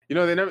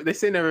know, they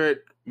say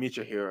never meet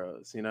your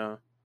heroes, you know.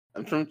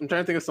 I'm trying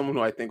to think of someone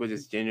who I think would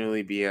just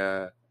genuinely be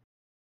a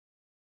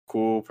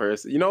cool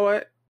person. You know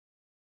what?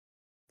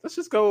 Let's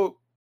just go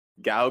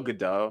Gal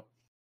Gadot.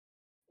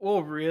 Oh,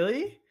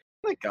 really?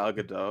 I like Gal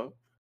Gadot.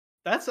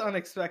 That's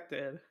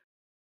unexpected.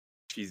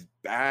 She's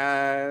I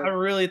bad.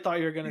 really thought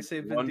you were gonna She's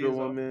say Vin Wonder Diesel.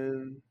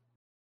 Woman.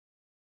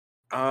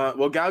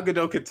 Well, Gal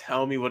Gadot could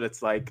tell me what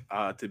it's like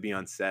to be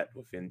on set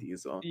with Vin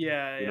Diesel. You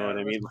know what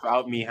I mean?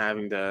 Without me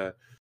having to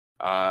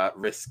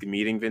risk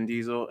meeting Vin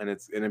Diesel, and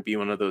it's gonna be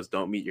one of those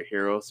 "don't meet your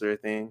hero" sort of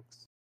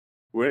things.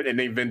 And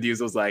then Vin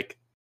Diesel's like,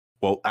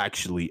 "Well,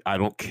 actually, I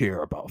don't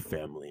care about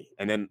family,"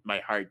 and then my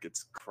heart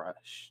gets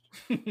crushed.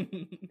 You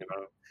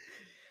know,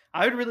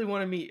 I would really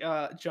want to meet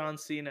John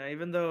Cena,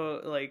 even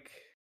though like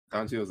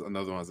Don was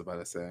another one I was about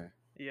to say.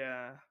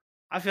 yeah,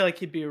 I feel like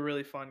he'd be a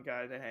really fun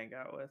guy to hang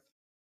out with.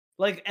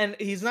 Like, and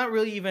he's not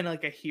really even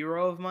like a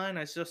hero of mine.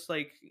 It's just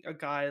like a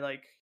guy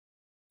like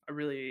I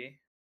really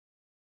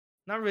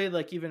not really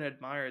like even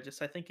admire.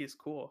 Just I think he's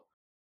cool.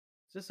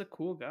 He's just a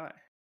cool guy.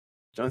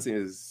 John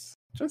Cena's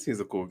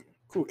a cool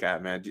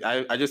cat, man.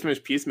 I just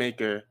finished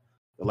Peacemaker,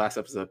 the last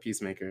episode of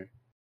Peacemaker.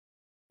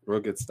 Real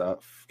good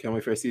stuff. Can't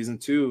wait for season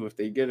 2 if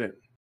they get it.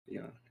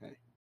 You know, hey,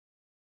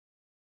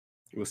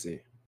 we'll see.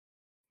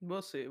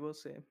 We'll see. We'll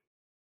see.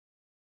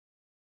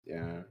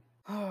 Yeah.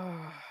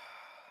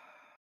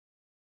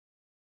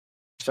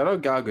 Shout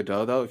out Gal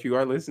Gadot though. If you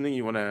are listening,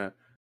 you want to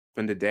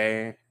spend the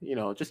day, you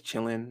know, just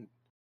chilling,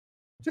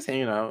 just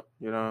hanging out.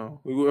 You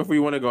know, if we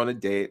want to go on a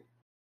date,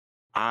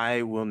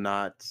 I will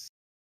not.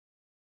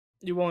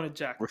 You won't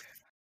eject.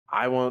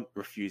 I won't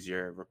refuse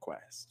your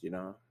request. You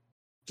know,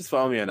 just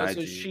follow me on Oh, IG.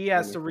 so she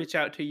has to reach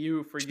out to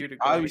you for you to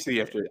go. Obviously, you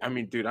have to. I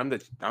mean, dude, I'm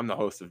the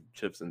host of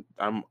Chips and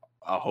I'm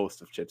a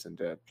host of Chips and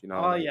Dip. You know.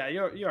 Oh like, yeah,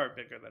 you are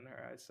bigger than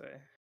her, I'd say.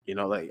 You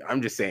know, like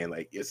I'm just saying,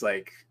 like it's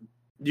like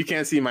you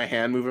can't see my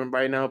hand moving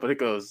right now, but it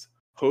goes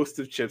host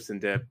of Chips and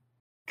Dip,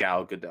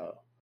 Gal Gadot.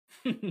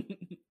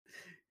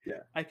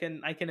 Yeah, I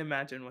can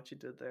imagine what you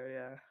did there.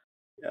 Yeah.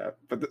 Yeah,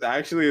 but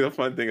actually, the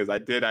fun thing is, I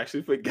did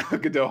actually put Gal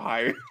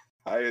Gadot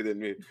higher than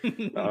me.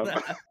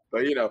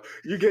 But you know,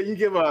 you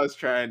get what I was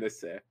trying to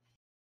say.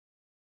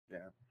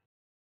 Yeah.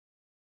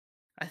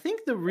 I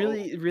think the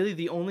really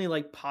the only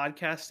like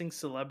podcasting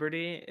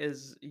celebrity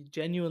is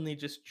genuinely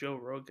just Joe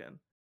Rogan.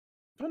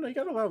 Oh no, you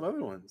got a lot of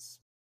other ones.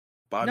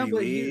 No, Bobby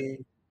but Lee.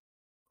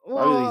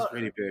 Bobby Lee's Well,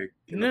 pretty big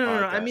in the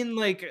no. I podcast. mean,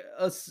 like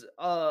a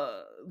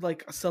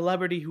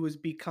celebrity who has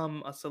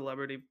become a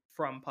celebrity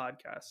from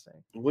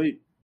podcasting.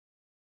 Wait,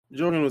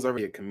 Jordan was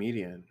already a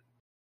comedian.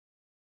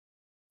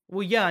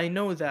 Well, yeah, I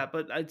know that,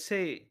 but I'd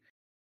say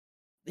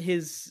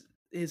his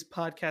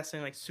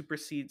podcasting like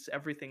supersedes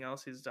everything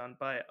else he's done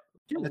by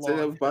Yeah, a I'd say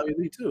that long. with Bobby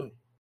Lee too.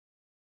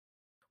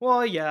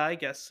 Well, yeah, I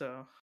guess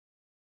so.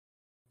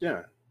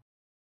 Yeah,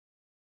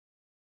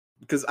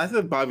 because I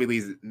think Bobby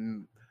Lee's,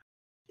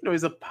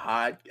 he's a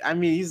pod. I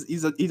mean,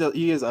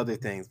 he has other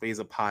things, but he's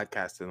a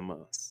podcaster the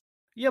most.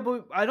 Yeah,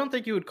 but I don't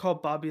think you would call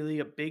Bobby Lee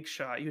a big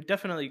shot. You'd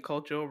definitely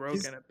call Joe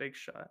He's Rogan a big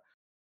shot.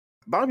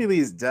 Bobby Lee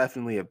is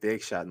definitely a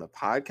big shot in the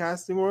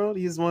podcasting world.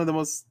 He's one of the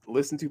most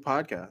listened to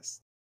podcasts.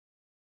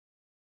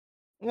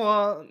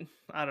 Well,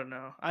 I don't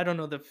know. I don't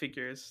know the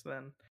figures.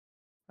 Then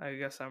I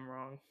guess I'm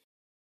wrong.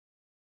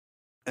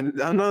 And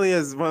not only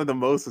has one of the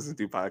most listened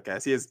to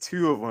podcasts, he has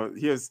two of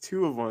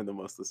one of the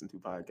most listened to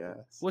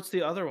podcasts. What's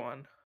the other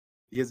one?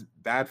 He has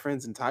Bad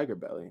Friends and Tiger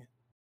Belly.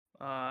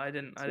 I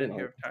didn't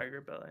hear of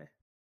Tiger Belly.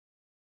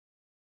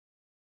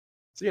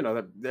 So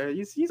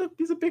he's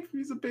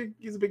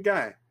a big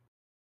guy.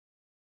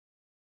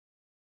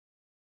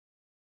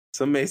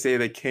 Some may say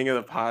the king of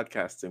the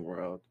podcasting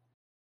world.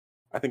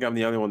 I think I'm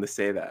the only one to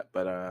say that,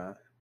 but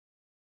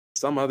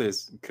some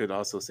others could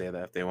also say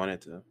that if they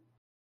wanted to.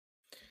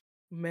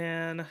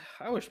 Man,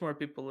 I wish more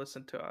people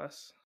listened to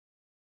us.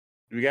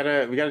 We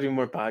gotta do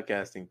more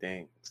podcasting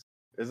things.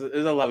 There's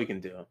a lot we can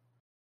do.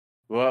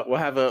 We'll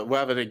have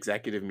an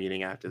executive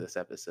meeting after this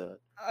episode.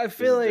 I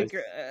feel like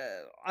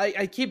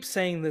I keep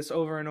saying this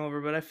over and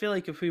over, but I feel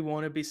like if we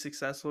want to be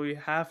successful, we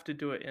have to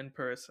do it in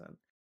person.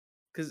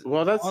 Because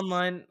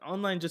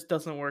online just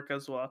doesn't work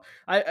as well.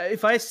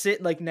 If I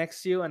sit like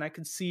next to you and I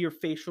can see your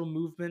facial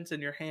movements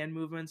and your hand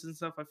movements and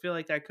stuff, I feel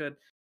like I could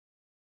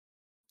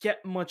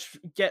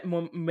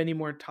many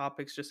more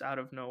topics just out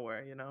of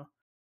nowhere.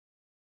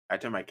 I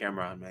turn my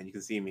camera on, man. You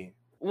can see me.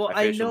 Well,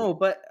 My I facial know,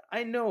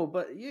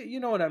 but you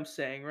know what I'm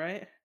saying,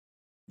 right?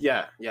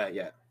 Yeah.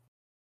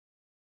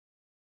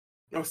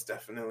 Most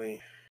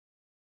definitely.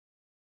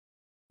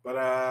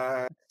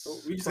 But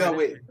we just gotta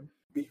wait.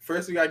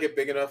 First, we gotta get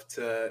big enough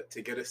to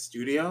get a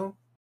studio,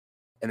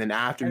 and then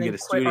after we get a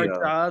quit our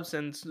studio, jobs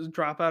and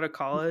drop out of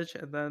college,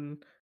 and then.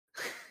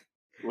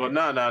 well,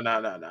 no.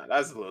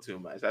 That's a little too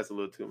much.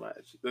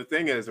 The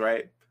thing is,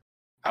 right?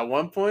 At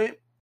one point,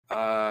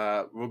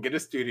 we'll get a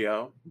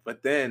studio,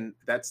 but then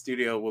that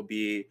studio will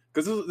be,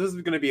 because this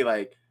is gonna be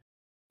like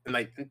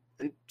in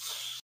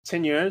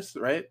 10 years,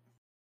 right?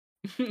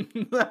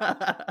 In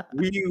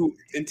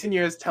 10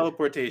 years,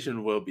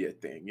 teleportation will be a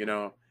thing.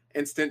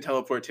 Instant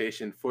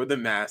teleportation for the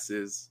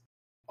masses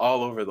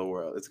all over the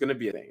world. It's gonna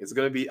be a thing. It's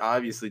gonna be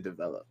obviously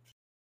developed.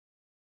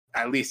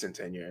 At least in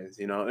 10 years,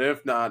 and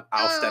if not,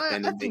 I'll step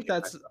in. I think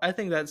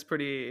that's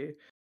pretty.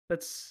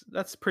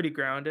 That's pretty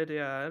grounded.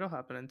 Yeah, it'll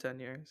happen in 10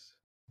 years.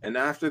 And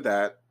after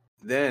that,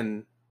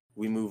 then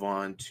we move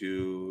on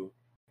to.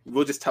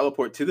 We'll just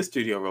teleport to the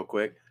studio real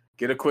quick,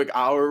 get a quick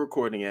hour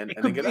recording in,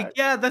 and then get out.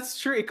 Yeah, that's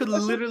true. It could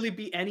literally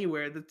be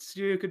anywhere. The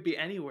studio could be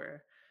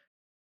anywhere.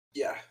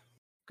 Yeah,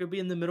 could be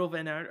in the middle of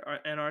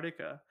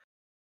Antarctica.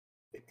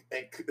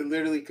 It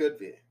literally could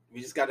be.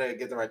 We just gotta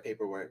get the right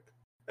paperwork.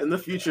 In the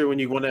future, when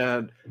you want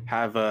to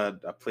have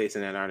a place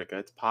in Antarctica,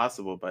 it's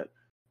possible, but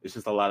it's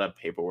just a lot of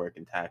paperwork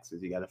and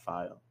taxes you got to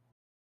file.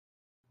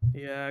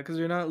 Yeah, because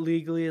you're not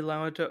legally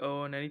allowed to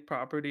own any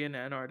property in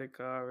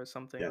Antarctica or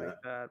something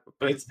like that.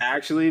 But it's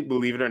actually,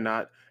 believe it or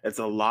not, it's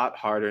a lot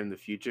harder in the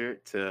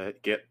future to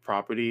get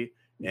property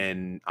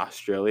in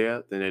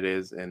Australia than it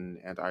is in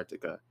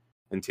Antarctica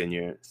in 10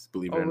 years.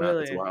 Believe it or not,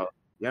 it's wild.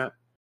 Yeah.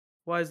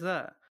 Why is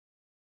that?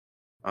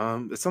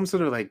 It's some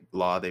sort of like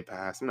law they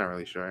passed. I'm not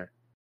really sure.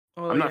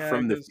 I'm not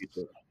from the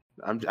future.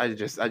 I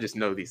just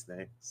know these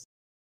things.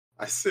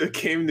 It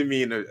came to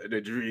me in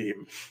a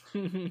dream.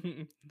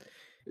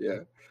 Yeah.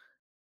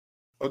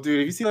 Oh, dude,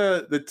 have you seen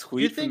the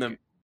tweet from them?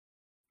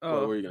 Oh,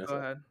 what were you gonna say? Go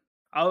ahead.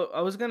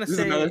 I was gonna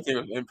say another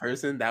thing in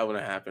person that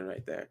wouldn't happen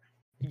right there.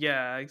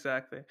 Yeah,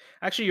 exactly.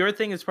 Actually, your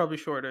thing is probably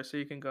shorter, so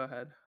you can go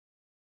ahead.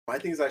 My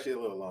thing is actually a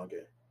little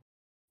longer.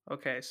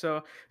 Okay,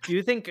 so do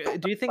you think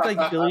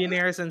like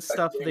billionaires and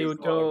stuff they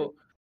would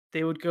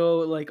go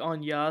like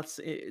on yachts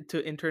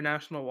to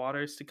international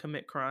waters to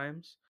commit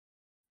crimes?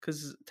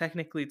 Because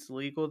technically it's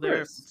legal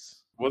there.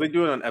 Well, they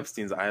do it on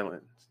Epstein's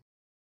Island,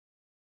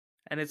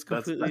 and it's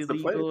completely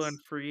legal and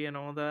free and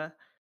all that.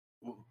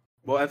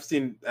 Well,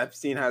 Epstein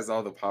has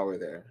all the power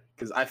there,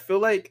 because I feel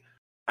like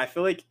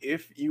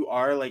if you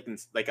are like in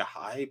like a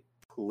high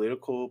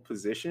political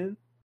position,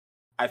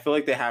 I feel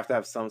like they have to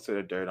have some sort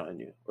of dirt on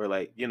you, or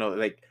like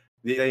like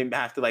they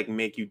have to like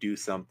make you do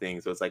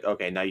something. So it's like,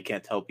 okay, now you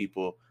can't tell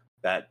people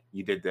that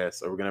you did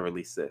this, or we're gonna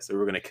release this, or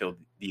we're gonna kill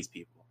these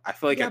people. I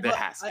feel like there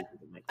has to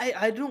be.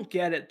 I don't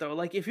get it though.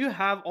 Like, if you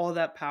have all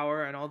that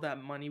power and all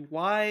that money,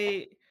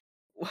 why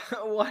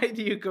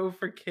do you go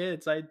for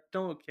kids? I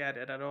don't get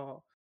it at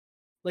all.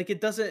 Like,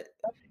 it doesn't.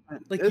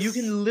 Like, you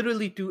can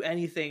literally do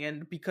anything,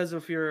 and because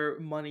of your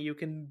money, you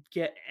can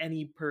get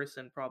any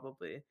person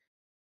probably.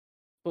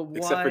 But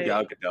Except for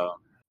Gal why Gadot.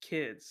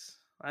 kids?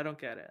 I don't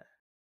get it.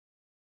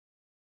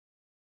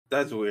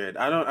 That's weird.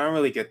 I don't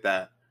really get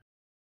that.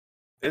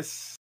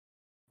 It's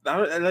I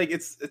don't like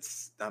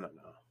it's I don't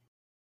know.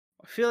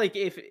 I feel like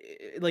if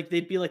like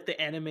they'd be like the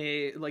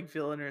anime like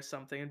villain or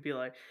something and be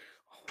like,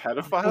 "Oh, don't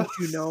you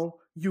Pedophiles? know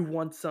you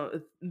want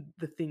some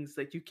the things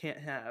that you can't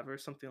have," or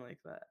something like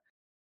that.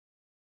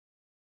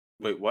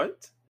 Wait,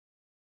 what?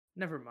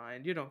 Never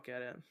mind, you don't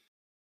get it.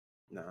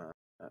 Nah.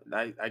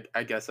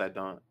 I guess I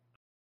don't.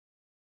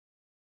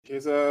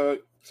 Here's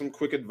some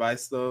quick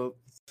advice though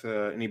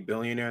to any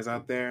billionaires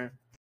out there.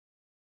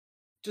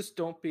 Just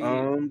don't be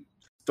Um,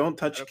 don't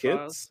touch pedophiles.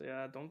 kids.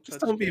 Yeah, don't Just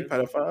touch don't be a kids.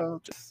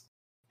 pedophile. Just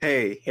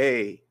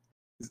hey,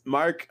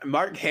 Mark,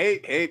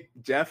 hey,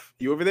 Jeff,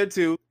 you over there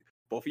too.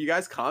 Both of you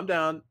guys, calm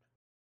down.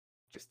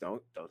 Just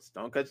don't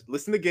touch.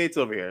 Listen to Gates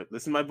over here.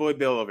 Listen to my boy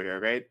Bill over here,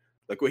 right?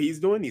 Like what he's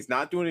doing. He's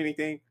not doing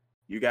anything.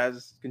 You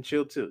guys can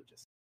chill too.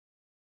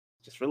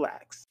 Just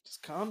relax.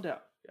 Just calm down,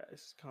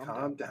 guys.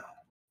 Calm down.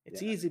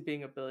 It's Yeah. easy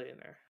being a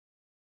billionaire.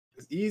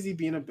 It's easy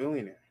being a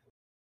billionaire.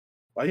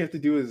 All you have to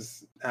do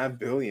is have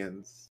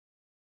billions.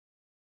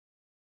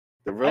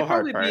 The real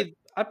hard part.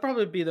 I'd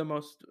probably be the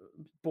most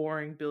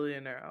boring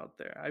billionaire out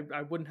there.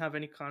 I wouldn't have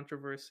any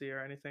controversy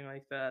or anything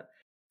like that.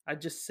 I'd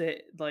just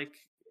sit like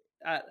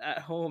at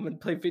home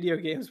and play video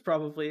games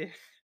probably.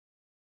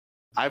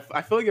 I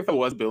feel like if I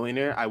was a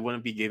billionaire, I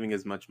wouldn't be giving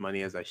as much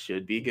money as I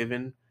should be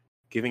giving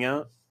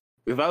out.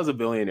 If I was a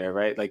billionaire,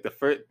 right? Like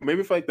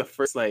maybe for like the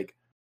first like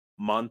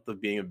month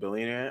of being a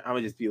billionaire, I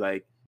would just be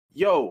like,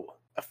 "Yo,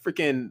 a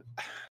freaking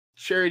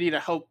charity to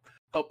help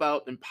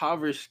out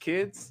impoverished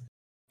kids.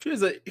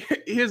 Here's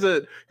here's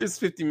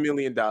 $50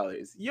 million.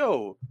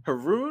 Yo,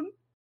 Haroon,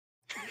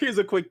 here's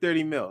a quick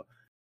 30 mil.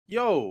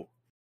 Yo,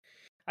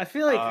 I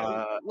feel like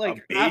a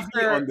baby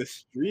after on the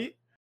street.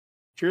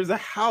 Here's a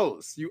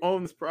house. You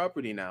own this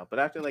property now. But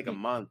after like a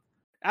month,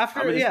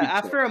 after I'ma just be chill.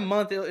 after a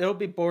month it'll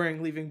be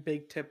boring leaving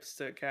big tips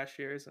to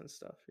cashiers and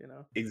stuff, you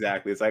know.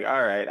 Exactly. It's like,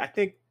 all right, I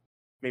think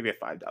maybe a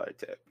 $5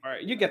 tip. All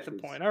right, you get the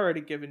point. I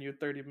already given you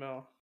 30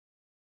 mil.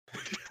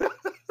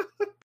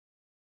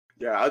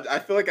 Yeah, I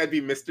feel like I'd be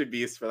Mr.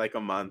 Beast for like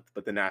a month,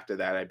 but then after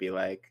that, I'd be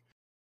like,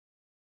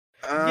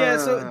 Yeah,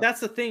 so that's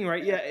the thing,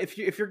 right? Yeah, if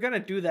you're gonna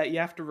do that, you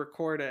have to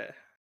record it.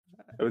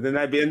 But then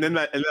I'd be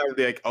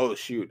like, oh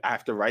shoot, I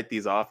have to write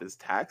these off as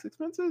tax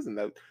expenses,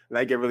 and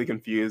I get really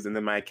confused, and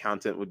then my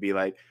accountant would be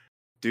like,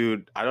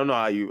 dude, I don't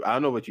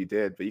know what you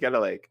did, but you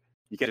can't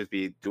just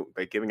be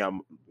giving out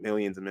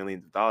millions and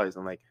millions of dollars.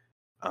 I'm like,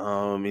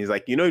 he's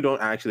like, you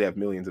don't actually have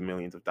millions and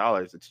millions of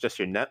dollars. It's just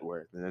your net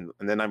worth. And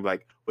then I'm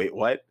like, wait,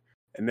 what?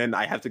 And then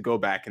I have to go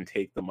back and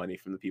take the money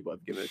from the people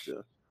I've given it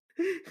to.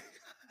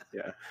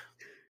 Yeah.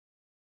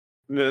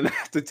 And then I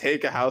have to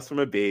take a house from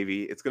a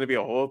baby. It's gonna be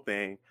a whole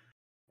thing,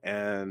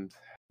 and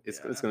it's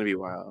gonna be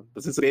wild.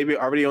 But since the baby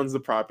already owns the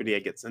property, I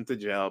get sent to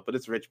jail. But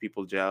it's rich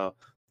people jail,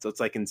 so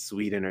it's like in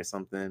Sweden or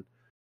something.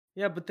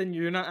 Yeah, but then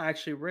you're not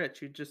actually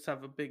rich. You just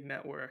have a big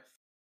net worth.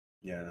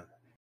 Yeah.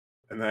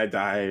 And then I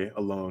die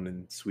alone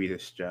in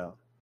Swedish jail.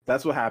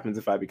 That's what happens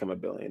if I become a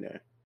billionaire.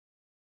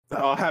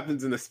 That all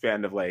happens in the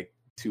span of like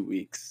 2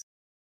 weeks.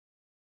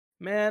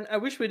 Man, I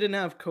wish we didn't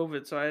have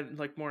COVID, so I had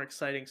like more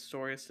exciting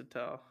stories to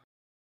tell.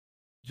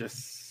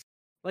 Just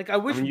like I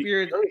wish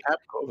weird. You already had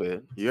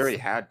COVID. You already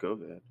had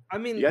COVID. I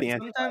mean,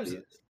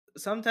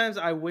 sometimes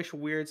I wish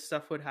weird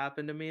stuff would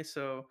happen to me,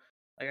 so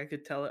like I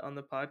could tell it on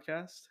the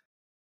podcast,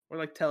 or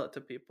like tell it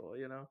to people.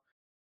 You know,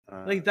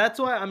 like that's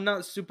why I'm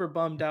not super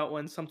bummed out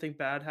when something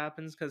bad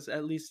happens, because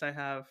at least I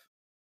have,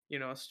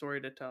 a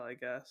story to tell, I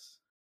guess.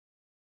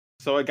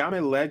 So I got my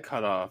leg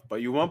cut off,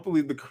 but you won't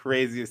believe the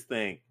craziest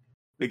thing.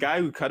 The guy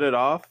who cut it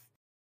off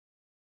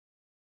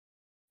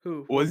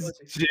was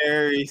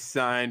Jerry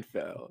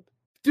Seinfeld.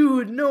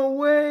 Dude, no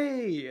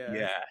way.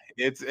 Yeah,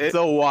 it's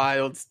a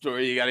wild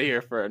story. You got to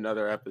hear for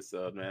another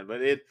episode, man.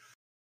 But it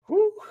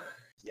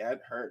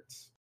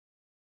hurts.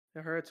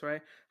 It hurts,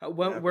 right?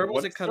 Where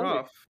was it cut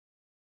off?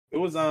 It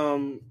was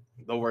the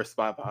worst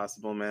spot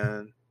possible,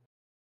 man.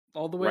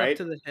 All the way up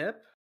to the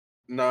hip?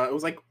 No, it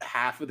was like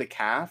half of the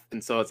calf,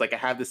 and so it's like I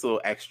have this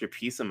little extra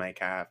piece of my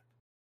calf,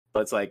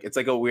 but it's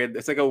like a weird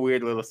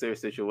little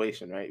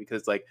situation, right?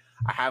 Because like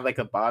I have like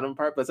a bottom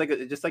part, but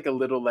it's just like a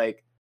little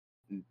like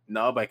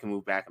nub I can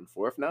move back and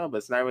forth now, but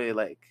it's not really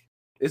like,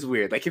 it's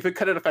weird. Like if it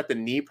cut it off at the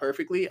knee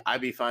perfectly, I'd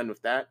be fine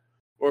with that.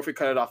 Or if it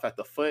cut it off at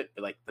the foot,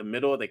 like the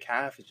middle of the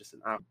calf is just an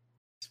odd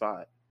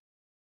spot.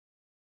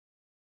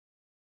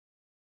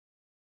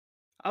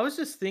 I was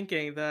just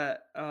thinking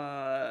that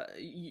the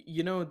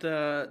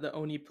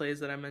Oni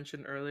plays that I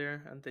mentioned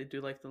earlier, and they do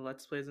like the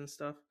Let's Plays and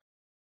stuff.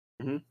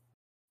 Mm-hmm.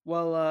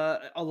 Well,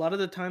 a lot of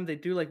the time they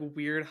do like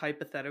weird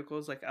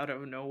hypotheticals, like out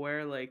of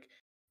nowhere. Like,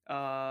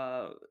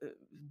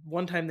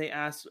 one time they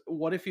asked,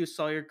 "What if you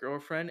saw your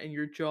girlfriend and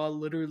your jaw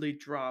literally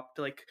dropped,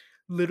 like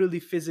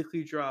literally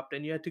physically dropped,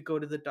 and you had to go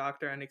to the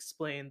doctor and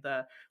explain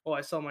that, oh,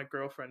 I saw my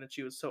girlfriend and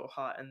she was so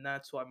hot, and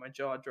that's why my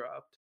jaw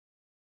dropped."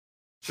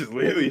 Just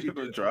literally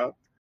dropped.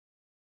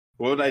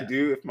 What would I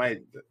do if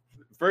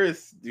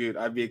first, dude,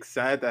 I'd be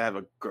excited to have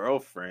a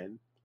girlfriend.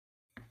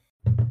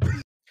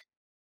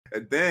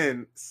 And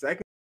then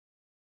secondly,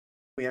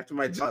 after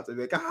my jaw, I'd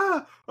be like,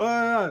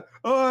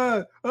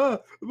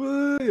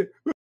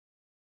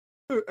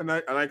 and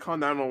I call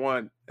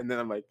 911, and then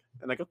I'm like,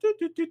 and I go, "Toot,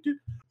 toot, toot, toot.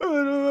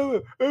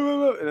 And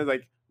it's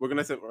like, we're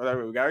gonna send,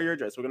 whatever, we got your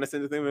address, we're gonna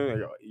send the thing,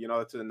 to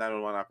the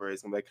 911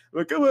 operator. I'm like,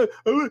 come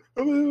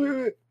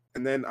on.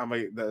 And then I'm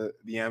like, the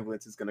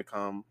ambulance is gonna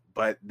come,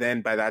 but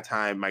then by that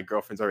time, my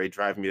girlfriend's already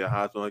driving me to the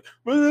hospital. Like,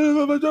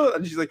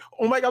 and she's like,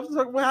 oh my God,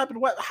 what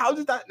happened? How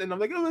did that? And I'm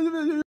like,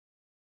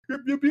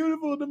 you're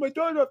beautiful, and then my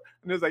jaw dropped.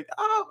 And it's like,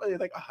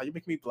 you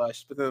make me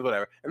blush. But then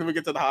whatever. And then we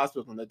get to the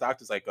hospital, and the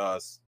doctor's like,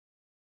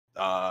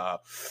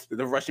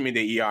 they're rushing me to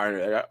the ER.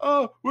 And like,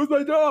 oh, where's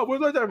my jaw?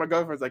 Where's my jaw? My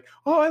girlfriend's like,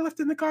 oh, I left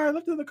it in the car. I'm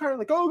like,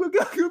 oh, go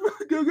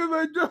get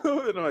my jaw.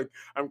 And I'm like,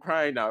 I'm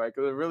crying now, right?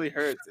 Because it really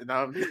hurts. And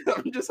I'm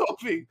just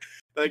hoping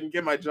that I can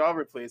get my jaw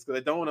replaced, because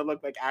I don't want to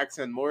look like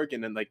Accent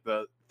Morgan in like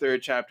the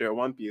third chapter of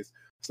One Piece.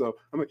 So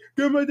I'm like,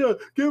 get my jaw.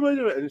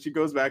 And she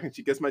goes back and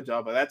she gets my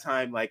jaw. By that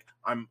time, like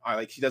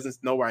she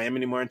doesn't know where I am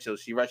anymore until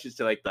she rushes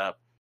to like the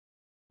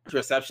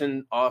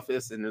reception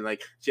office, and then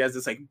like she has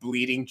this like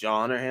bleeding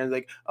jaw in her hand,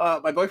 like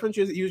my boyfriend,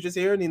 he was just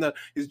here, and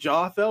his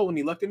jaw fell when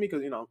he looked at me,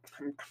 because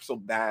I'm so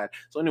bad.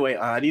 So anyway,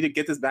 I need to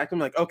get this back to him.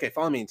 Like, okay,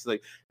 follow me. And she's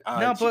like,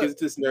 she gives it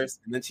to this nurse,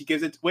 and then she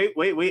gives it,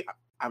 wait,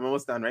 I'm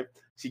almost done, right?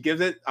 She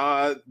gives it,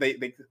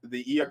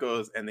 the ER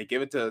goes and they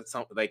give it to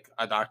some like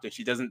a doctor.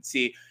 She doesn't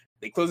see.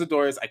 They close the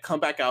doors. I come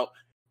back out.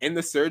 In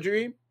the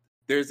surgery,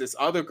 there's this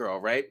other girl,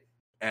 right?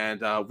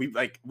 And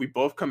we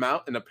both come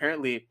out, and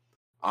apparently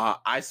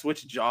I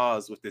switched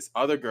jaws with this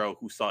other girl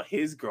who saw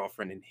his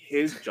girlfriend and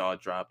his jaw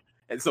dropped.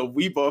 And so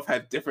we both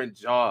have different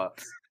jaws.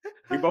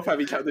 We both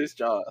have each other's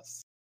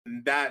jaws.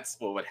 And that's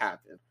what would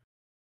happen.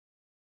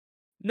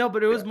 No,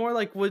 but it was more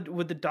like,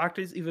 would the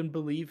doctors even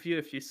believe you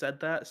if you said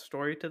that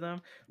story to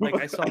them?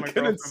 Like, I saw my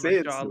girlfriend's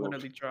jaw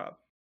literally drop.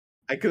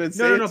 I couldn't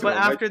say it. No, but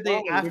after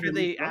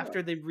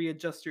they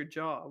readjust your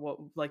jaw,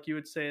 what you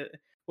would say?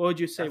 What would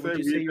you say? Would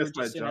you say you were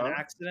just in an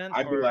accident?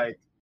 I'd be like,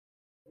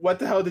 what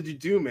the hell did you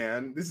do,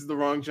 man? This is the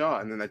wrong jaw.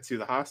 And then I'd sue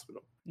the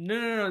hospital.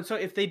 No. So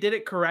if they did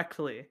it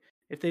correctly,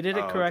 they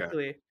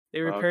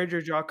repaired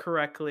your jaw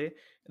correctly,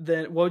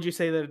 then what would you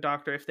say to the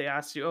doctor if they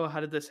asked you, oh, how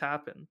did this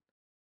happen?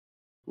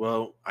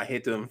 Well, I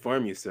hate to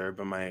inform you, sir,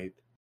 but my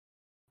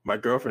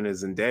girlfriend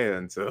is Zendaya,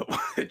 and so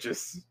it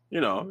just,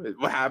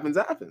 what happens.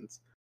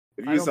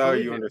 If you saw her,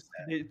 you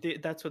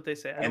understand. That's what they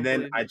say. And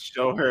then I'd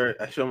show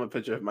him a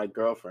picture of my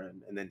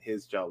girlfriend, and then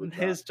his jaw would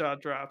drop. His jaw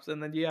drops,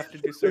 and then you have to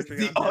do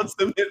surgery.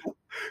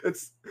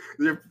 It's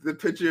the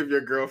picture of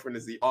your girlfriend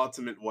is the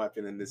ultimate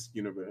weapon in this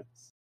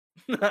universe.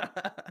 Yeah.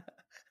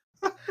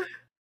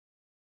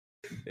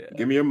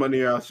 Give me your money,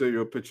 or I'll show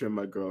you a picture of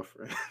my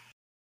girlfriend.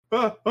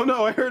 Oh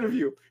no, I heard of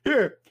you.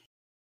 Here.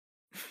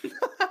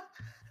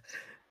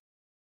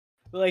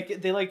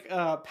 Like they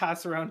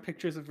pass around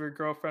pictures of your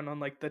girlfriend on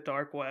like the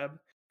dark web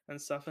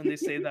and stuff, and they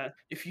say that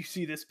if you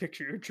see this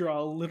picture, your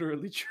jaw will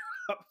literally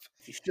drop.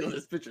 If you steal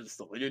this picture,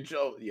 your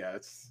jaw, yeah,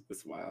 it's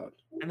wild.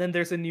 And then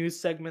there's a news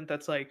segment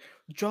that's like,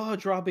 jaw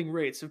dropping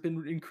rates have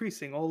been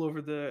increasing all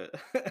over the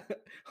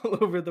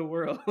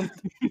world.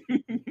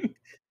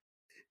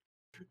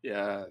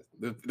 Yeah,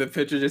 the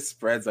picture just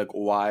spreads like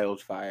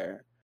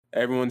wildfire.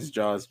 Everyone's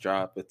jaws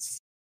drop.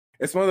 It's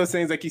one of those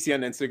things like you see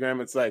on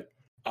Instagram. It's like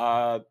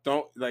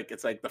don't like,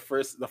 it's like the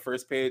first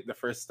page, the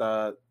first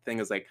thing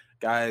is like,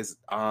 guys,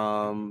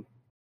 don't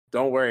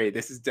worry,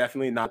 this is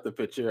definitely not the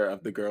picture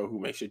of the girl who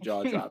makes your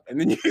jaw drop. And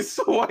then you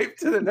swipe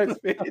to the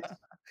next page,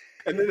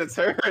 and then it's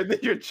her, and then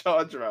your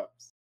jaw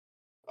drops.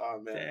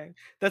 Oh man, dang.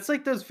 That's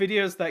like those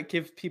videos that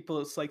give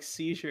people like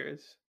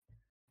seizures.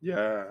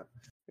 Yeah,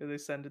 they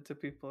send it to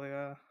people.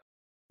 Yeah,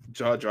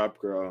 jaw drop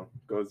girl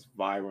goes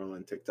viral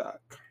on TikTok.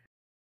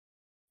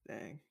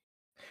 Dang.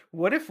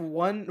 What if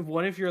one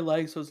of your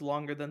legs was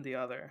longer than the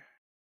other?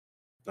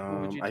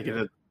 What would you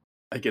do?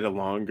 I get a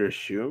longer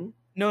shoe?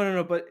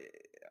 No, but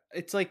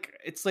it's like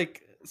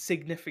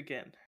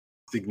significant.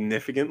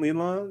 Significantly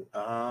long?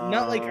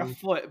 Not like a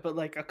foot, but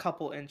like a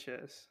couple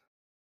inches.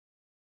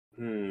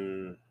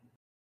 I'd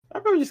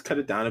probably just cut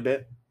it down a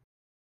bit.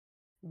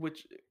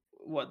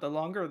 The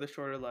longer or the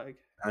shorter leg?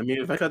 I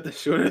mean, if I cut the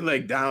shorter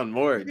leg down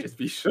more, it'd just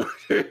be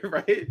shorter,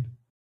 right?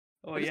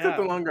 Oh, yeah. Cut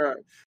the longer.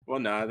 Well,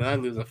 no, then I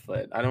lose a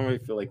foot. I don't really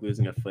feel like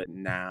losing a foot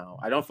now.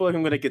 I don't feel like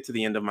I'm going to get to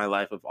the end of my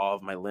life of all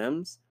of my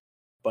limbs,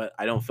 but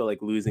I don't feel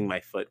like losing my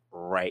foot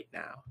right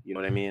now. You know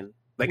what I mean?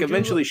 Like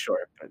eventually,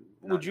 sure. But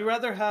would you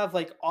rather have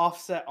like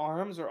offset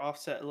arms or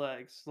offset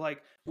legs?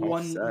 Like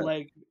one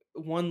leg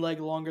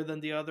longer than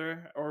the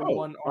other, or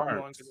one arm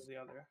longer than the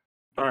other?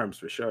 Arms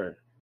for sure.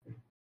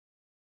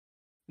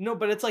 No,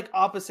 but it's like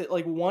opposite.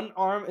 Like one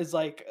arm is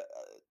like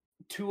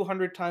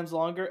 200 times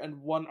longer,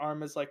 and one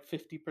arm is like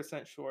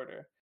 50%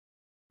 shorter.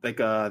 Like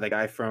the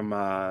guy from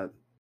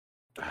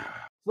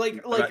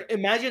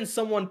imagine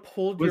someone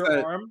pulled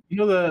your arm. You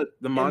know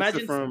the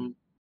monster from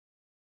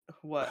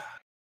what?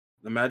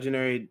 The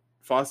Imaginary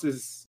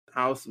Foster's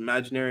House,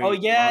 Imaginary. Oh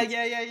yeah,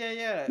 monster.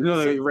 Yeah. You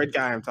know the red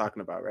guy I'm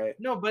talking about, right?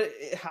 No, but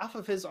half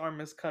of his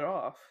arm is cut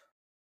off.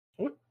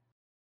 What?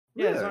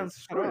 Yeah, his Yeah, arm's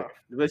it's cut short. off.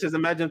 But just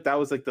imagine if that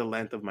was like the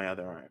length of my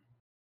other arm.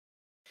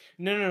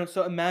 No.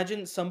 So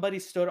imagine somebody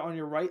stood on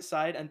your right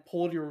side and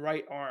pulled your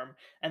right arm,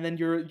 and then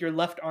your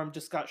left arm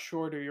just got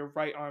shorter, your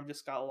right arm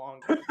just got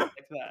longer,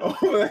 like that.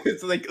 Oh,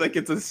 it's like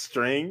it's a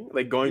string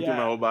like going through my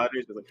Yeah. whole body.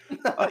 It's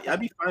just like, I'd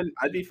be fine.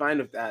 I'd be fine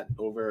with that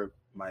over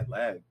my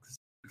legs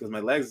because my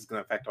legs is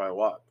gonna affect how I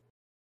walk.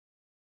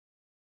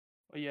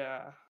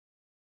 Yeah.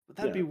 But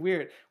that'd be Yeah.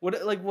 weird.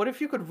 What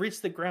if you could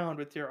reach the ground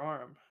with your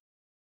arm?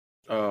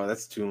 Oh,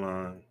 that's too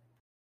long.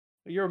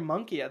 You're a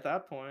monkey at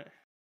that point.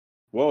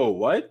 Whoa,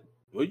 what?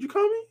 What'd you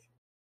call me?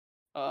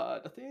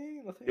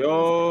 Nothing.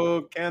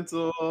 Yo,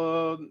 canceled.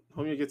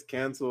 Homie gets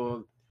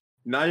canceled.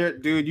 Now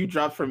dude. You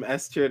dropped from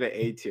S tier to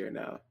A tier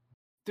now.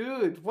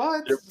 Dude,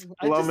 what? You're I just said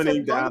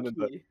plummeting down in the.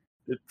 monkey.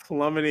 You're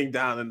plummeting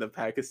down in the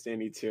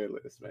Pakistani tier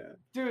list, man.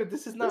 Dude,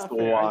 this is It's not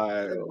fair.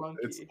 I just said wild.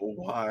 It's monkey.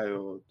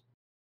 wild.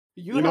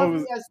 You You have know,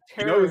 me as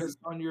you know, terrorist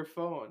on your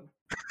phone.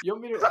 You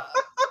want me to?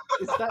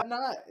 Is that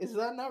not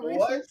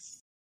what?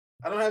 racist?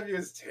 I don't have you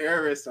as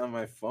terrorist on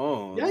my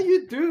phone. Yeah,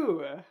 you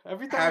do.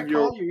 Every time Have I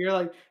your- call you, you're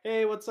like,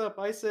 "Hey, what's up,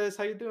 ISIS?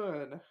 How you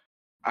doing?"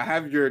 I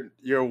have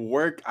your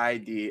work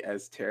ID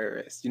as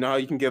terrorist. You know how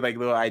you can get like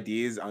little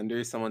IDs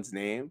under someone's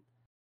name?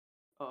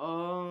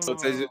 Oh, So it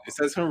says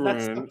that's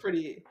Haroon,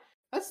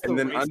 That's the and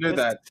then under racist.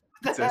 that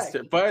What it the says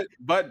heck? but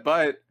That's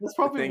the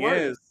probably thing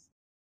worse. is,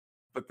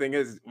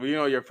 you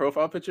know what your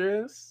profile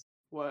picture is?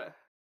 What?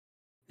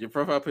 Your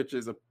profile picture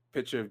is a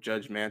picture of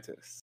Judge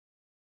Mantis.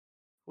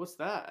 What's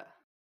that?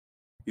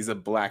 He's a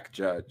black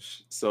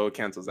judge, so it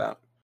cancels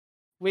out.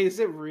 Wait, is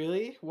it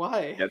really?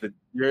 Why? Yeah,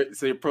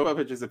 your profile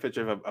picture is a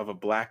picture of a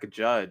black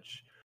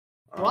judge.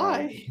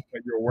 Why?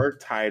 But your work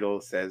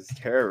title says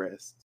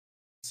terrorist.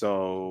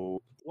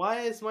 So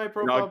Why is my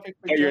profile picture?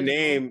 but your Judge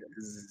name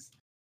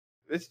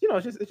Mantis? is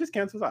it just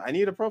cancels out. I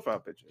need a profile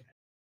picture.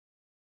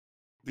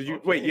 Wait,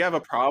 Okay. you have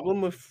a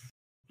problem with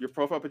your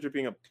profile picture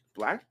being a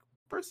black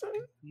person?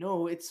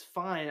 No, it's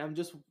fine. I'm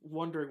just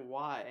wondering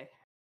why.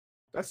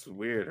 That's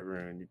weird,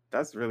 Arun.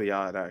 That's really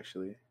odd,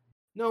 actually.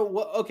 No,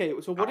 what? Okay,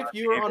 so what if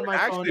you were on my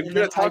phone? Actually, we're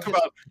gonna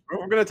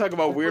talk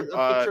about weird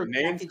a picture of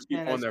names Jackie for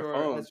people Chan on their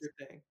as phones. your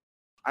thing?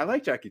 I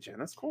like Jackie Chan.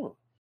 That's cool.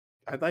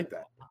 I like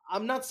that.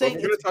 I'm not But saying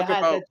we're gonna it's talk bad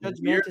about that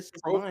Judge weird Mantis is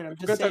pro- mine. I'm we're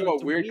just gonna saying talk about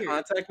it's weird weird.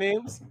 contact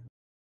names.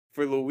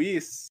 For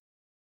Luis,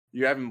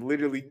 you have him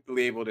literally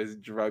labeled as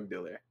drug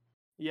dealer.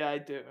 Yeah, I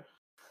do.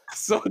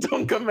 So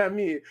don't come at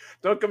me.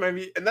 Don't come at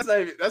me. And that's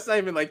not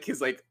even like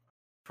his like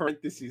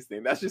parentheses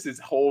thing. That's just his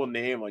whole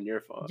name on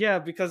your phone. Yeah,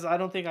 because I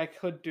don't think I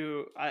could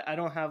do. I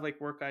don't have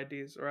like work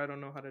IDs, or I don't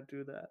know how to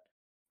do that.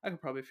 I could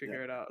probably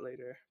figure it out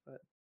later,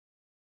 but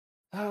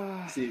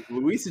See,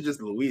 Luis is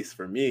just Luis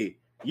for me.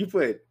 You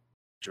put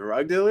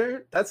drug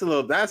dealer, that's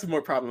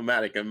more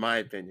problematic in my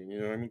opinion. You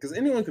know what I mean? Because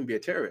anyone can be a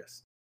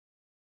terrorist.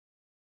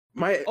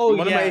 One of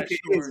my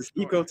AKAs is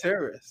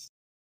eco-terrorist.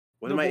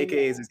 One of my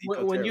AKAs is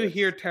eco-terrorist. When you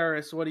hear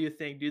terrorist, what do you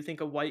think? Do you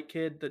think a white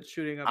kid that's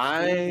shooting up?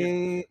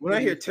 When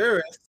I hear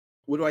terrorist,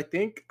 what do I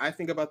think? I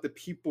think about the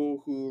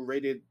people who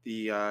raided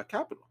the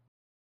Capitol.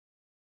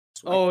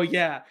 Oh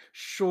yeah,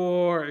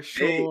 sure.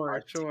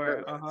 You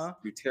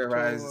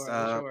terrorized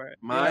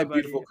my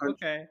beautiful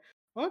country.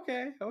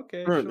 Okay.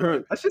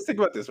 Sure. Let's just think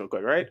about this real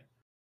quick, right?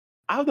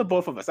 Out of the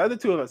both of us, out of the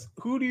two of us,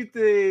 who do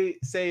you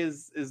say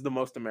is the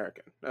most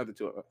American out of the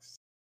two of us?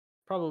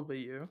 Probably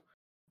you.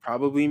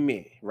 Probably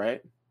me,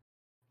 right?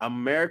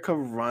 America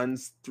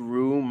runs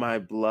through my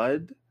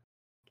blood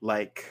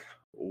like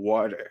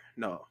water.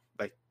 No,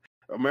 like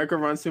America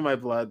runs through my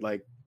blood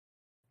like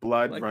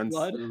blood runs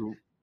through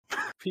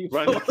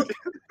people.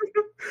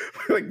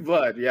 Like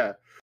blood, yeah.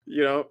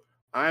 You know,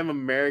 I'm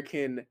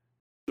American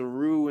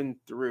through and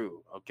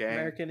through, okay?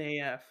 American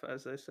AF,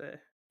 as they say.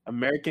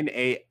 American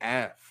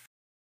AF.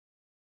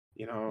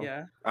 You know,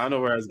 yeah. I don't know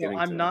where I was getting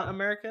to. I'm not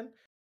American?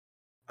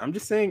 I'm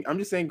just saying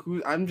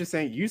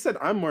you said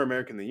I'm more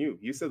American than you.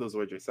 You said those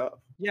words yourself.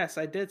 Yes,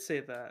 I did say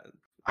that.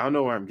 I don't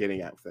know where I'm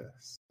getting at with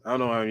this. I don't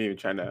know why I'm even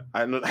trying to.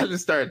 I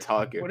just started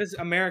talking. What does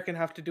American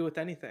have to do with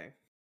anything?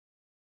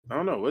 I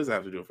don't know. What does that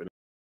have to do with it?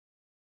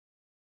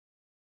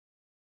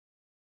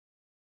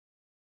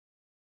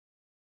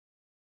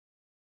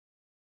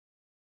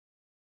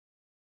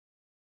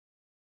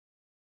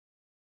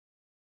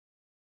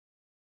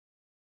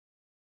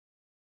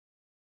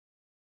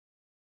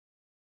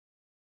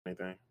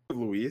 Anything.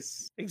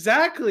 Luis.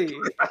 Exactly.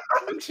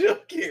 I'm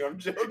joking.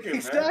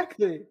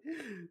 Exactly.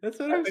 Man. That's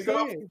what I'm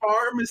saying.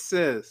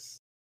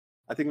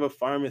 I think of a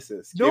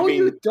pharmacist. No,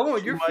 you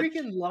don't. You're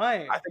freaking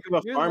lying. I think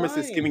of a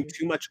pharmacist giving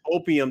too much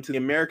opium to the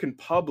American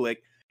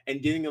public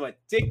and getting them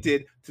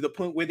addicted to the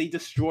point where they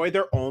destroy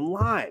their own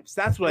lives.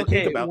 That's what I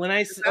think about. When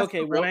I say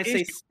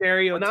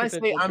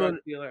stereotypical drug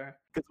dealer.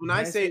 Because when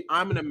I say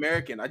I'm an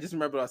American, I just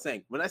remember what I was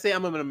saying. When I say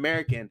I'm an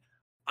American,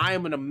 I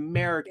am an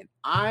American.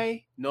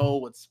 I know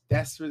what's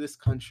best for this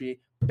country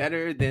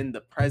better than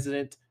the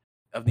president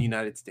of the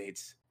United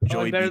States.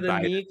 Better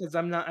than me because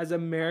I'm not as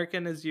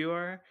American as you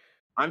are.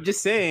 I'm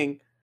just saying,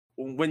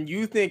 when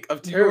you think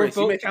of terrorists,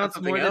 your vote counts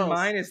more than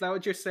mine. Is that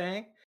what you're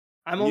saying?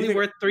 I'm When you only think,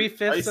 worth are you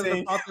 3/5 of the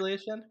saying?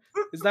 population.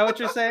 Is that what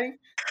you're saying?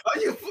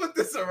 How you flip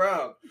this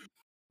around?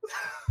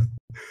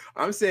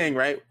 I'm saying,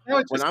 right, Is that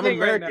what when you're I'm saying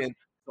right now? American,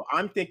 so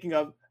I'm thinking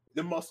of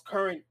the most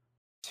current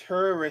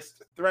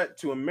terrorist threat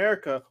to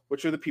America,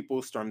 which are the people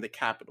who stormed the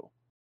Capitol.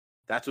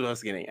 That's what I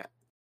was getting at.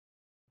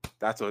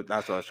 That's what I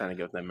was trying to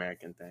get with the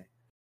American thing.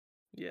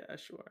 Yeah,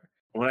 sure.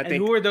 When I And who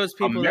think were those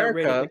people that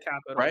raided the America,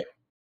 Capitol? right?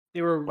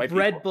 They were White people.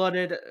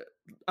 red-blooded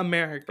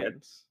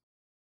Americans.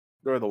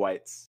 They're the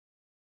whites.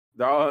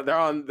 They're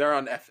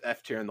on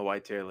F tier and the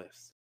white tier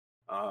list.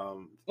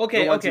 The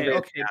Okay, ones who okay, raided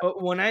okay.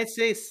 But when I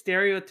say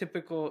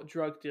stereotypical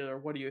drug dealer,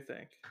 what do you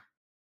think?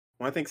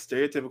 When I think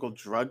stereotypical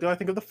drug dealer, I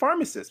think of the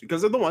pharmacists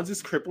because they're the ones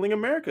who's crippling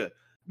America.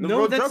 The No,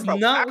 real that's drug problem.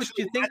 not what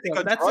Actually, you when I think think of.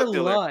 of That's a drug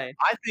dealer, lie.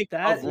 I think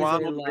That of is a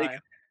Ronald lie. Reagan.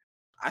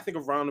 I think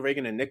of Ronald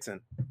Reagan and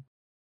Nixon.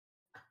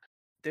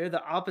 They're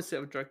the opposite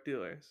of drug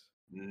dealers.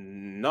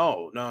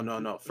 No.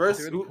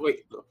 First,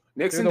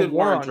 Nixon They're the did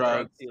war war on on drug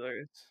drugs.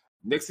 dealers.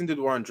 Nixon did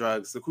war on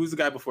drugs. So who's the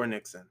guy before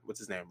Nixon? What's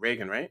his name?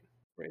 Reagan, right?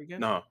 Reagan?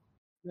 No.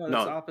 No,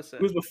 that's the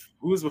opposite.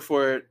 Who's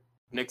before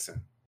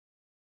Nixon?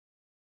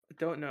 I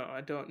don't know.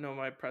 I don't know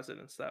my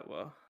presidents that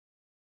well.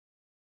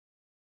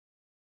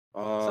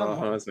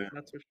 Hold on a second.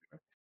 That's for sure.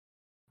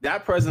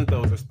 That president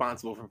though was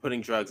responsible for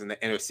putting drugs in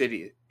the inner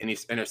cities,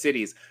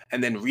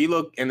 and then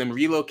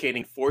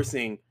relocating,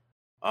 forcing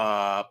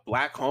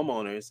black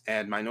homeowners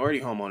and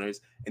minority homeowners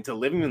into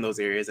living in those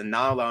areas and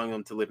not allowing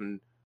them to live in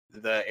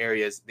the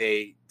areas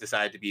they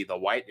decided to be the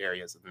white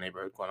areas of the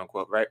neighborhood, quote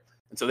unquote, right?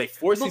 And so they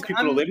force these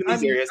people to live in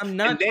these areas, I'm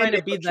not and then trying they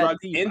to be put that drugs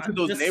deep. into I'm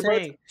those just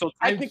neighborhoods. saying. So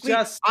I'm technically,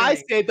 just I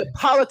saying. say the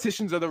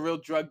politicians are the real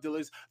drug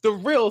dealers, the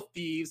real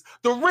thieves,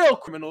 the real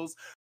criminals.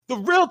 The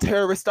real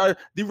terrorists are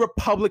the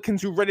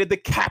Republicans who raided the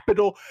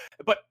Capitol.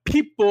 But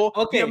people,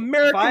 the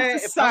American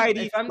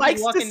society,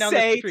 likes to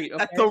say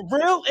that the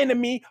real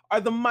enemy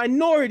are the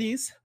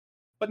minorities.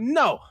 But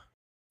no.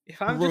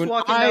 If I'm just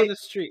walking down the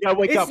street,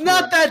 it's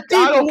not that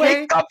deep, okay?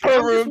 Wake up,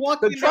 Haroon.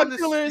 The drug the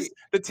dealers, street.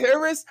 the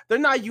terrorists, they're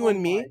not you and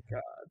me.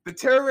 God. The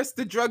terrorists,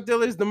 the drug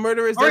dealers, the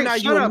murderers, they're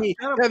not you and me.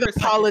 They're the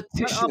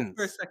politicians. Shut up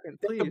for a second,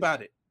 please. Think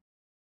about it.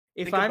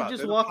 If I'm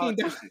just walking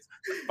down,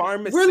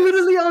 pharmacists, we're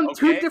literally on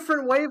two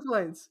different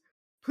wavelengths.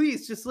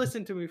 Please just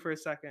listen to me for a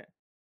second.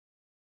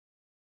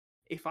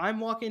 If I'm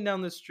walking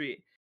down the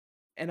street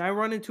and I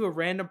run into a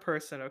random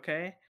person,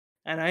 okay,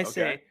 and I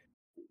say,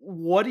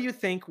 what do you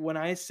think when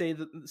I say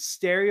the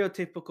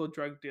stereotypical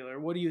drug dealer?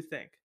 What do you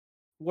think?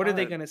 What are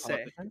they going to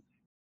say?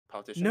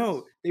 Politicians?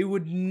 No, they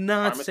would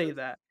not say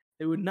that.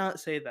 They would not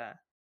say that.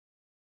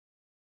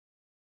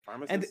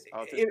 And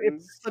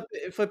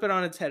flip it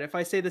on its head. If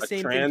I say the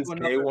same thing to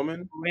another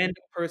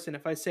random person,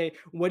 if I say,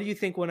 what do you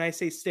think when I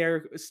say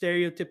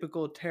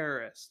stereotypical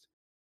terrorist?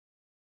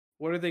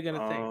 What are they going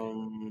to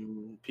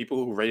think?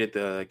 People who raided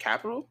the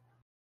Capitol?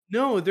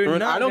 No, they're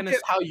not. I don't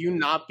get how you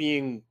not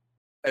being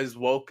as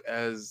woke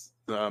as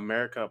the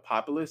America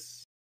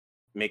populace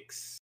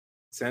makes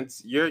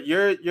sense.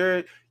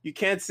 You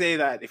can't say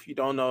that if you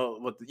don't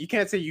know you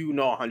can't say you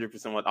know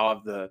 100% what all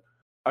of the.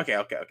 Okay.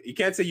 You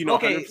can't say you know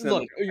 100%.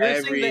 Look,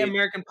 you're saying the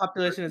American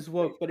population is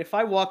woke, but if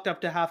I walked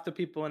up to half the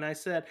people and I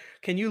said,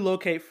 "Can you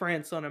locate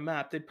France on a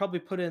map?" They'd probably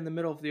put it in the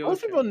middle of the ocean.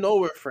 Most people know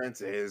where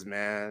France is,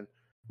 man.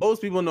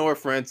 Most people know where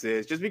France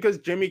is. Just because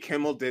Jimmy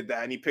Kimmel did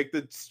that and he picked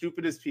the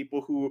stupidest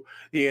people who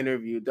he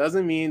interviewed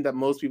doesn't mean that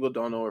most people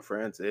don't know where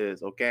France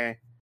is. Okay.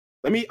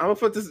 I'm gonna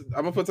put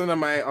something on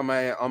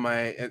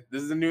my.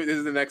 This is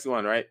the next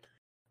one, right?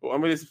 Well,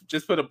 I'm gonna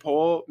just put a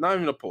poll. Not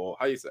even a poll.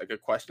 How you say, like a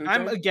question?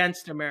 I'm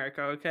against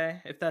America.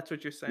 Okay, if that's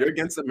what you're saying. You're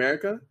against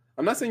America?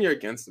 I'm not saying you're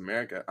against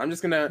America. I'm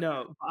just gonna.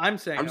 No, I'm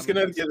saying. I'm just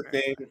gonna get a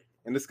thing,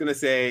 and it's gonna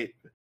say,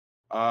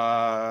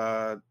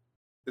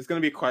 it's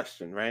gonna be a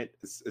question, right?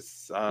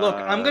 Look,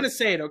 I'm gonna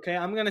say it. Okay,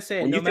 I'm gonna say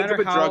it. When you think of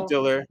a drug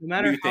dealer, no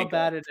matter how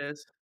bad it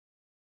is.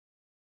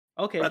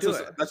 Okay, that's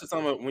just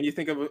something. When you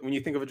think of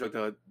a drug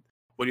dealer,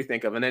 what do you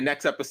think of? And then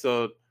next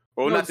episode.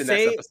 Well, not the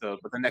next episode,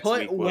 but the next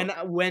week.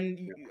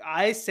 When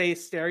I say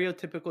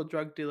stereotypical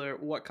drug dealer,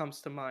 what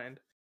comes to mind?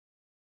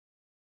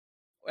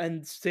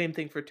 And same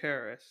thing for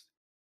terrorist.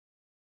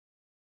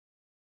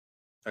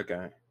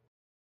 Okay.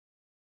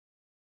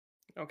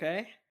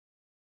 Okay?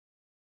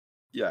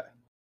 Yeah.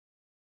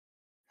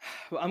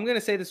 Well, I'm going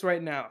to say this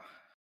right now.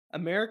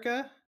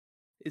 America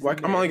is...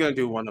 I'm only going to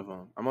do one of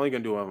them.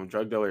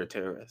 Drug dealer or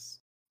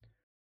terrorist.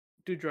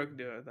 Do drug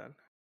dealer then.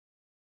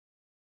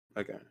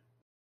 Okay.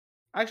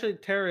 Actually,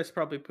 terrorist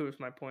probably proves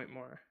my point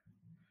more.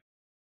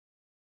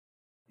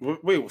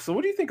 Wait, so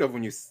what do you think of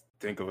when you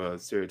think of a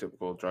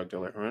stereotypical drug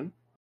dealer, Haroon?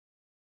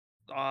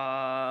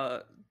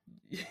 I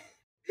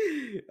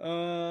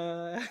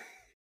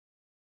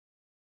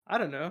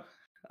don't know.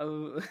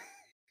 A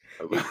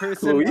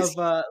person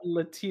of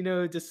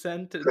Latino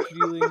descent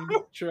dealing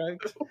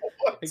drugs,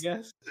 I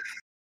guess.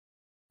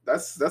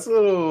 That's a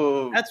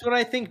little. That's what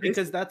I think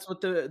because that's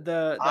what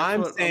the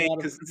I'm saying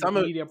because since I'm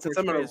a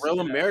real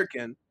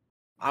American.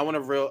 I want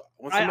a real.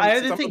 I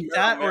either think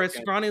that or a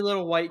scrawny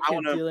little white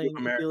kid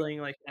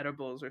dealing like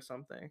edibles or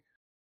something.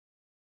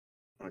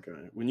 Okay.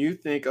 When you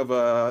think of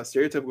a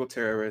stereotypical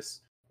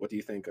terrorist, What do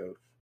you think of?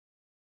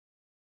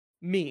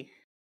 Me.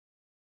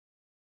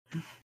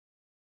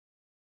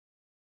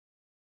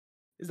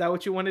 Is that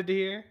what you wanted to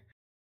hear?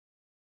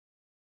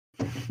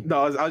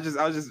 No, I was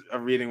just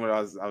reading what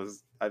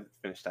I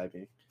finished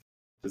typing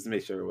just to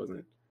make sure it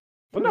wasn't.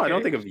 Well, no, I don't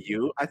Okay. think of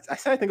you. I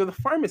said I think of the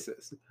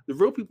pharmacists. The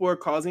real people are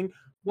causing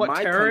What,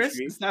 my terrorists?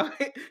 country. Is that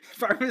what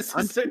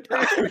pharmacists are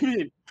terrorists? I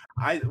mean,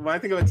 when I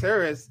think of a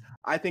terrorist,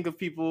 I think of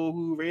people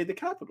who raided the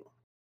Capitol,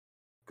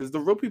 because the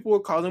real people are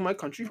causing my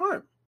country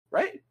harm,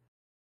 right?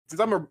 Since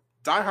I'm a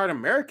diehard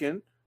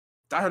American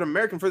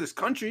for this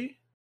country,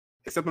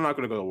 except I'm not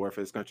going to go to war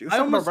for this country. Let's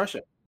talk about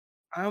Russia.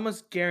 I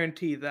almost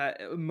guarantee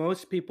that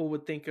most people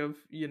would think of,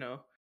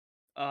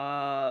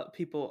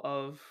 people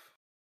of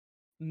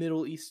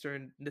Middle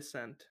Eastern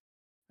descent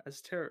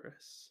as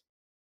terrorists.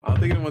 I don't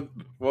think anyone.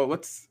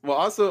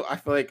 Also, I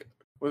feel like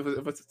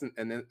if it's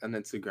an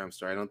Instagram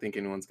story, I don't think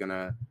anyone's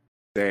gonna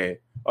say,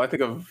 "Oh, I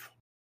think of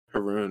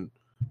Haroon,"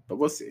 but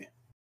we'll see.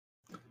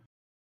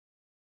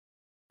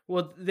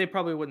 Well, they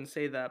probably wouldn't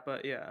say that,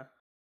 but yeah.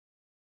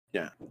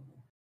 Yeah.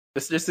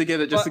 Just to go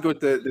with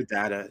the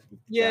data.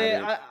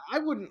 Yeah, I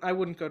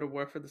wouldn't go to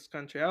war for this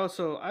country.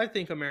 I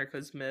think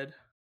America's mid.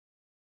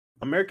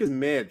 America's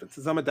mid, but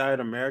since I'm a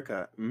diehard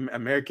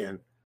American,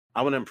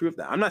 I want to improve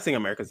that. I'm not saying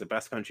America's the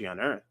best country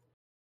on earth,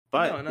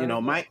 but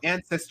my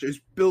ancestors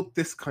built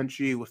this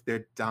country with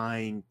their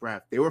dying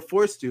breath. They were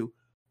forced to,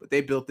 but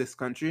they built this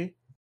country.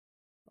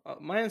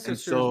 My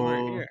ancestors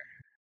weren't here.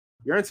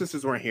 Your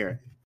ancestors weren't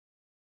here.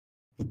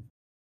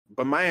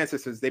 But my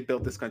ancestors, they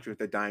built this country with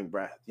their dying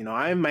breath.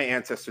 I am my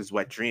ancestors'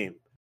 wet dream.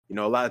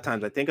 A lot of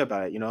times I think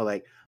about it,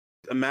 like,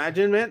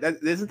 imagine, man,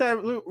 isn't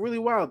that really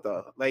wild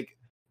though? Like,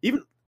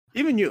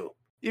 even you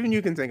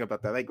can think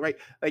about that. Like, right.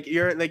 Like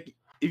you're like,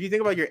 if you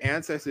think about your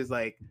ancestors,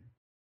 like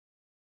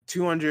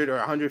 200 or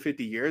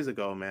 150 years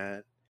ago,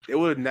 man, they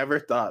would have never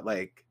thought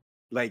like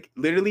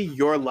literally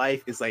your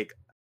life is like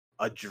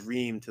a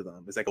dream to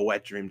them. It's like a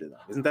wet dream to them.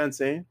 Isn't that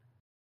insane?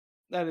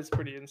 That is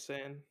pretty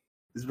insane.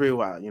 It's pretty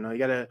wild. You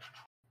gotta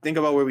think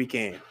about where we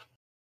came.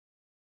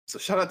 So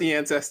shout out the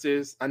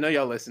ancestors. I know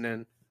y'all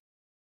listening.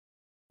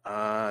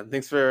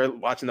 Thanks for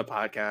watching the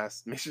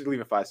podcast. Make sure to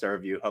leave a 5-star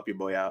review. Help your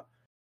boy out.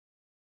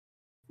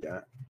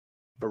 Yeah.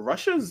 But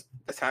Russia's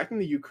attacking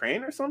the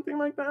Ukraine or something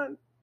like that?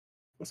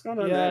 What's going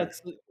on there? Yeah,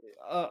 it's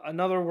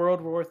another World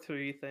War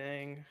III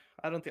thing.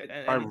 I don't think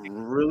I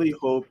really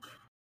hope.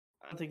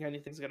 I don't think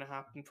anything's gonna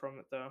happen from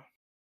it though.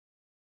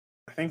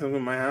 I think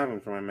something might happen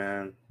for my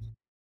man.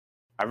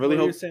 I What really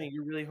hope. You're saying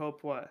you really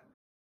hope what?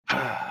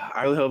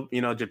 I really hope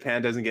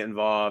Japan doesn't get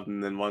involved,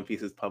 and then One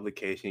Piece's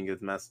publication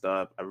gets messed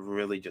up. I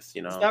really just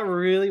Is that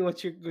really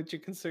what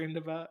you're concerned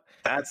about?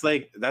 That's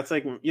like that's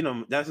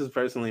just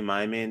personally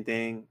my main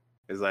thing.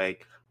 Is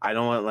like I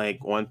don't want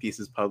like One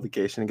Piece's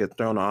publication to get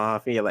thrown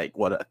off. You get like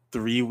a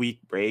 3-week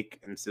break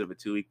instead of a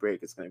 2-week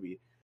break. It's gonna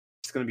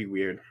be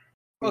weird.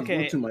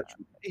 Okay, too much.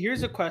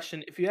 Here's a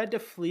question: if you had to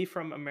flee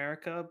from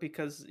America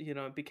because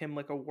it became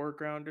like a war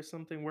ground or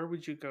something, where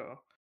would you go?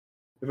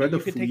 If I had to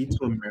flee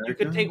to America, you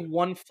could take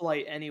one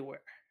flight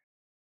anywhere.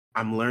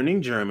 I'm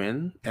learning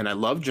German, and I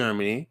love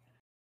Germany.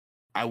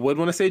 I would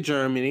want to say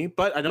Germany,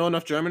 but I don't know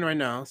enough German right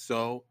now.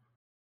 So,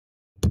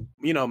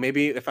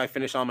 maybe if I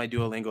finish all my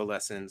Duolingo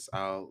lessons,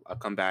 I'll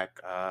come back.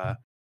 But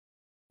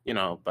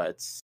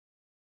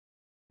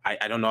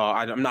I don't know.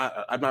 I'm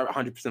not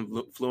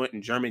 100% fluent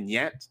in German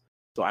yet,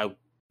 so I would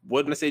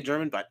want to say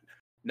German, but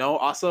no.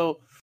 Also,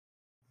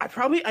 I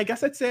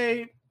guess I'd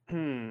say,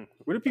 where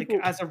do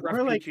people as a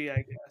refugee?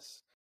 I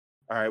guess.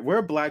 All right, where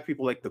are Black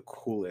people like the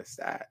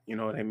coolest at? You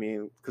know what I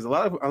mean? Because a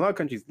lot of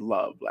countries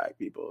love Black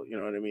people. You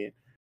know what I mean?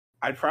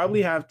 I'd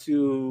probably have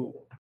to.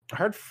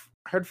 I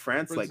heard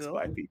France likes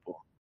Black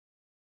people.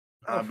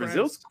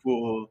 Brazil's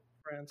cool,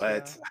 France,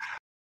 but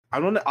I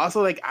don't.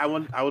 Also, like I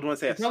would want to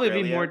say it'd Australia.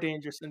 Probably be more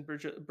dangerous than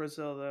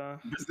Brazil, though.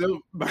 Brazil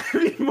might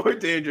be more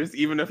dangerous,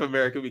 even if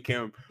America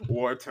became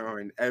war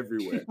torn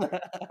everywhere.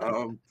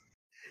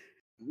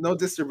 No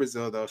diss to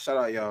Brazil though. Shout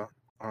out y'all.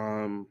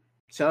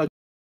 Shout out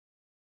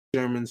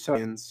Germans,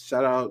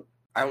 shout out.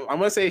 I'm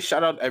gonna say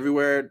shout out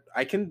everywhere.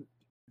 I can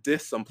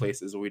diss some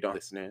places where we don't have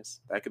listeners.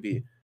 That could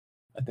be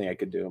a thing I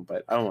could do,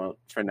 but I don't want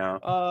for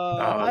now.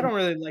 I don't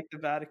really like the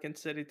Vatican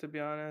City, to be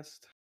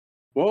honest.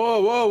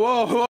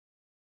 Whoa!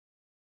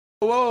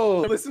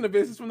 Listen to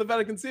business from the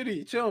Vatican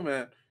City. Chill,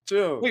 man.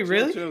 Chill. Wait,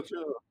 really? Chill.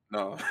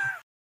 No.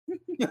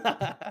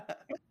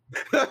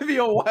 That'd be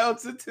a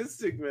wild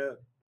statistic, man.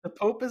 The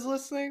Pope is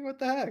listening? What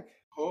the heck?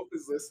 Pope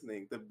is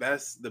listening. The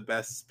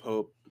best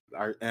Pope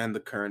and the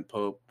current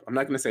Pope. I'm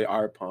not gonna say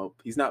our Pope.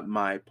 He's not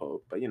my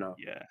Pope, but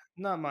Yeah,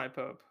 not my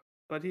Pope,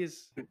 but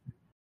he's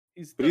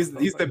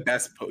the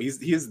best Pope. He's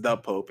the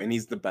Pope, and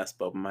he's the best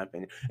Pope in my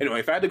opinion.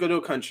 Anyway, if I had to go to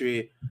a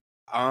country,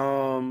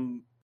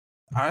 also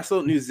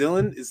New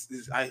Zealand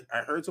is I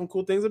heard some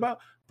cool things about,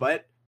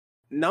 but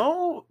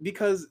no,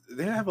 because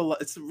they have a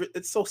lot.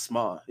 It's so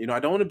small. I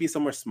don't want to be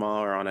somewhere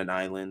small or on an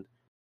island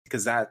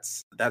because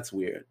that's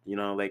weird.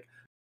 Like.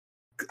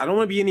 I don't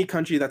want to be any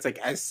country that's like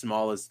as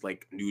small as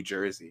like New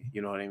Jersey.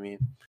 You know what I mean?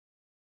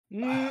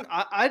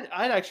 I'd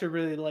actually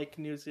really like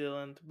New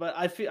Zealand, but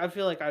I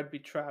feel like I'd be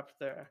trapped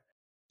there.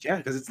 Yeah,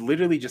 because it's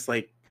literally just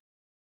like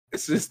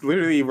it's just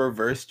literally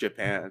reverse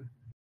Japan.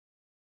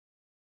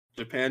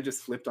 Japan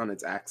just flipped on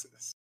its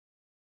axis.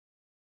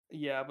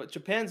 Yeah, but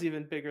Japan's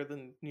even bigger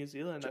than New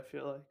Zealand, I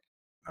feel like.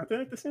 Are they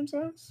like the same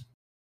size?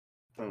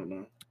 I don't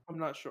know. I'm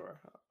not sure.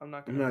 I'm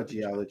not I'm gonna not a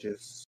really check.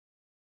 geologist.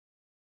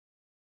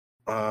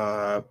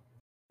 Uh,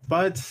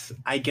 but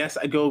I guess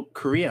I go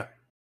Korea.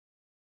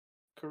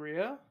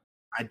 Korea?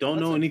 I don't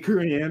That's know a any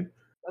Korean,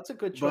 that's a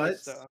good but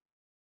choice though.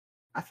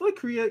 I feel like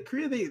Korea,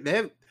 they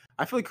have.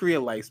 I feel like Korea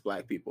likes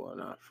black people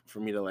enough for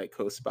me to like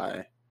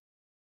co-spy.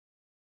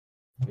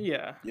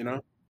 Yeah. You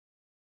know,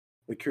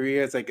 like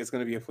Korea is like it's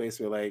gonna be a place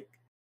where like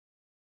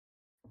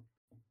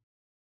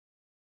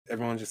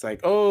everyone's just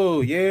like,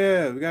 oh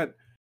yeah, we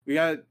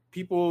got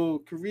people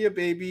Korea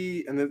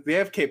baby, and then they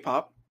have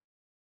K-pop.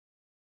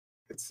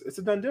 It's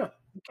a done deal.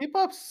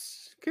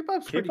 K-pop's pretty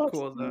K-pop's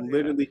cool though, yeah.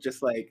 literally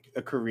just like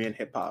a Korean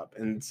hip hop,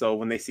 and so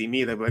when they see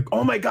me, they're like,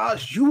 "Oh my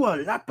gosh, you are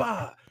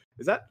Lapa!"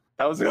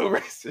 That was a little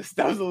racist?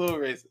 That was a little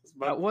racist.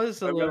 That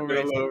was a My little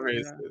bad, a little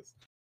racist,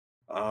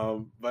 yeah.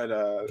 racist. But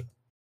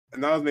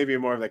and that was maybe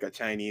more of like a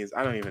Chinese.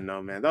 I don't even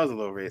know, man. That was a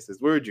little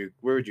racist. Where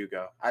would you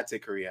go? I'd say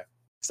Korea,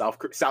 South.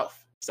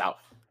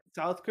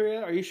 South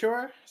Korea? Are you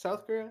sure?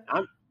 South Korea?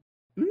 I'm.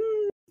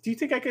 Do you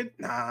think I could?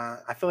 Nah,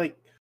 I feel like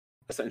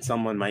a certain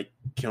someone might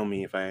kill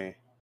me if I,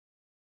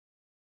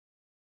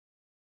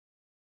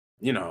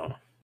 you know.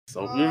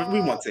 So we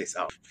Uh, won't say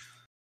South.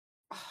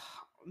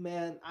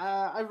 man,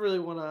 I really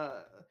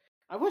wanna.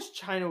 I wish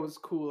China was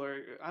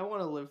cooler. I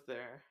want to live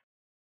there.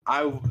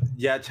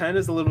 Yeah,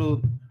 China's a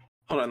little.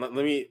 Hold on, let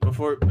me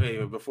before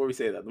we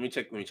say that, let me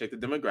check the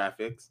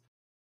demographics.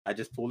 I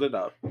just pulled it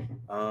up.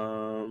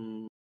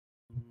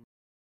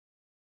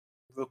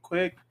 Real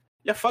quick.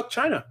 Yeah, fuck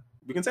China.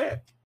 We can say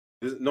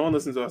it. No one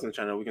listens to us in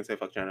China. We can say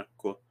fuck China.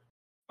 Cool.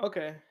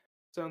 Okay,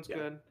 sounds Yeah.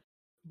 good.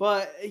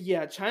 But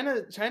yeah,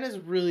 China's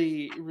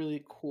really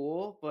really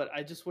cool. But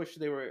I just wish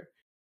they were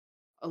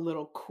a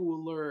little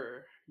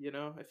cooler.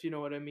 If you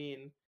know what I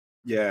mean.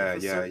 Yeah,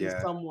 If a yeah, certain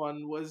yeah. someone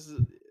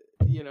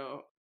you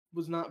know,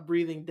 was not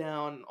breathing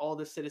down all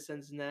the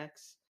citizens'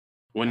 necks,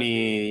 I'd be like,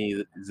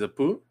 Winnie the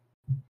Pooh?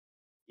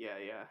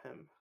 yeah,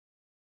 him.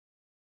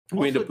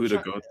 Winnie the Also, Pooh the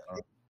ghost.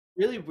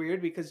 really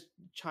weird because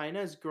China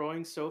is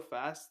growing so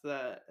fast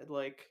that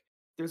like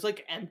there's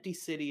like empty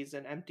cities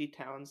and empty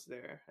towns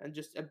there and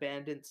just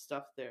abandoned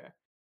stuff there.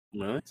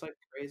 Really? It's like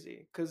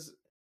crazy because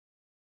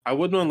I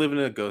would want to live in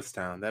a ghost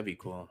town. That'd be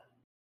cool.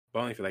 But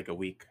only for like a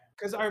week.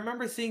 I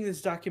remember seeing this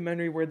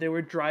documentary where they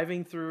were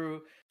driving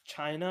through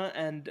China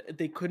and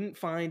they couldn't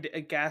find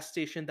a gas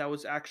station that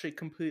was actually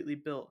completely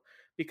built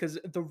because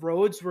the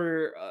roads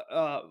were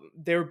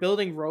they were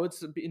building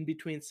roads in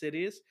between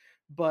cities,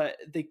 but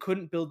they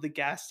couldn't build the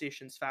gas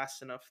stations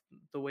fast enough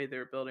the way they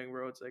were building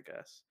roads, I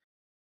guess.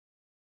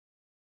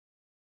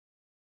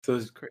 So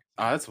It's crazy.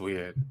 that's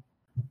weird.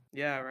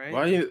 Yeah,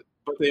 right?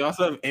 But they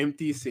also have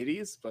empty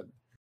cities, but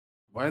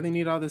why do they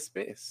need all this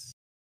space?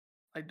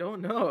 I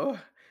don't know.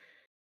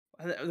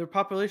 Their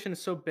population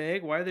is so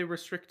big. Why are they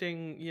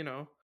restricting,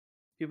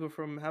 people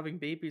from having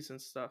babies and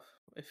stuff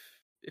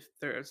if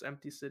there's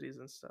empty cities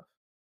and stuff?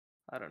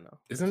 I don't know.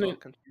 It's Isn't all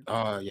it? confusing.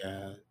 Oh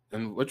yeah.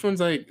 And which one's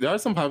like? There are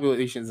some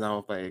populations now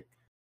with like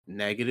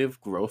negative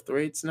growth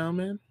rates now,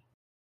 man.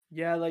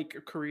 Yeah, like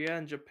Korea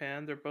and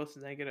Japan, they're both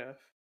negative.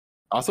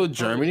 Also, Probably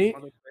some Germany.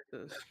 other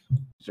places.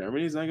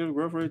 Germany's negative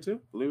growth rate too.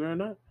 Believe it or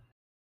not.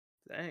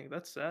 Dang,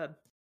 that's sad.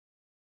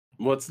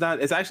 Well, it's not.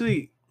 It's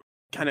actually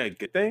kind of a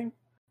good thing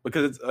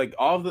because it's like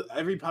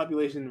every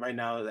population right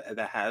now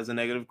that has a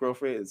negative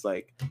growth rate is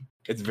like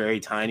it's very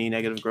tiny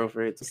negative growth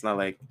rates. It's not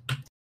like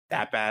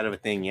that bad of a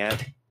thing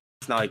yet.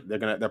 It's not like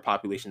their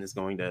population is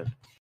going to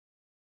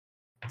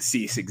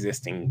cease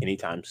existing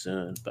anytime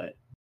soon. But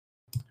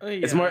Oh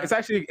it's more. yeah.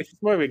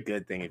 It's more of a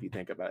good thing if you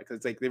think about it because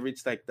it's like they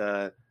reached like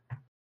the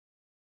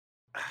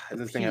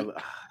this thing peak.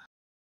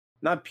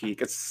 not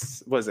peak.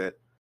 It's what is it?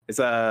 It's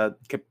a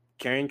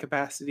carrying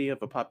capacity of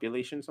a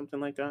population, something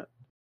like that.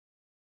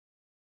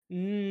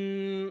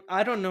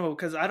 I don't know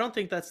because I don't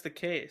think that's the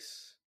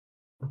case.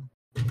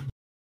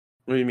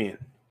 What do you mean?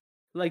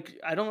 Like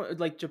I don't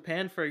like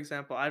Japan, for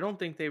example. I don't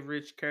think they've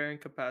reached carrying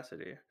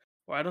capacity,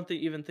 or I don't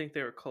even think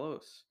they were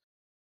close.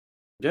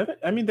 Yeah,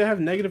 I mean they have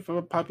negative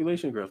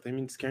population growth. They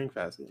mean carrying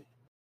capacity.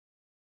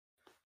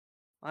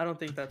 I don't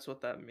think that's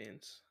what that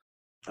means.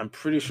 I'm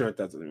pretty sure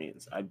that's what it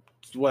means.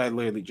 What I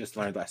literally just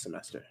learned last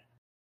semester.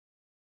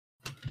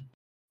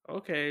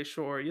 Okay,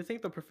 sure. You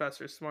think the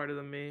professor's smarter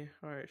than me?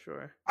 All right,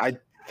 sure. I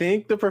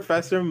think the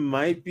professor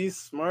might be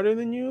smarter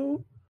than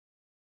you,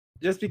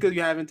 just because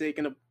you haven't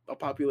taken a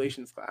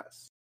populations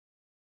class.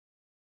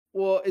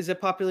 Well, is it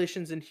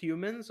populations in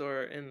humans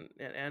or in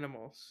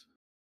animals?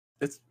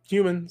 It's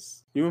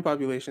humans. Human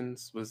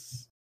populations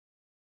was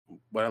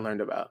what I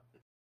learned about.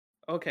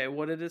 Okay,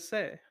 what did it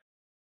say?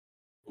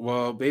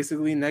 Well,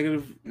 basically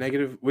negative.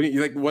 What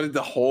did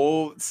the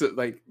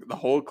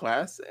whole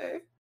class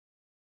say?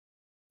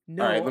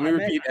 All right, No, let me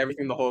repeat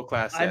everything the whole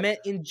class I said. meant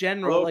in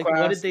general. Hello, Like, what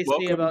did class. they say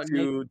Welcome about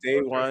Nick? to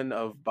day one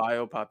of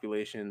bio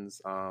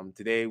populations.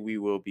 Today we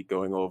will be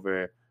going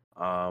over.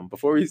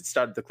 Before we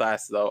start the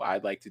class, though,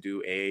 I'd like to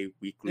do a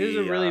weekly. This is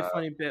a really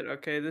funny bit.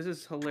 Okay, this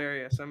is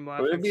hilarious. I'm Would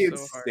it laughing be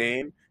so hard.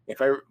 insane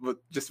if I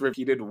just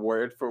repeated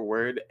word for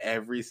word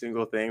every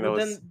single thing Well,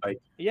 that was then,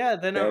 like yeah,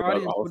 then said our about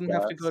audience all wouldn't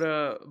have to go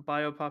class? to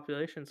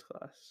biopopulations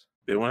class.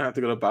 They won't have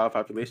to go to bio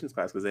populations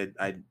class because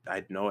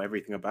I'd know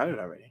everything about it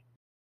already.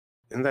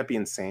 Isn't that be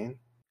insane?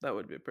 That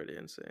would be pretty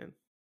insane.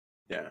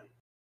 Yeah.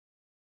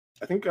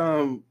 I think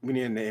we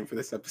need a name for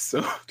this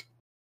episode.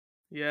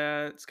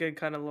 Yeah, it's getting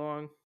kind of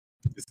long.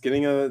 It's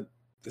getting to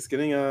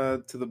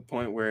the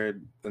point where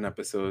an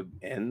episode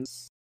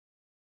ends.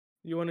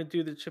 You want to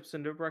do the chips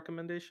and dip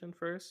recommendation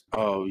first?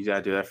 Oh, you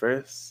gotta do that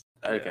first?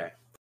 Okay. Yeah.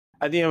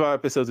 At the end of our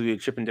episodes, we do a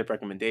chip and dip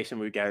recommendation.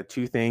 We gather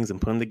two things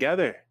and put them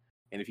together.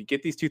 And if you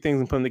get these two things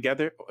and put them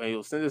together,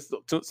 you'll send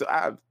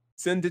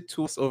send it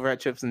to us over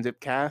at Chips and Dip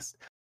Cast.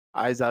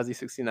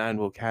 Zazi69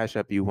 will cash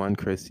up you one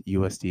Chris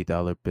USD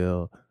dollar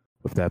bill.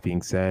 With that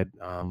being said,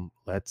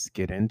 let's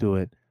get into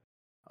it.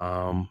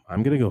 I'm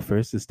gonna go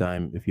first this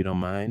time, if you don't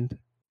mind.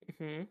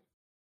 Mm-hmm.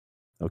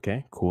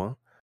 Okay, cool.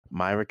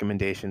 My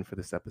recommendation for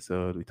this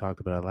episode, we talked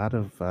about a lot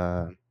of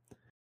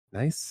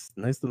nice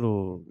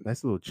little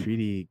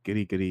treaty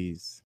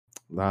goodies,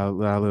 a lot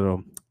of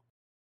little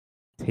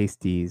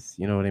tasties.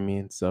 You know what I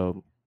mean?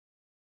 So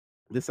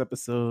this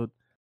episode,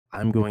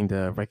 I'm going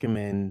to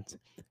recommend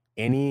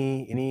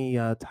any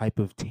type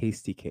of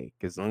tasty cake,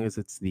 as long as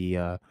it's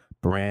the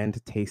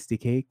brand Tasty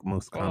Cake,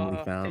 most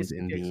commonly found Tasty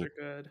in cakes the are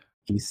good.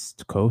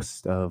 East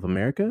Coast of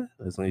America.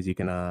 As long as you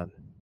can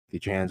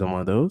get your hands on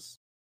one of those.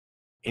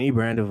 Any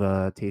brand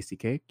of tasty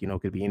cake,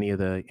 could be any of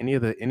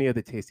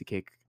the tasty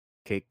cake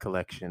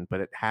collection, but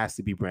it has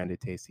to be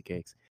branded Tasty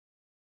Cakes.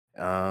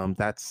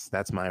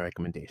 That's my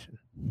recommendation.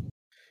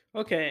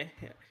 Okay,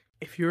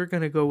 if you're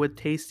gonna go with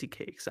tasty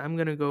cakes, I'm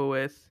gonna go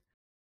with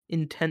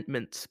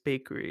Intentments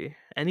Bakery.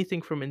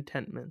 Anything from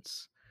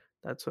Intentments.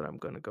 That's what I'm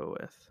gonna go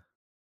with.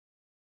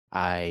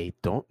 I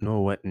don't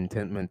know what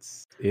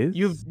Intentments is.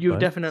 You've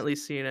definitely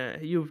seen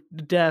it. You've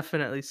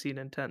definitely seen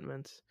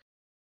Intentments.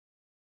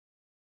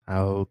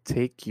 I'll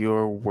take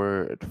your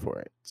word for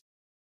it.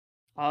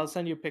 I'll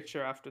send you a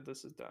picture after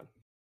this is done.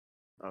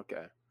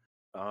 Okay.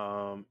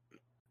 Now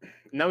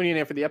we need a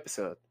name for the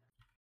episode.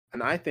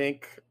 And I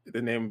think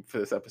the name for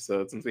this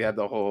episode, since we had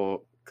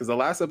because the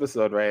last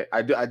episode, right?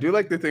 I do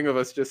like the thing of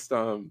us just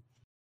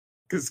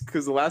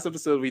because the last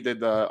episode we did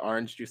the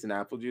orange juice and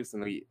apple juice,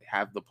 and we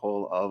have the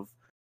poll of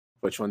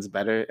which one's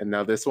better. And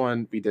now this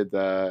one we did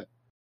the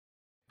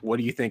what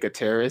do you think a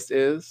terrorist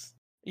is?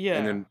 Yeah.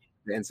 And then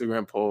the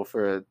Instagram poll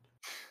for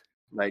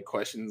like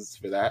questions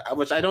for that,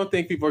 which I don't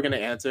think people are gonna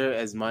answer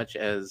as much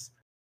as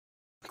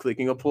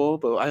clicking a poll,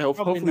 but I hope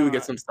hopefully we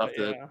get some stuff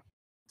to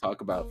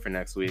talk about for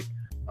next week.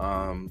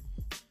 At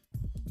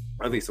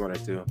least one or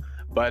two.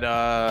 But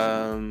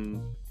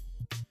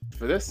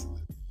for this,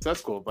 so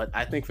that's cool. But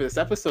I think for this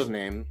episode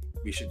name,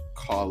 we should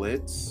call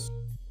it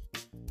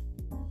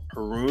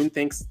Haroon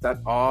Thinks That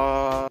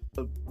All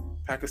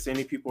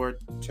Pakistani People Are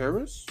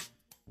Terrorists?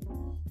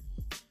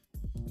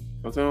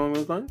 Something along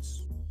those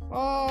lines?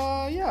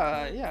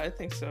 Yeah, I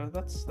think so.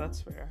 That's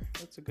fair.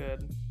 That's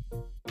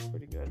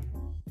pretty good.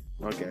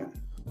 Okay.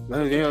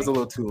 That video was a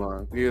little too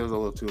long.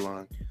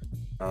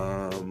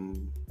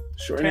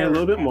 Shorten it a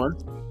little bit more.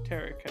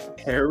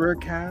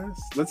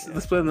 Terrorcast.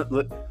 Let's put in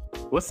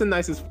what's the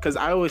nicest? Because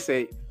I always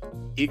say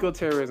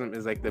eco-terrorism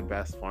is like the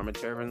best form of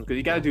terrorism. Because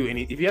if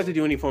you have to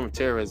do any form of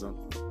terrorism,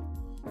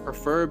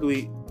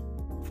 preferably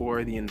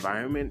for the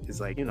environment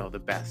is like, the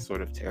best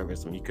sort of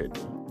terrorism you could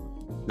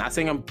do. Not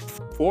saying I'm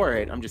for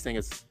it. I'm just saying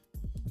it's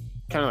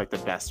kind of like the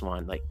best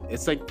one. Like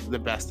it's like the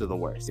best of the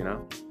worst,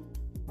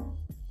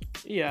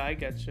 Yeah, I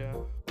get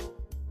you.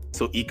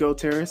 So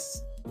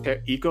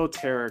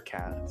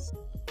eco-terrorcast.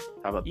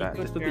 How about that?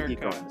 Just put the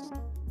eco.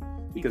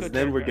 Because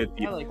then we're good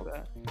people. I like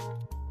that.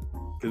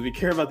 Because we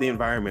care about the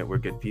environment, we're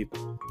good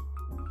people.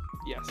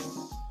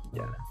 Yes.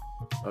 Yeah.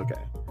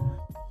 Okay.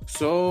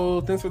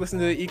 So thanks for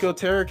listening to the Eco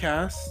Terror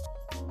Cast.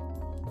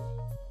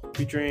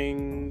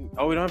 Featuring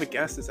we don't have a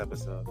guest this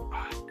episode.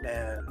 Oh,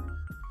 man.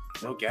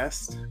 No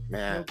guest?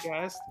 Man. No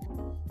guest?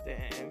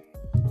 Damn.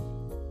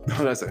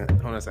 Hold on a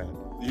second.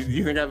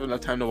 You think I have enough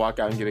time to walk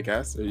out and get a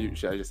guest? Or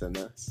should I just end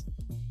this?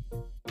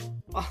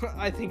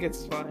 I think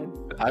it's fine.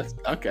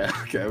 Okay.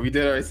 We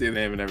did already say the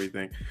name and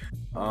everything.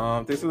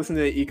 Thanks for listening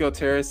to the Eco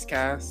Terror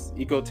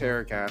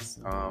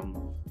Cast,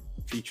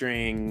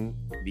 featuring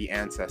the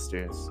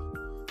ancestors,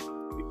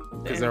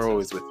 because they're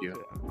always with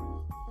you.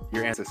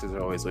 Your ancestors are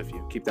always with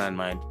you. Keep that in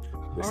mind.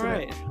 All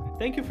right.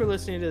 Thank you for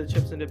listening to the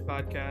Chips and Dip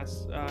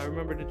podcast.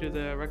 Remember to do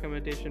the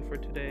recommendation for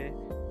today.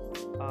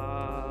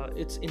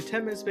 It's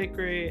Intentments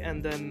Bakery,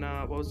 and then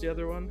what was the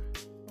other one?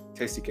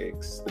 Tasty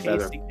Cakes,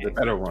 the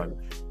better one.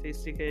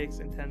 Tasty Cakes,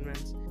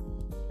 Intentments.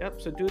 Yep.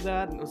 So do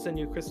that, and we'll send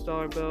you a Chris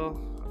dollar bill.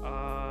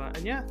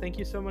 And yeah, thank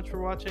you so much for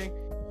watching,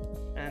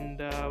 and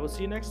we'll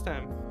see you next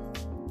time.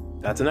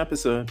 That's an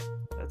episode.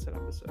 That's an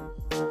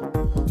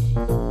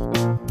episode.